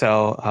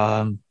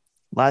 So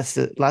lots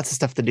of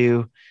stuff to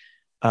do.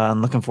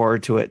 I'm looking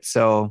forward to it.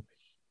 So,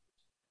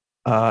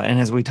 and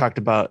as we talked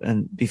about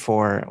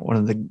before, one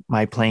of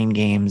my playing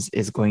games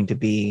is going to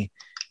be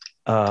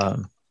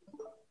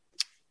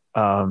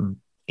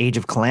Age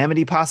of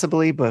Calamity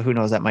possibly, but who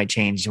knows, that might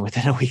change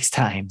within a week's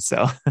time.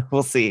 So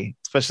we'll see,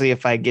 especially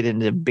if I get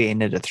into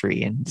Bayonetta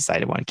 3 and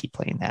decide I want to keep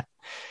playing that.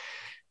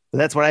 But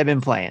that's what I've been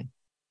playing.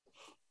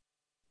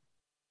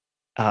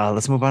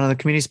 Let's move on to the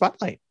community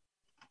spotlight.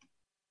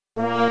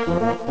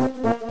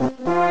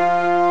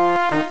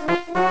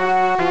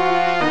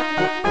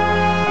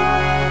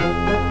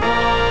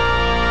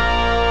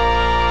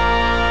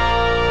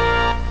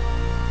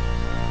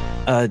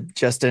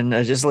 Justin,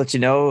 just to let you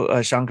know,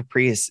 Sean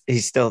Capri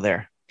he's still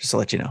there, just to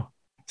let you know.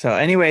 So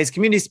anyways,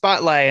 community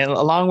spotlight,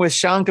 along with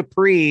Sean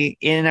Capri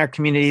in our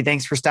community.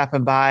 Thanks for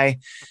stopping by.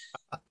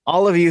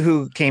 All of you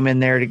who came in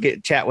there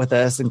to chat with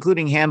us,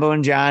 including Hambo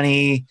and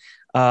Johnny,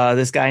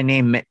 this guy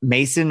named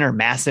Mason or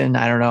Masson,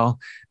 I don't know,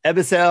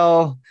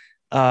 Ebicel,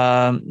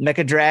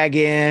 Mecha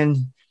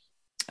Dragon.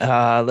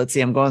 Let's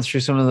see, I'm going through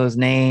some of those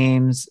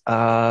names.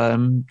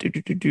 Bushin,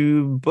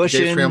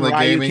 Family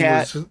Gaming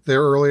was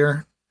there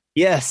earlier.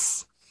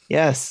 Yes,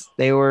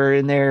 they were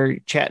in there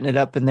chatting it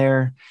up in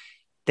there.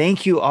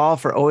 Thank you all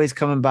for always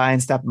coming by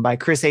and stopping by.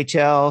 Chris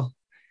HL.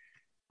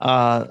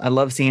 I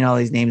love seeing all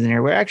these names in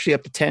here. We're actually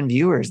up to 10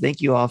 viewers.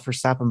 Thank you all for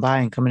stopping by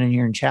and coming in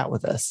here and chat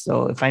with us.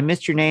 So if I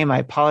missed your name, I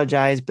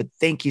apologize, but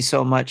thank you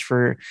so much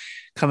for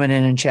coming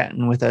in and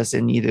chatting with us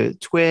in either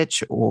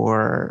Twitch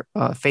or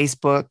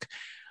Facebook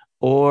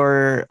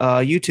or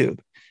YouTube.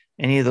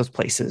 Any of those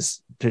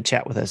places to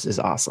chat with us is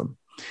awesome.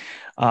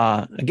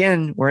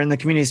 Again, we're in the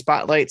community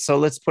spotlight, so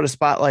let's put a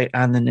spotlight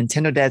on the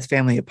Nintendo Dads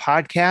family of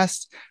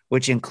podcasts,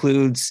 which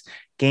includes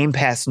Game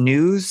Pass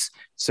News.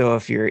 So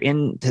if you're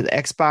into the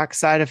Xbox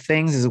side of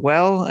things as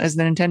well as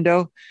the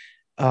Nintendo,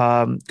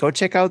 go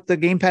check out the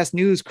Game Pass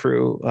News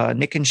crew,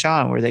 Nick and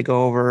Sean, where they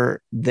go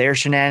over their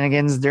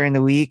shenanigans during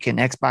the week and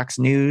Xbox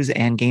news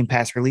and Game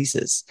Pass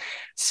releases,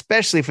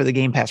 especially for the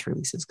Game Pass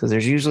releases, because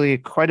there's usually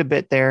quite a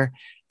bit there.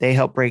 They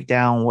help break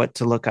down what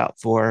to look out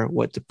for,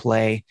 what to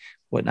play,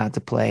 what not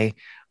to play.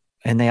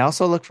 And they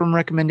also look from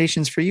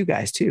recommendations for you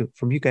guys too,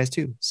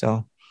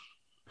 So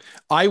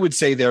I would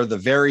say they're the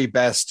very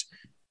best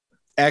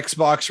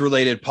Xbox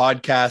related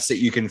podcasts that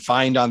you can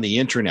find on the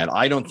internet.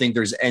 I don't think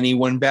there's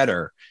anyone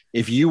better.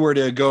 If you were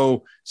to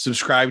go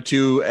subscribe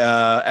to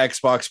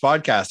Xbox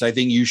podcast, I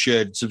think you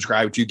should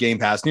subscribe to Game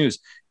Pass News,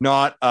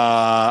 not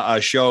a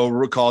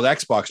show called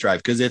Xbox Drive,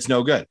 because it's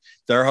no good.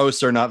 Their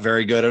hosts are not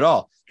very good at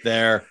all.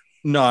 They're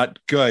not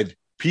good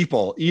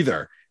people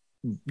either.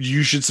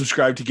 You should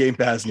subscribe to Game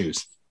Pass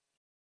News.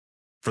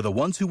 For the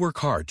ones who work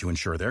hard to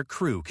ensure their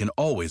crew can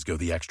always go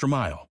the extra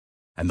mile,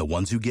 and the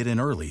ones who get in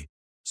early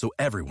so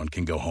everyone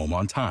can go home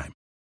on time,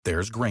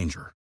 there's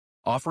Grainger,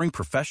 offering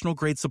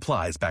professional-grade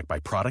supplies backed by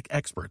product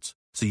experts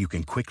so you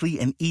can quickly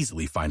and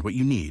easily find what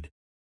you need.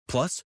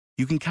 Plus,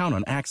 you can count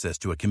on access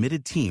to a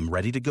committed team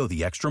ready to go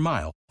the extra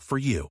mile for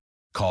you.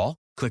 Call,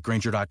 click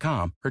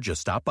Grainger.com, or just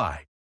stop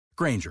by.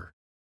 Grainger,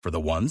 for the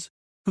ones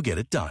who get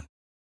it done.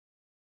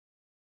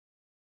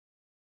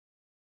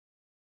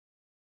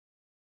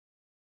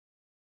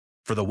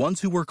 For the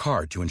ones who work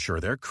hard to ensure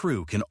their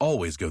crew can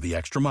always go the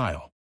extra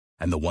mile,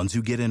 and the ones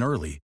who get in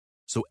early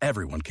so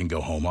everyone can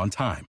go home on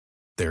time,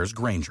 there's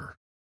Grainger,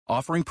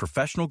 offering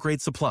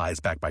professional-grade supplies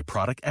backed by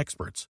product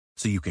experts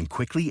so you can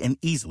quickly and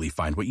easily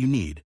find what you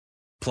need.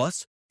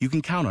 Plus, you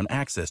can count on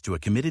access to a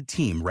committed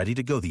team ready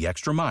to go the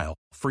extra mile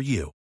for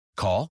you.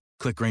 Call,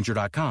 click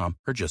Grainger.com,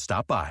 or just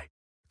stop by.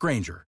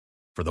 Grainger,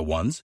 for the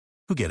ones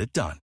who get it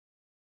done.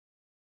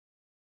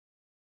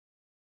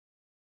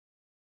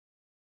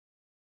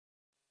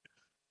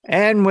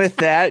 And with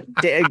that,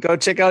 go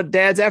check out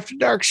Dad's After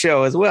Dark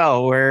show as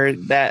well, where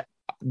that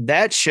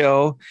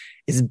show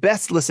is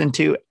best listened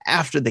to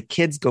after the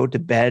kids go to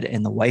bed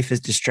and the wife is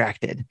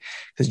distracted.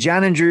 Because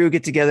John and Drew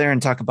get together and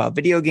talk about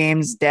video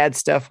games, dad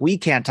stuff we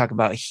can't talk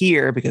about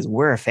here because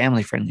we're a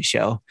family-friendly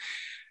show,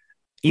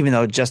 even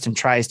though Justin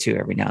tries to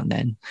every now and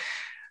then.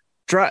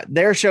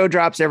 Their show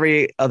drops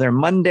every other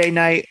Monday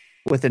night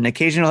with an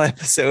occasional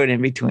episode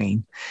in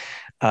between.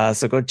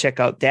 So go check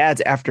out Dad's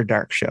After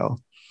Dark show.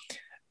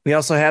 We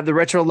also have the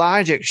Retro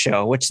Logic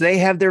show, which they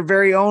have their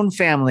very own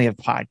family of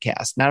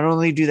podcasts. Not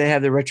only do they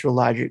have the Retro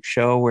Logic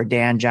show where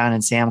Dan, John,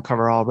 and Sam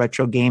cover all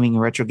retro gaming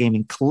and retro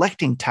gaming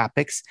collecting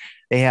topics,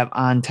 they have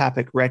On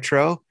Topic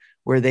Retro,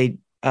 where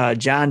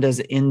John does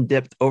an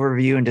in-depth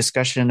overview and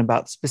discussion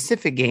about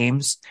specific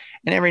games.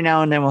 And every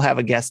now and then we'll have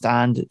a guest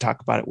on to talk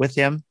about it with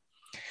him.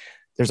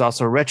 There's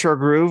also Retro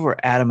Groove,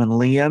 where Adam and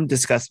Liam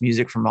discuss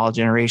music from all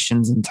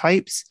generations and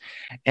types.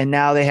 And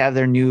now they have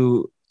their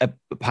new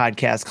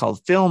podcast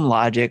called Film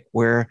Logic,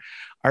 where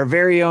our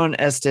very own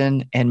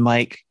Eston and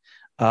Mike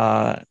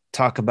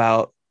talk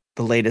about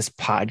the latest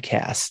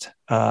podcast,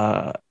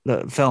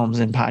 the films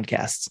and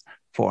podcasts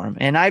form.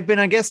 And I've been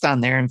a guest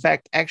on there. In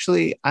fact,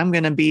 actually, I'm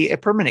going to be a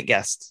permanent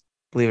guest,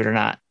 believe it or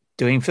not,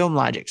 doing Film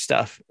Logic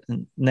stuff.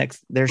 And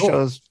their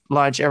shows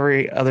launch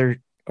every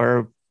other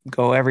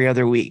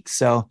week.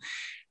 So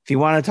if you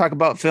want to talk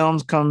about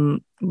films,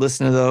 come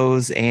listen to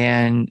those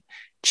and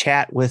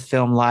chat with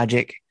Film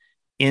Logic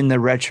in the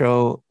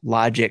Retro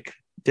Logic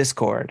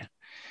Discord.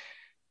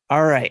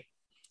 All right.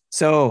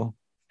 So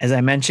as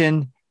I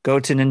mentioned, go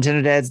to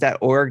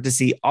nintendodads.org to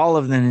see all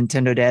of the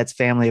Nintendo Dads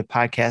family of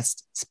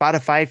podcast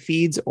Spotify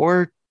feeds,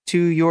 or to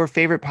your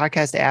favorite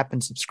podcast app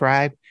and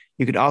subscribe.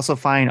 You can also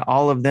find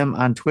all of them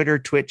on Twitter,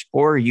 Twitch,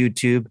 or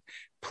YouTube.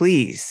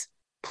 Please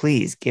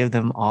give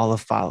them all a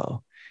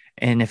follow.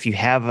 And if you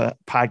have a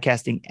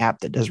podcasting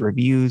app that does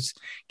reviews,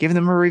 give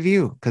them a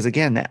review, because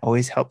again, that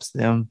always helps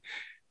them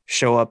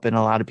show up in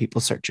a lot of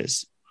people's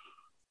searches.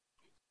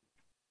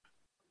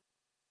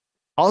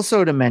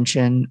 Also to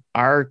mention,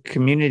 our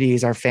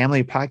communities, our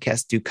family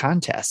podcasts do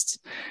contests.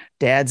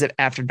 Dad's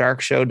After Dark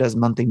show does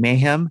monthly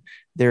mayhem.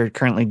 They're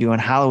currently doing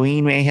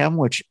Halloween mayhem,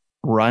 which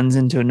runs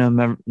into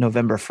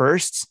November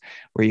 1st,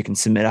 where you can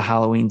submit a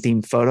Halloween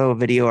themed photo,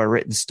 video, or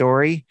written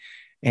story.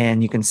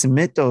 And you can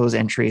submit those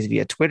entries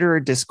via Twitter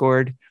or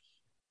Discord.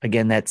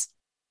 Again, that's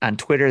on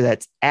Twitter.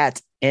 That's at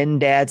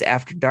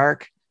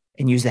 @NDadsAfterDark.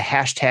 And use the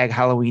hashtag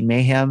Halloween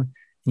Mayhem.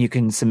 And you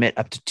can submit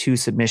up to 2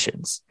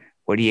 submissions.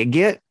 What do you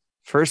get?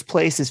 First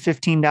place is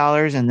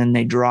 $15, and then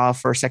they draw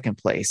for second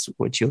place,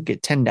 which you'll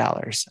get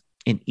 $10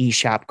 in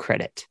eShop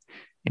credit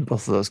in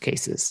both of those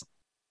cases.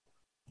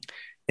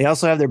 They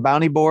also have their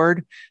bounty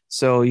board,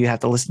 so you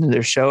have to listen to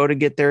their show to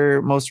get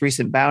their most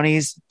recent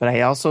bounties. But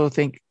I also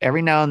think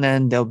every now and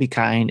then they'll be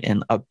kind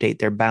and update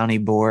their bounty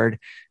board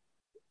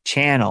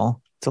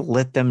channel to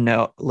let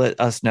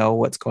us know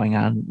what's going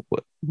on,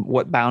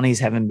 what bounties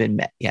haven't been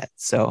met yet.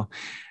 So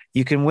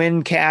you can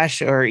win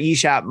cash or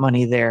eShop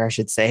money there, I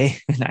should say.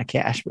 Not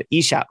cash, but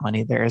eShop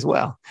money there as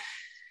well.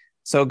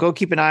 So go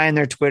keep an eye on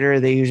their Twitter.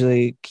 They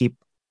usually keep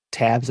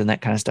tabs and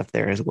that kind of stuff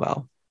there as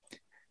well.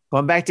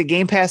 Going back to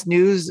Game Pass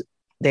news,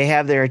 they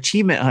have their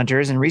achievement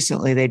hunters, and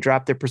recently they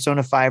dropped their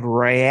Persona 5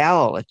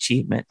 Royale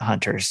achievement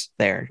hunters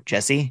there,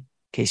 Jesse, in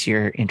case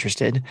you're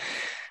interested.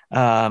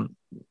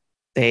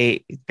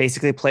 They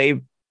basically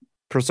play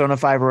Persona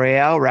 5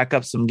 Royale, rack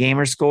up some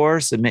gamer score,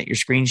 submit your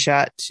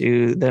screenshot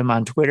to them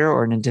on Twitter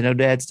or Nintendo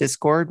Dad's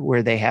Discord,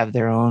 where they have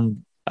their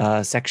own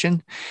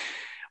section.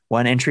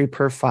 1 entry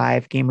per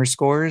 5 gamer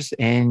scores,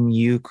 and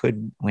you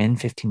could win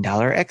 $15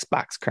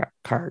 Xbox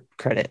card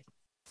credit.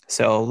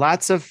 So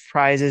lots of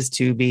prizes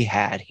to be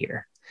had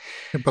here.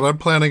 But I'm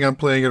planning on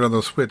playing it on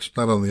the Switch,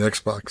 not on the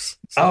Xbox.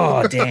 So.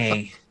 Oh,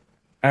 dang.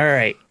 All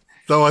right.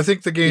 So I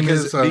think the game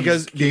Because is on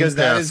Game that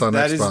Pass is on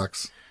that is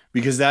Xbox.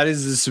 because that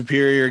is the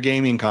superior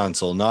gaming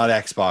console, not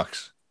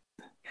Xbox.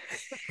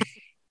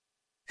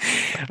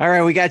 All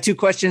right. We got 2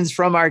 questions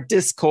from our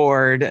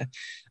Discord.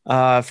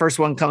 First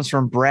one comes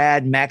from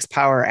Brad. Max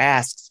Power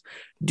asks,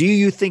 do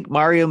you think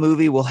Mario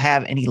movie will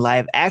have any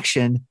live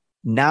action,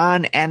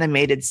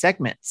 non-animated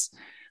segments?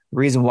 The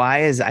reason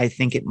why is I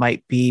think it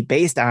might be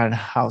based on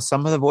how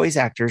some of the voice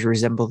actors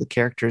resemble the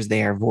characters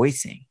they are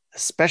voicing,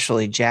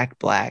 especially Jack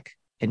Black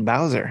and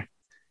Bowser.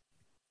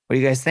 What do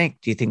you guys think?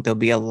 Do you think there'll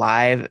be a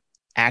live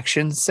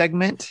action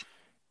segment?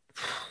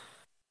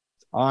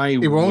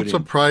 It won't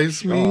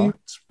surprise me,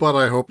 but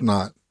I hope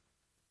not.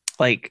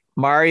 Like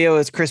Mario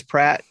is Chris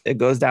Pratt. It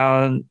goes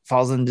down,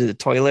 falls into the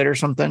toilet or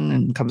something,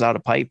 and comes out a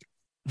pipe.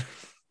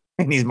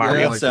 And he's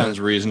Mario. Yeah, that sounds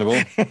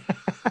reasonable.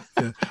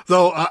 Yeah.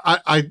 Though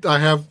I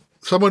have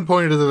someone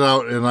pointed it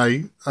out, and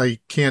I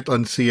can't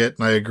unsee it,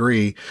 and I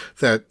agree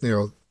that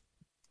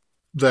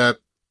that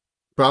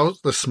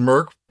the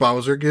smirk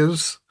Bowser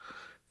gives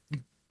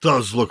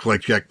does look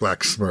like Jack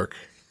Black's smirk.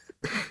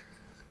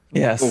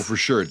 Yes. Oh, for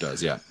sure it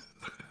does. Yeah.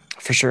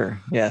 For sure.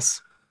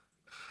 Yes.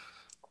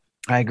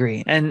 I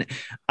agree. And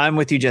I'm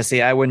with you,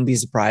 Jesse. I wouldn't be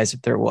surprised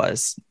if there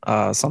was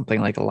something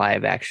like a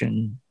live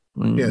action.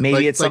 Yeah,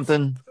 maybe it's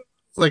something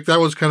like that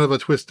was kind of a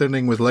twist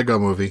ending with Lego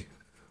Movie.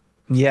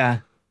 Yeah.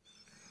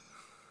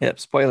 Yep.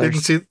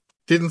 Spoilers.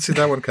 Didn't see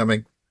that one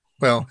coming.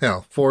 Well,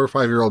 4 or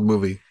 5 year old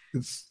movie.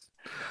 It's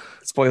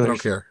spoilers. I don't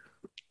care.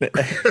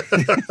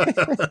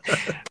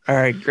 All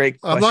right,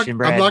 great question,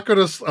 Brad. I'm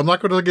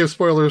not gonna give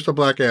spoilers to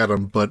Black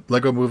Adam, but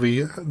Lego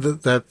Movie,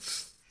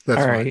 that's all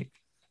fine. right.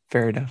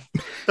 Fair enough.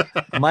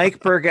 Mike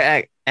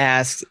Berga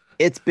asks,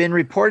 it's been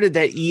reported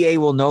that EA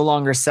will no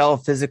longer sell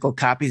physical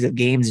copies of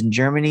games in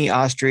Germany,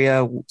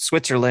 Austria,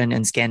 Switzerland,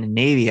 and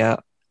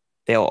Scandinavia.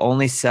 They'll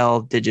only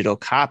sell digital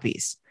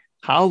copies.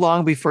 How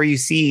long before you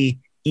see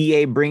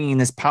EA bringing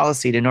this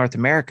policy to North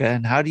America,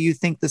 and how do you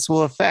think this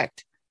will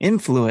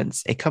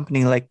influence a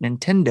company like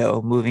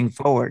Nintendo moving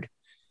forward?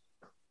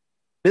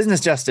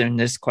 Business Justin,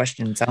 this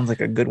question sounds like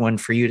a good one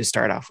for you to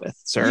start off with,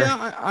 sir.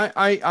 Yeah,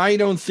 I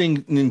don't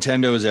think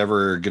Nintendo is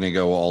ever going to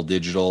go all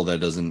digital.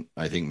 That doesn't,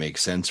 I think, make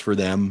sense for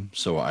them.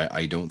 So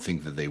I don't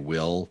think that they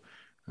will.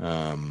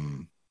 I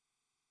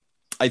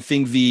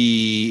think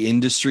the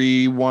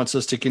industry wants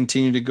us to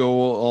continue to go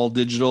all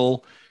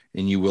digital,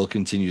 and you will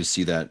continue to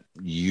see that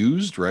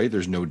used, right?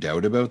 There's no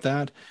doubt about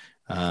that.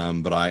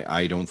 But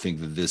I don't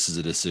think that this is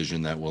a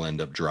decision that will end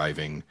up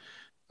driving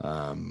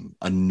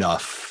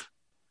enough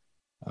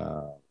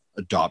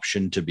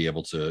adoption to be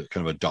able to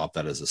kind of adopt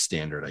that as a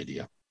standard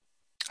idea.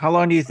 How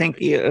long do you think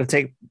it'll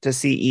take to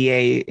see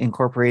EA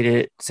incorporate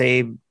it,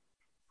 say,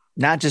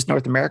 not just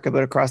North America,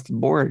 but across the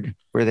board,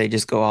 where they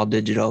just go all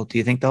digital? Do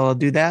you think they'll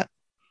do that?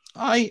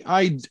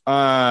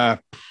 Or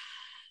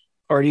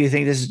do you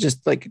think this is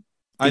just like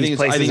I think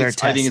it's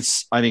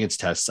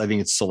tests. I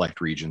think it's select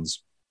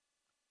regions.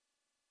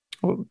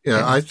 Well,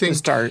 yeah, I think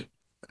start.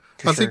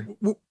 I think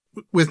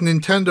with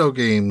Nintendo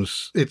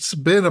games, it's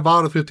been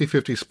about a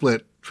 50-50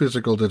 split,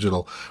 physical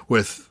digital,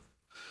 with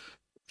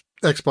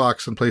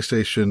Xbox and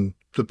PlayStation.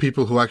 The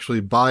people who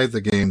actually buy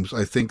the games,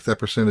 I think that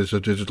percentage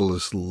of digital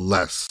is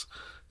less,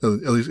 at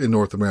least in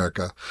North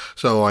America.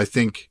 So I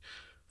think,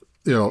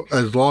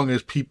 as long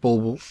as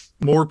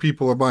more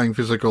people are buying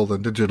physical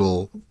than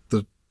digital,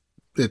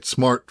 it's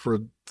smart for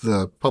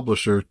the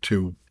publisher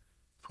to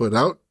put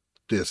out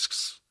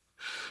discs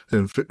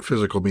in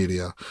physical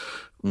media.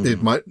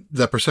 Mm-hmm.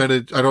 That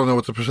percentage, I don't know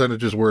what the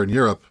percentages were in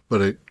Europe, but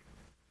it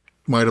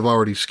might have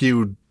already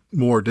skewed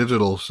more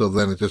digital. So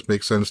then it just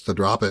makes sense to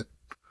drop it.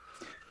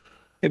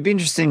 It'd be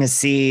interesting to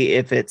see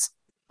if it's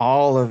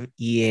all of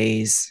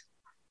EA's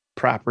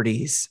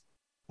properties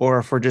or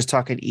if we're just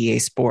talking EA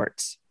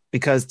Sports,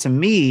 because to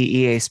me,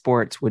 EA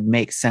Sports would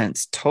make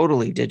sense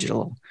totally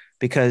digital,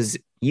 because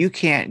you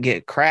can't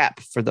get crap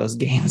for those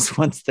games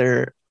once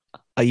they're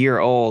a year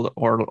old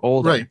or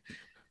older. Right.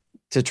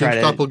 To try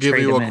GameStop to will give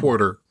you a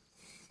quarter.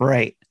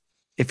 Right.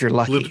 If you're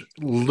lucky.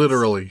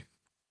 Literally.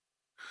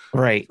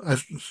 Right.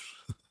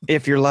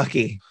 If you're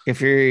lucky.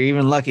 If you're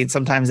even lucky.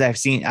 Sometimes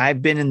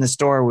I've been in the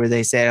store where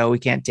they say, we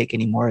can't take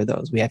any more of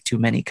those. We have too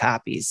many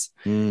copies.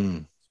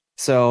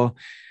 So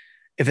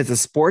if it's a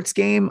sports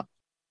game,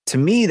 to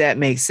me, that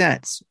makes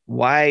sense.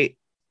 Why,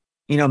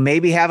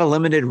 maybe have a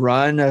limited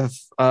run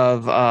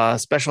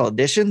of special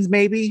editions,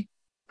 maybe,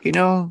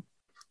 and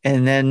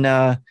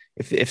then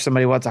if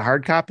somebody wants a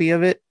hard copy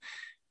of it.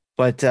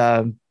 But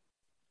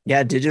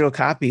digital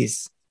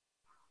copies,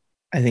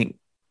 I think,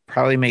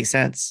 probably make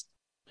sense.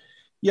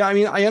 Yeah, I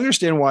mean, I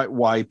understand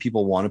why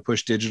people want to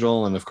push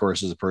digital. And of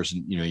course, as a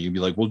person, you'd be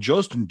like, well,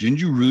 Justin,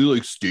 didn't you really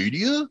like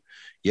Stadia?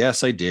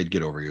 Yes, I did.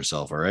 Get over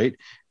yourself. All right.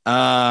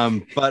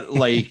 But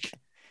like,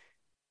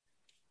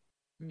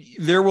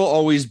 there will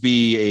always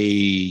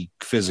be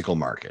a physical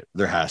market.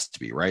 There has to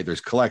be, right?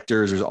 There's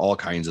collectors, there's all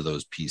kinds of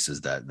those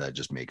pieces that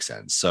just make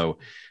sense. So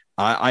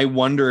I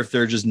wonder if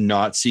they're just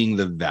not seeing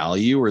the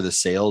value or the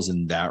sales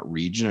in that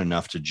region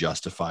enough to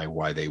justify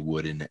why they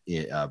would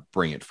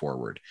bring it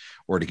forward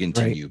or to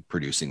continue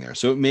producing there.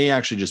 So it may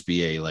actually just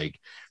be a like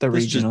the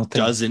this regional just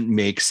thing doesn't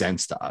make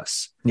sense to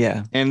us.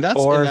 Yeah, and that's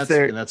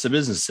a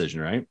business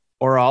decision, right?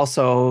 Or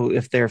also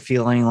if they're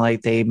feeling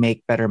like they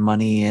make better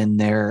money in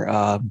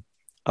their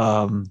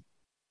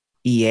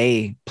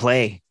EA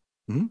play.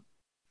 Mm-hmm.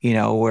 You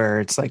know,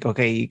 where it's like,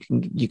 okay,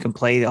 you can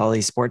play all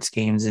these sports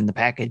games in the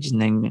package and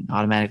then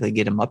automatically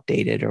get them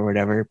updated or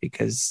whatever,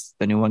 because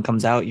the new one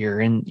comes out, you're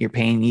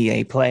paying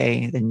EA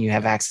Play, then you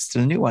have access to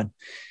the new one.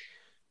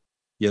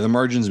 Yeah, the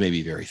margins may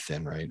be very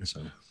thin,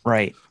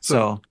 right?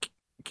 So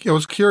I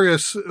was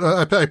curious.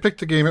 I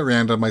picked a game at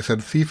random. I said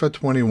FIFA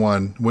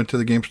 21. Went to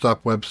the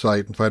GameStop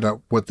website and find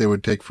out what they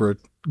would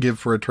give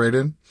for a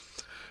trade-in.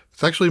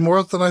 It's actually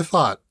more than I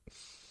thought.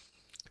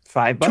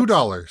 $5.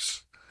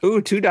 $2. Ooh,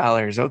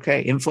 $2.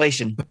 Okay.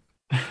 Inflation.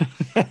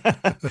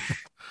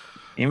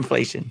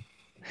 Inflation.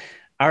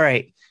 All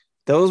right.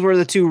 Those were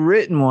the two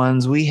written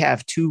ones. We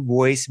have 2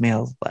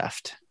 voicemails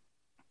left.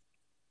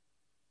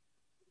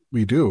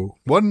 We do.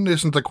 One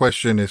isn't a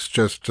question. It's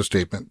just a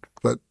statement,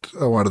 but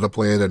I wanted to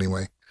play it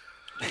anyway.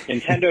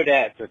 Nintendo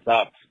Dads, what's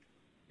up?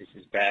 This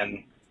is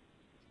Ben.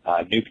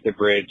 Nuke the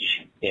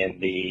Bridge in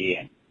the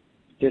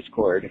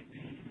Discord.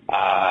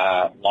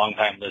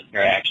 Longtime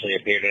listener, actually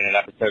appeared in an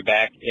episode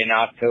back in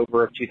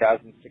October of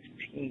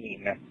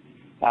 2016.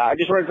 I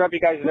just wanted to drop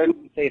you guys a note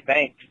and say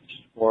thanks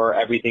for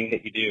everything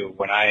that you do.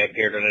 When I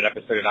appeared in an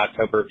episode in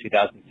October of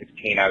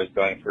 2016, I was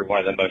going through one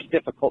of the most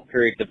difficult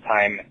periods of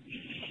time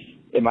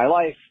in my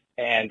life,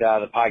 and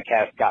the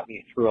podcast got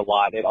me through a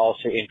lot. It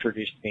also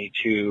introduced me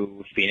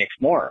to Phoenix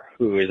Moore,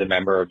 who is a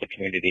member of the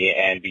community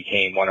and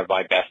became one of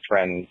my best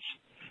friends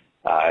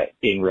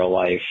in real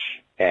life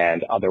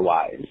and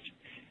otherwise.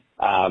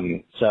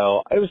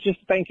 So it was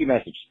just a thank you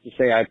message to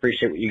say I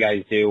appreciate what you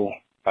guys do.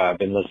 I've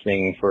been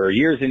listening for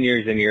years and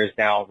years and years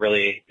now.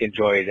 Really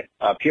enjoyed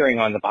appearing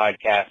on the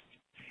podcast,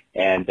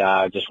 and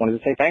just wanted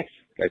to say thanks.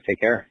 You guys take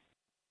care.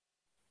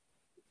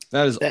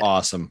 That is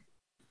awesome.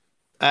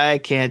 I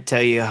can't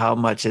tell you how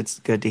much it's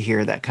good to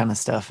hear that kind of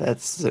stuff.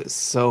 That's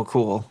so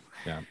cool.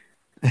 Yeah.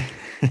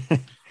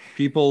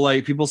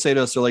 People say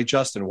to us, they're like,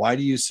 Justin, why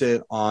do you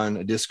sit on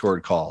a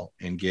Discord call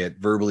and get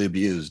verbally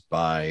abused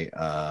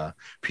by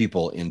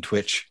people in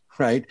Twitch?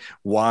 Right?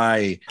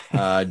 Why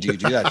do you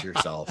do that to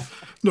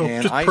yourself? No,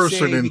 and just I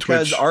person say in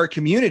because Twitch. our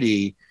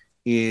community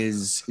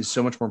is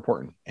so much more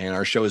important, and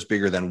our show is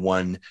bigger than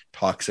one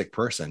toxic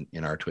person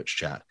in our Twitch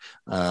chat.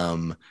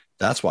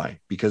 That's why,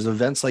 because of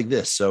events like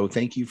this. So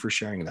thank you for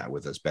sharing that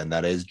with us, Ben.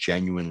 That is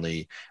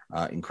genuinely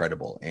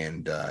incredible.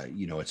 And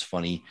it's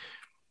funny,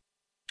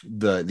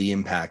 the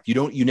impact.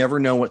 You never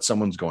know what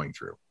someone's going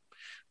through,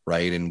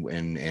 right?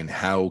 And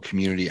how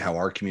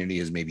our community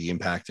is maybe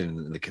impacted,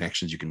 and the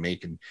connections you can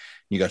make. And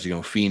you got to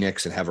go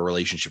Phoenix and have a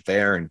relationship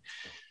there, and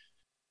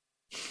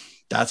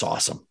that's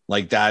awesome.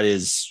 Like, that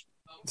is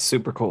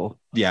super cool.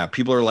 Yeah,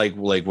 people are like,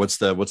 what's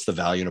the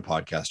value in a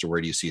podcast, or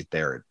where do you see it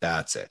there?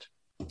 That's it.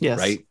 Yes.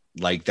 Right.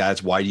 Like,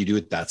 that's why do you do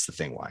it? That's the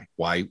thing.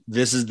 Why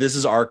this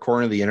is our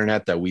corner of the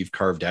internet that we've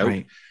carved out.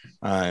 Right.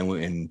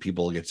 And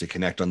people get to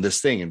connect on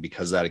this thing, and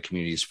because that a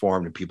community is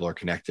formed and people are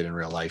connected in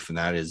real life, and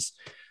that is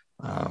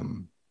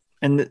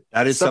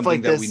that is something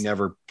like that we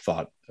never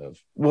thought of.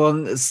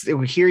 Well,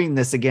 hearing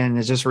this again,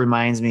 it just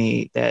reminds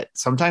me that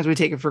sometimes we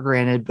take it for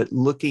granted, but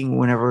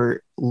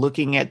whenever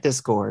looking at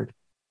Discord,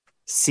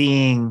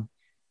 seeing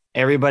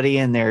everybody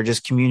in there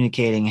just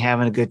communicating,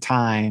 having a good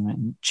time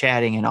and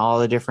chatting in all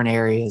the different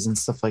areas and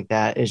stuff like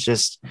that, is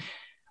just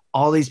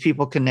all these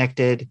people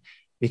connected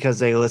because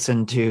they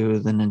listen to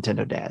the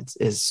Nintendo Dads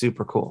is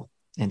super cool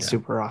and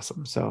super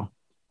awesome. So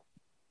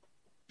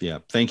yeah,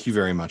 thank you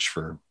very much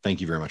for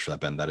that,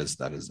 Ben. That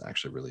is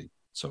actually really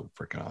so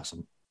freaking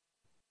awesome.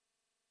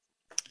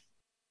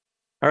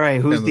 All right,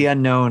 who's the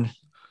unknown?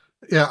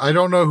 Yeah, I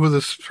don't know who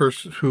this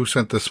person who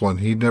sent this one.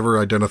 He never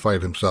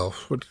identified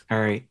himself. All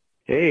right.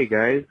 Hey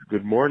guys,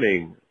 good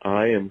morning.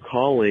 I am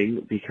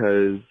calling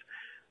because,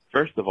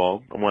 first of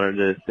all, I wanted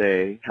to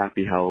say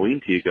happy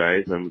Halloween to you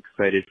guys. I'm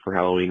excited for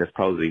Halloween. It's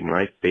probably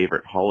my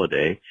favorite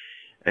holiday.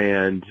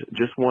 And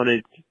just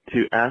wanted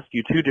to ask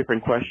you 2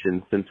 different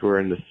questions since we're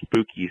in the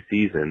spooky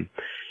season.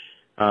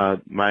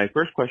 My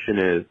first question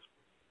is,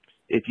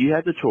 if you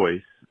had the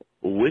choice,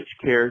 which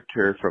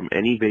character from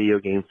any video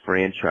game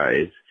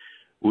franchise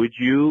would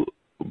you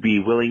be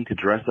willing to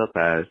dress up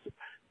as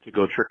to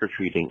go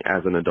trick-or-treating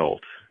as an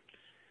adult?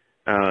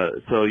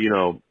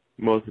 So,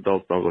 most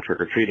adults don't go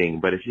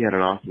trick-or-treating, but if you had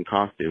an awesome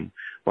costume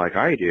like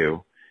I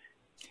do,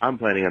 I'm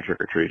planning on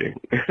trick-or-treating.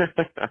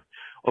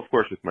 Of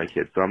course, with my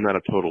kids, so I'm not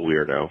a total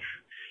weirdo.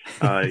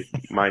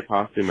 My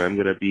costume, I'm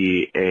going to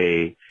be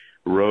a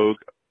rogue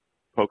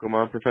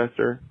Pokemon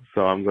professor,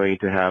 so I'm going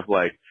to have,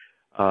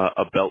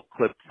 a belt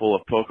clip full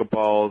of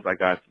Pokeballs. I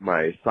got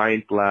my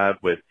science lab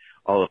with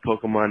all the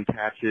Pokemon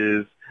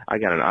patches. I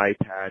got an eye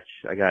patch.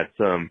 I got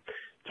some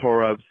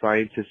tore up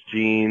scientist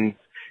jeans.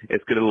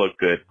 It's going to look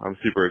good. I'm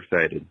super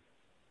excited.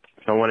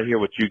 So I want to hear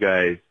what you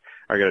guys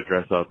are going to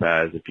dress up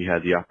as if you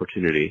had the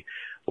opportunity.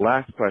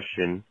 Last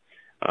question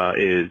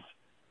is,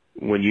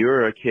 when you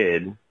were a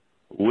kid,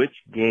 which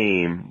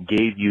game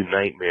gave you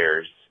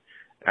nightmares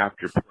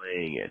after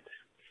playing it?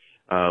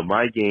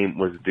 My game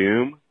was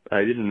Doom.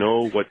 I didn't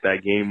know what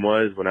that game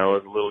was when I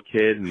was a little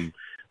kid, and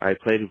I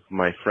played with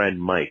my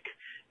friend Mike,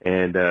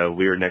 and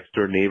we were next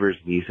door neighbors,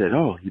 and he said,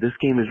 "Oh, this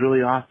game is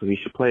really awesome. You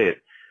should play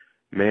it."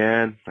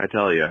 Man, I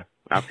tell you,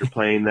 after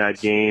playing that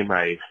game,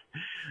 I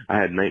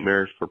had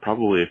nightmares for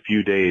probably a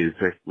few days.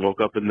 I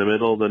woke up in the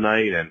middle of the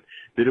night and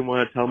didn't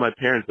want to tell my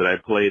parents that I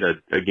played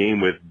a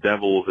game with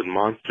devils and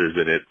monsters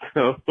in it.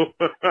 So,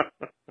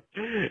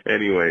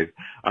 anyways,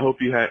 I hope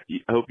you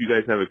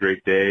guys have a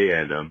great day,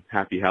 and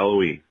happy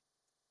Halloween.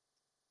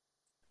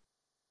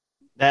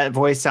 That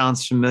voice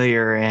sounds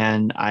familiar,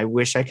 and I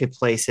wish I could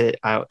place it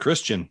out.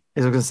 Christian.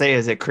 I was going to say,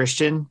 is it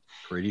Christian?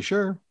 Pretty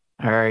sure.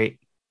 All right.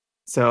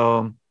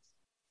 So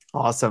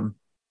awesome.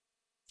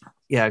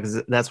 Yeah,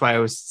 because that's why I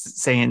was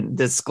saying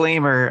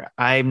disclaimer.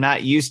 I'm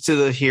not used to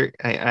the here.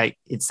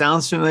 It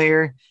sounds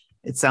familiar.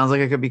 It sounds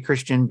like it could be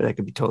Christian, but I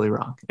could be totally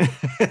wrong.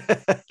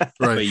 Right.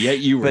 But yet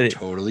you were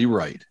totally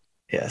right.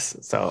 Yes.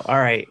 So, all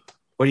right.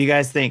 What do you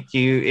guys think?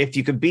 If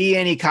you could be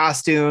any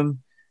costume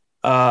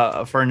for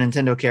a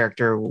Nintendo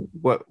character,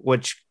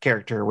 which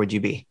character would you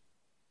be?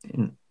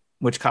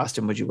 Which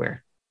costume would you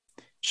wear?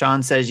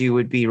 Sean says you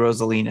would be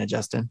Rosalina,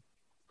 Justin.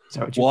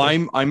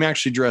 Well, I'm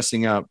actually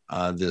dressing up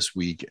this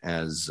week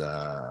as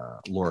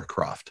Laura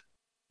Croft.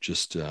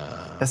 Just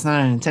that's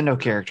not a Nintendo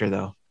character,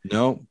 though.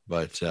 No,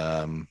 but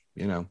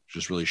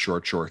just really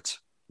short shorts,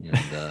 and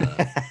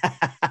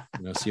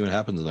see what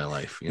happens in my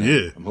life.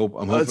 Yeah, I'm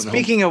hoping.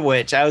 Speaking of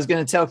which, I was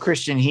going to tell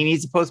Christian he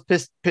needs to post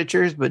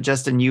pictures, but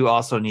Justin, you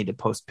also need to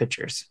post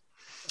pictures.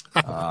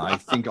 I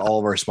think all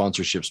of our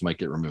sponsorships might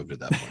get removed at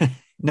that point.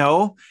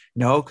 No,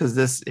 because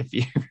if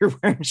you're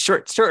wearing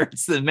short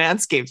shorts, the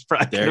Manscaped's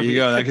product. There you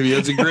go.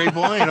 That's a great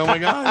point. Oh my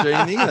gosh, I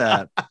didn't think of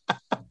that.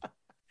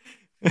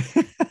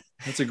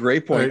 That's a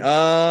great point.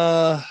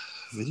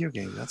 Video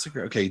game. That's a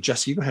great. Okay,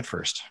 Jesse, you go ahead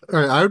first. All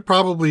right, I would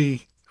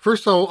probably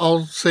first.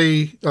 I'll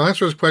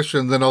answer his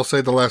question, then I'll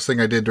say the last thing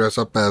I did dress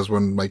up as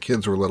when my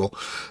kids were little.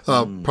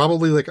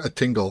 Probably like a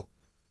Tingle.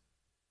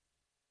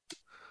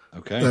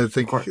 Okay, I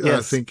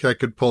think I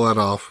could pull that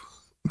off.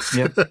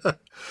 Yep.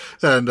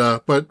 And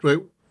but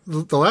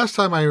the last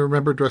time I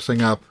remember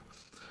dressing up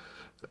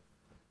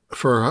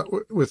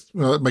with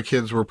my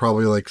kids were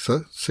probably like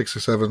 6 or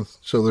 7,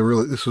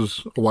 so this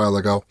was a while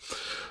ago.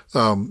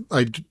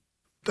 I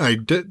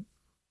did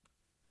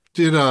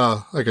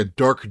like a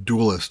dark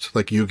duelist,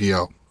 like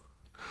Yu-Gi-Oh.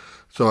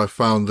 So I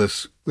found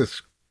this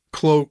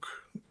cloak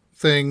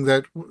thing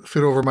that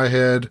fit over my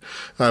head.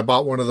 I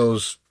bought one of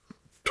those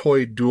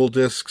toy dual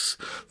discs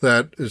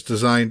that is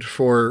designed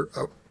for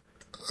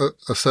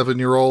a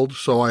 7-year-old,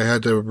 so I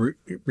had to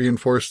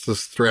reinforce the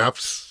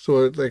straps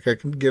so I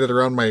can get it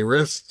around my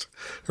wrist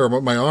or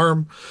my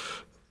arm.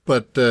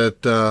 But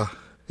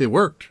it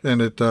worked,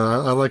 and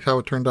I like how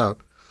it turned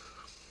out.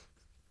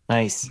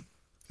 Nice.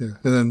 Yeah,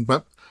 and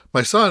then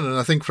my son, and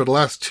I think for the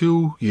last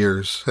 2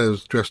 years,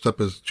 has dressed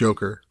up as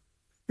Joker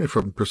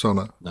from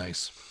Persona.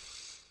 Nice.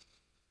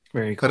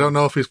 Very cool. I don't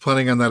know if he's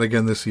planning on that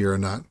again this year or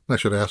not. I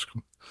should ask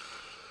him.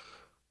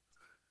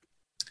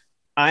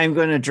 I'm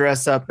going to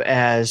dress up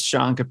as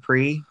Sean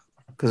Capri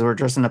because we're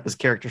dressing up as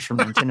characters from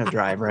Nintendo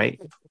Drive, right?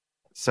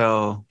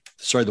 So,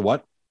 sorry, the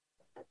what?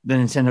 The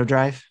Nintendo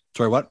Drive.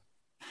 Sorry, what?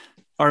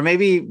 Or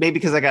maybe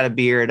because I got a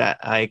beard,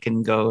 I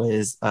can go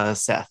as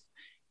Seth.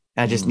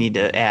 I just need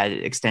to add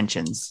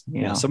extensions.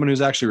 You know, someone who's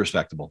actually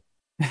respectable.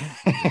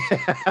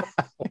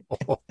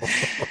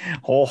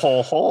 Ho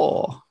ho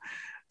ho.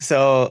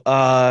 So,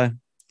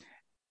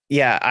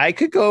 yeah, I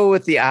could go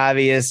with the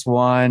obvious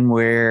one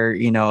where,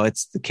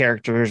 it's the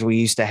characters we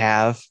used to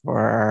have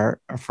for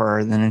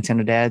the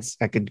Nintendo dads.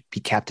 I could be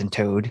Captain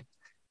Toad,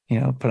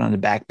 put on the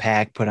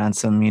backpack, put on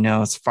some,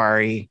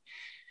 safari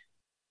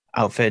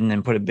outfit, and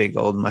then put a big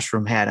old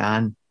mushroom hat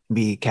on,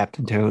 be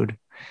Captain Toad.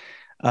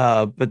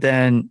 But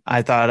then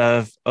I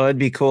thought it'd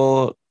be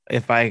cool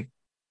if I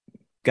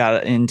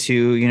got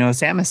into, a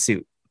Samus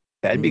suit.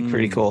 That'd be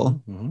pretty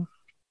cool. Mm-hmm.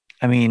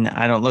 I mean,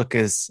 I don't look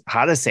as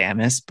hot as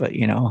Samus, but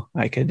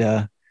I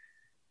could.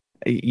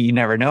 You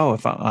never know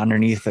if I'm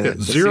underneath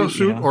the zero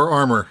suit or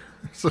armor.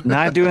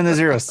 Not doing the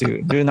zero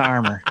suit, doing the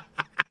armor.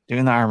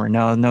 Doing the armor.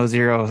 No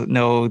zero,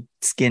 no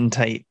skin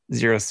tight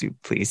zero suit,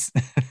 please.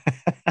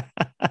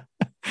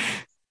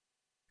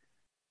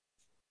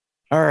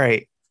 All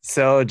right.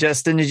 So,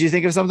 Justin, did you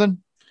think of something?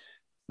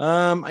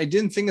 I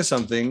didn't think of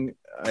something.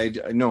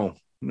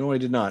 No, I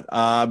did not.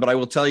 But I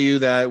will tell you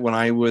that when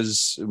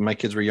my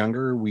kids were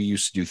younger, we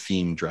used to do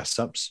themed dress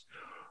ups.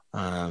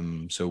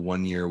 So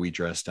one year I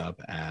dressed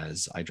up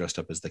as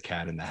the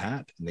Cat in the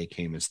Hat, and they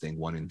came as Thing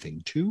 1 and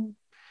Thing 2.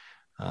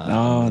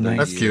 Nice.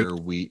 That's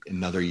cute.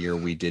 Another year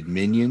we did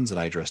Minions, and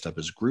I dressed up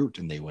as Groot,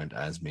 and they went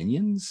as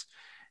Minions.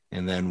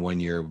 And then one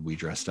year we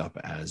dressed up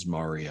as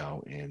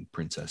Mario and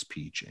Princess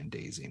Peach and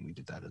Daisy, and we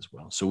did that as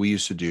well. So we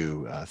used to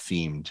do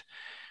themed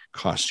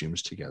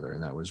costumes together,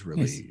 and that was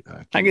really.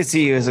 I could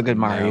see you as a good And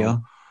Mario.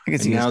 now, I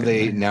could see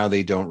now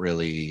they don't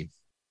really.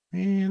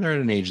 They're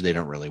at an age they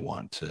don't really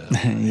want to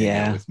hang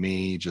out with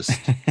me. Just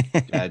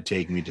dad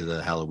take me to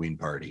the Halloween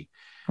party.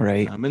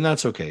 Right. And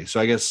that's okay. So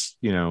I guess,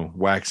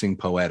 waxing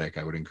poetic,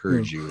 I would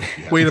encourage you. If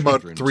you have Wait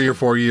about children 3 or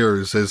 4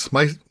 years as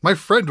my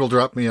friend will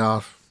drop me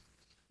off.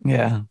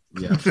 Yeah.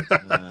 Yeah.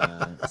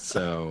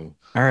 So.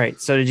 All right.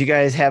 So did you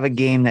guys have a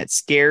game that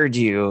scared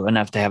you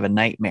enough to have a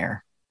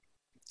nightmare?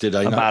 Did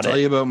I not tell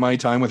you about my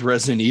time with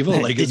Resident Evil?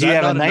 Like, did you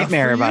have a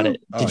nightmare about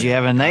it? Did you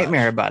have a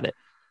nightmare about it?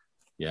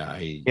 Yeah.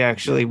 You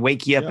actually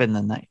wake you up in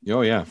the night.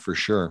 Oh yeah, for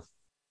sure.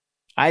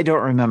 I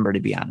don't remember, to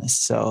be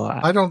honest. So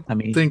I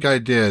think I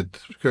did,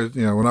 because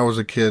when I was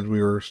a kid,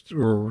 we were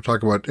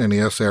talking about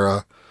NES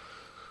era,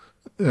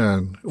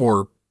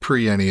 or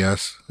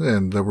pre-NES,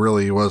 and there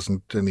really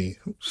wasn't any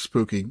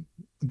spooky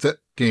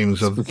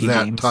games of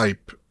that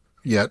type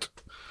yet.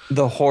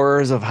 The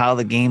horrors of how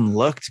the game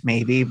looked,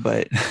 maybe,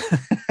 but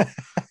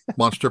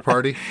Monster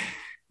Party.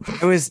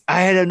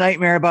 I had a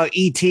nightmare about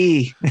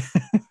E.T.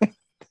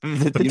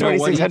 the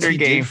 2600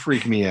 game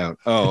freaked me out.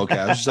 Oh, okay.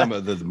 I was just talking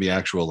about the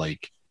actual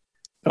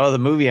the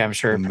movie. I'm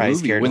sure probably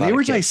scared when they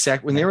were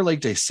they were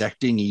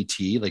dissecting ET,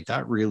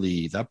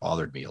 that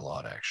bothered me a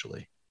lot,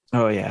 actually.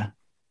 Oh yeah,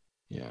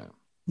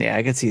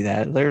 I could see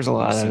that. There's a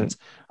lot of.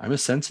 I'm a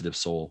sensitive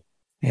soul.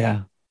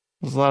 Yeah,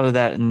 there's a lot of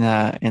that in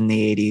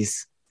the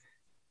 80s,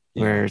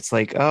 where it's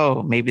like,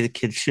 oh, maybe the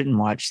kids shouldn't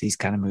watch these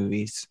kind of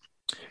movies.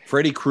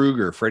 Freddy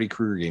Krueger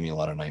gave me a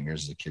lot of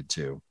nightmares as a kid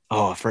too.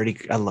 Oh, Freddy!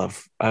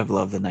 I've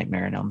loved the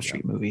Nightmare on Elm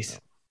Street movies.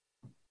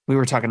 Yeah. We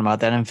were talking about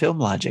that in Film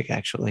Logic,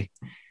 actually.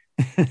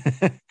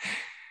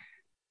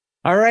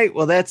 All right.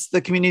 Well, that's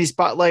the community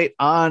spotlight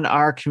on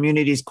our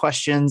community's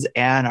questions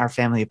and our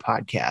family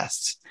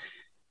podcasts.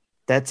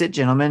 That's it,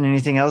 gentlemen.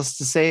 Anything else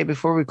to say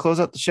before we close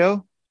out the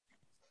show?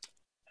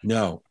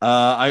 No.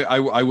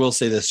 I will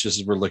say this just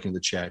as we're looking at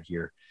the chat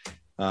here.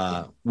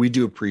 We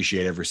do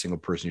appreciate every single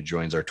person who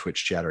joins our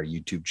Twitch chat, our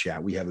YouTube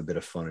chat. We have a bit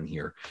of fun in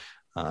here.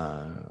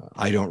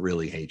 I don't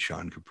really hate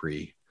Sean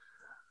Capri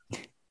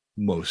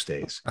most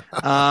days.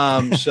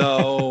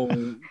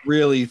 So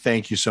really,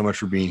 thank you so much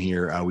for being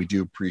here. We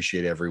do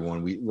appreciate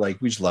everyone. We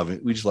just love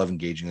it. We just love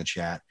engaging the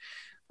chat.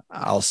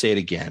 I'll say it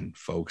again,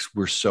 folks.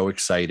 We're so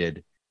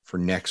excited for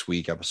next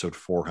week, episode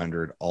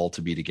 400, all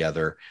to be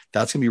together.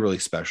 That's gonna be a really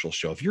special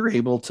show. If you're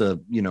able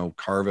to,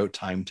 carve out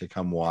time to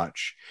come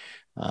watch,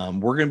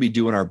 we're going to be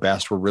doing our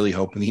best. We're really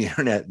hoping the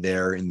internet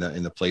there in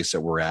the place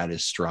that we're at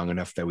is strong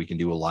enough that we can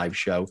do a live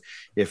show.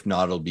 If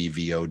not, it'll be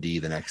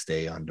VOD the next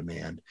day on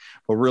demand.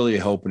 But really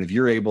hoping if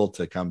you're able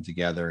to come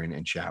together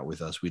and chat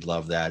with us, we'd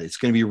love that. It's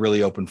going to be a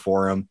really open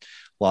forum,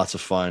 lots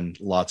of fun,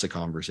 lots of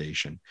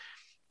conversation.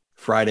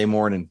 Friday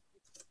morning,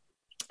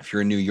 if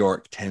you're in New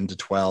York, 10 to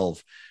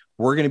 12,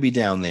 we're going to be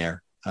down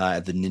there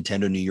at the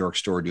Nintendo New York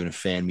store doing a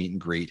fan meet and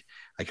greet.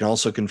 I can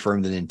also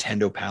confirm the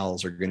Nintendo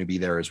pals are going to be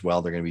there as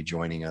well. They're going to be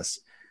joining us.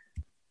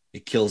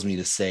 It kills me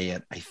to say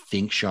it. I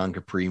think Sean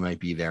Capri might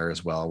be there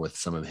as well with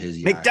some of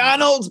his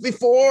McDonald's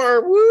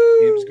before. Woo!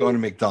 He was going to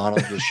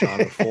McDonald's with Sean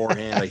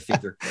beforehand. I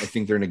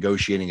think they're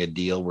negotiating a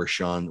deal where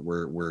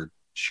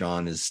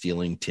Sean is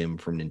stealing Tim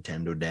from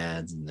Nintendo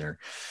Dads, and they're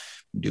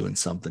doing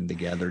something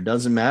together.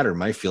 Doesn't matter.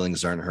 My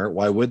feelings aren't hurt.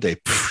 Why would they?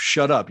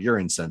 Shut up. You're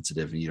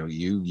insensitive.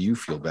 You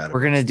feel better.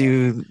 We're gonna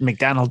do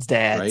McDonald's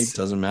Dads. Right?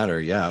 Doesn't matter.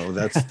 Yeah. Well,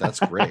 that's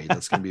great.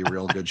 That's gonna be a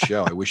real good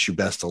show. I wish you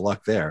best of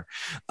luck there.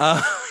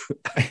 And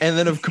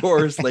then of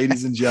course,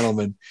 ladies and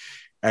gentlemen,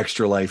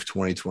 Extra Life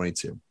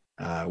 2022.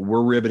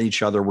 We're ribbing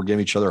each other. We're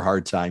giving each other a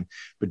hard time,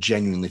 but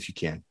genuinely, if you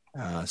can,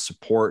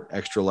 support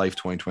Extra Life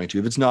 2022.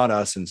 If it's not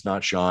us and it's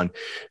not Sean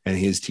and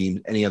his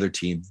team, any other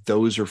team,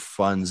 those are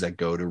funds that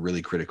go to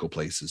really critical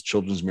places.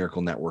 Children's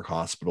Miracle Network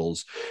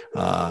hospitals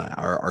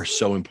are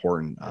so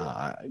important.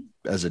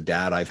 As a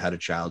dad, I've had a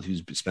child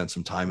who's spent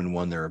some time in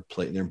one. They're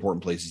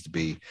important places to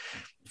be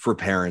for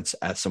parents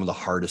at some of the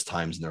hardest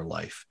times in their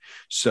life.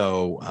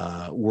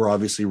 So we're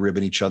obviously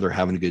ribbing each other,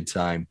 having a good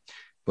time.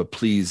 But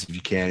please, if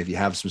you can, if you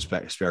have some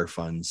spare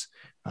funds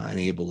and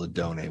able to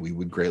donate, we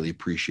would greatly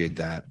appreciate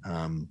that.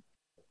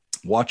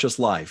 Watch us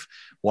live.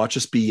 Watch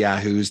us be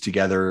Yahoos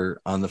together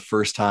on the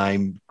first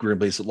time. We're going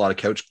to play a lot of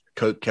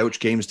couch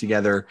games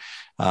together.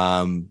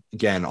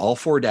 Again, all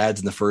four dads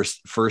in the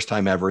first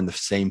time ever in the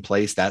same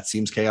place. That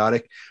seems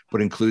chaotic,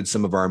 but includes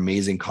some of our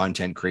amazing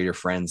content creator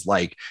friends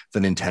like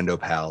the Nintendo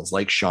pals,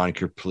 like Sean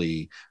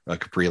Capri,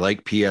 like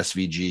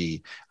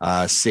PSVG,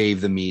 Save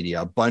the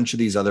Media, a bunch of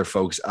these other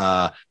folks,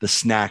 the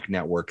Snack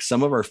Network,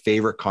 some of our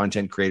favorite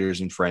content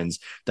creators and friends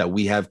that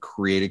we have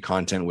created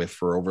content with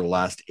for over the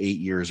last 8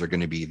 years are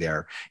going to be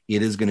there.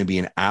 It is going to be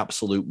an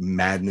absolute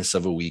madness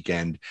of a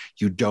weekend.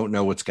 You don't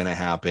know what's going to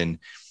happen.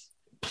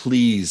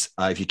 Please,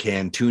 if you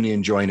can, tune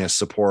in, join us,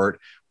 support.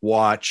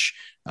 watch,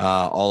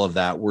 all of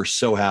that. We're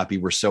so happy.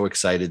 We're so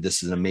excited.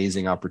 This is an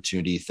amazing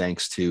opportunity.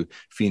 Thanks to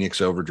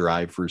Phoenix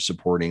Overdrive for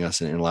supporting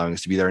us and allowing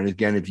us to be there. And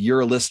again, if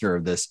you're a listener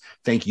of this,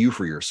 thank you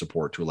for your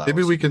support to allow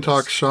Maybe us we to can do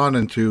talk this. Sean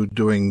into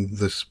doing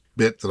this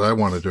bit that I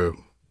want to do.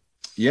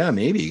 Yeah,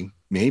 maybe.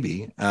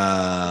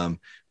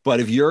 But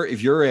if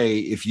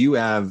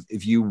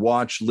you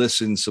watch,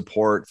 listen,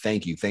 support,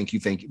 thank you.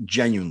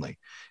 Genuinely.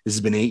 This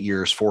has been 8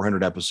 years,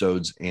 400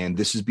 episodes, and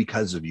this is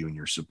because of you and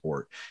your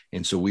support.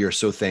 And so we are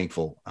so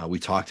thankful. We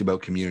talked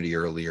about community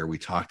earlier. We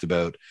talked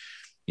about,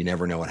 you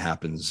never know what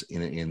happens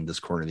in this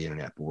corner of the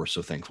internet, but we're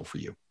so thankful for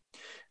you.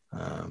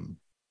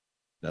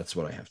 That's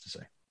what I have to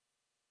say.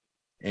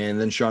 And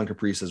then Sean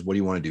Capri says, what do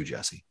you want to do,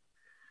 Jesse?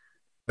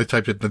 I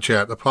typed it in the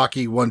chat. The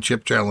Pocky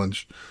 1-chip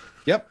challenge.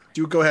 Yep.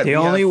 Go ahead. The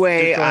only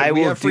way I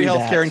will have free do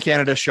healthcare that, in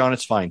Canada, Sean.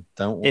 It's fine.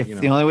 The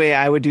only way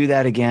I would do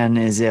that again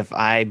is if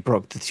I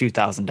broke the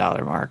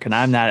 $2,000 mark, and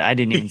I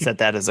didn't even set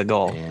that as a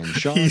goal. And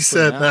Sean He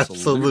said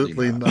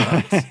absolutely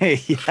not.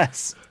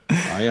 Yes.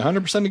 I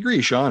 100%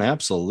 agree, Sean.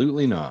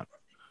 Absolutely not.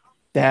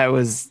 That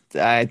was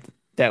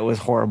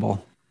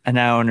horrible. And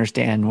I don't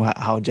understand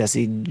how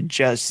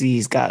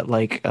Jesse's got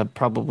like a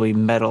probably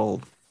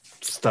metal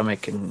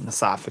stomach and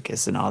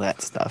esophagus and all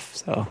that stuff.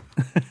 So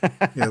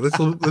yeah,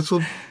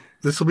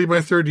 this will be my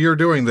third year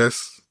doing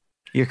this.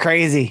 You're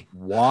crazy.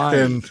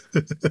 Why?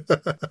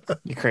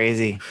 You're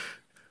crazy.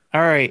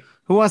 All right.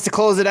 Who wants to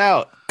close it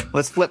out?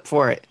 Let's flip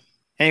for it.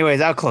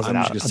 Anyways, I'll close it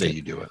out. I'm just going to say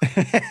you do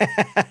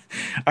it.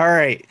 All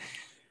right.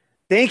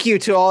 Thank you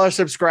to all our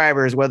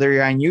subscribers, whether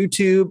you're on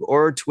YouTube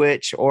or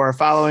Twitch or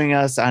following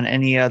us on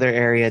any other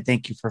area.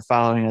 Thank you for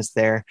following us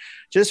there.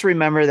 Just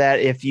remember that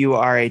if you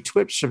are a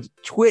Twitch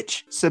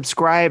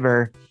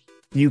subscriber,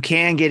 you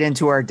can get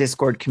into our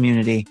Discord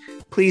community.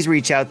 Please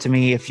reach out to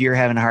me if you're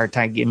having a hard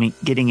time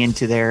getting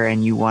into there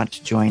and you want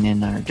to join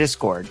in our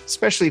Discord,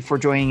 especially for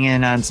joining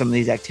in on some of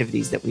these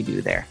activities that we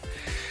do there.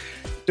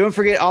 Don't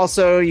forget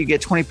also, you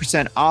get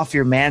 20% off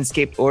your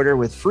Manscaped order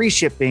with free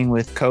shipping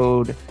with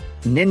code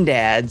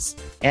NINDADS,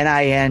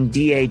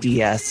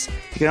 NINDADS.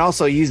 You can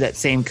also use that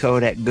same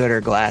code at Gooder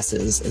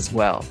Glasses as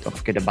well. Don't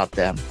forget about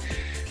them.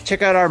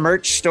 Check out our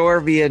merch store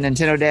via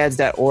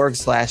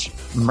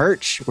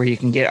nintendodads.org/merch, where you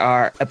can get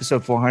our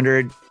episode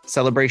 400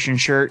 celebration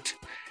shirt.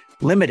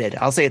 Limited.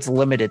 I'll say it's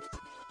limited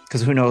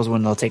because who knows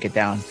when they'll take it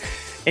down.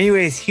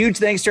 Anyways, huge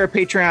thanks to our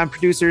Patreon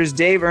producers,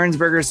 Dave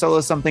Ernsberger, Solo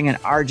Something, and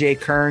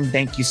RJ Kern.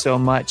 Thank you so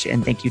much.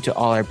 And thank you to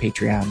all our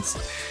Patreons.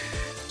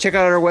 Check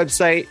out our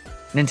website,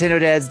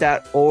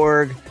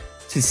 nintendodads.org,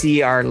 to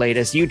see our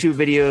latest YouTube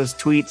videos,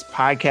 tweets,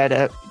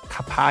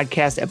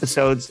 podcast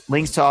episodes,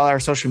 links to all our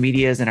social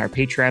medias and our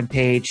Patreon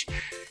page.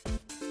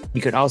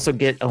 You can also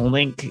get a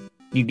link.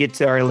 You get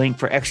to our link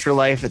for Extra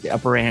Life at the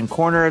upper hand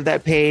corner of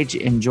that page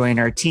and join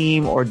our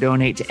team or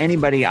donate to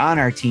anybody on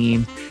our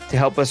team to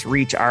help us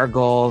reach our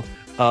goal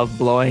of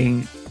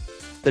blowing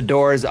the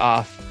doors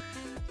off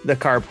the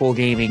Carpool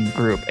Gaming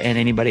group and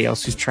anybody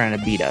else who's trying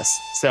to beat us.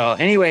 So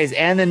anyways,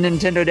 and the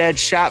Nintendo Dads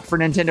shop for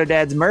Nintendo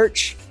Dads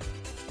merch.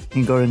 You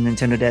can go to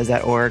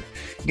nintendodads.org.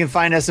 You can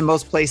find us in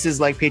most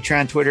places like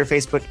Patreon, Twitter,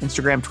 Facebook,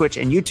 Instagram, Twitch,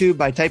 and YouTube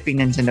by typing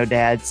Nintendo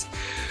Dads.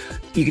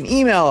 You can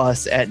email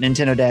us at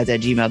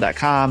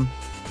nintendodads@gmail.com.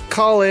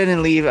 Call in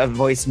and leave a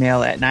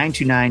voicemail at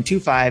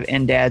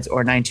 929-25-NDADS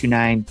or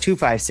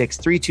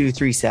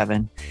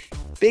 929-256-3237.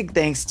 Big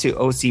thanks to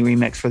OC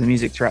Remix for the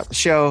music throughout the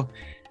show.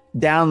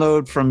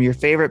 Download from your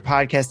favorite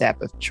podcast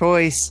app of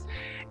choice.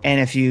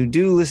 And if you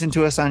do listen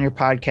to us on your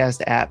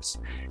podcast apps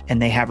and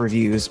they have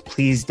reviews,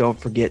 please don't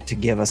forget to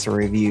give us a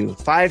review.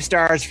 5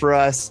 stars for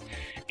us.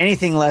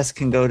 Anything less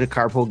can go to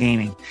Carpool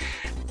Gaming.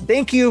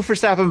 Thank you for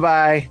stopping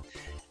by.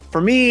 For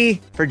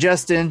me, for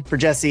Justin, for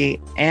Jesse,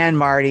 and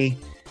Marty,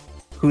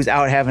 who's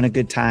out having a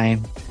good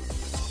time.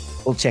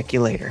 We'll check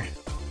you later.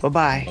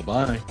 Bye-bye.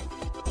 Bye-bye.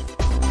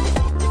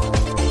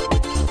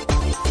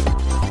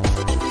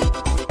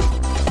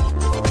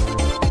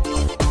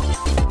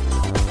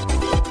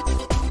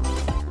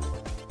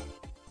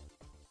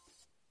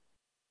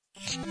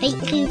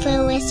 Thank you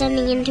for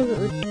listening to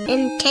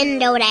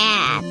Nintendo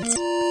Dads.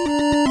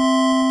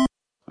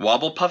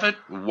 Wobble Puffet?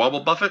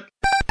 Wobble Buffet?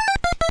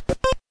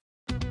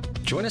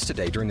 Join us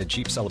today during the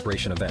Jeep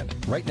Celebration event.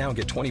 Right now,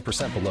 get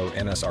 20% below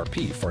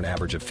MSRP for an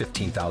average of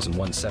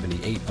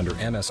 $15,178 under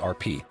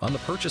MSRP on the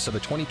purchase of a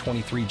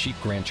 2023 Jeep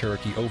Grand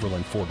Cherokee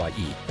Overland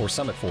 4xE or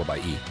Summit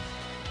 4xE.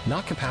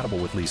 Not compatible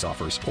with lease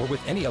offers or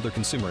with any other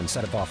consumer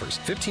incentive offers.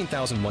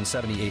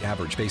 $15,178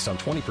 average based on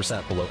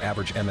 20% below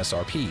average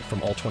MSRP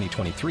from all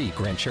 2023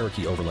 Grand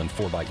Cherokee Overland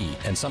 4xE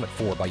and Summit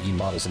 4xE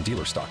models in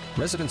dealer stock.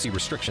 Residency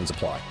restrictions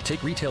apply.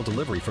 Take retail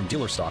delivery from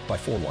dealer stock by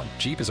 4/1.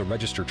 Jeep is a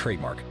registered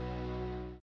trademark.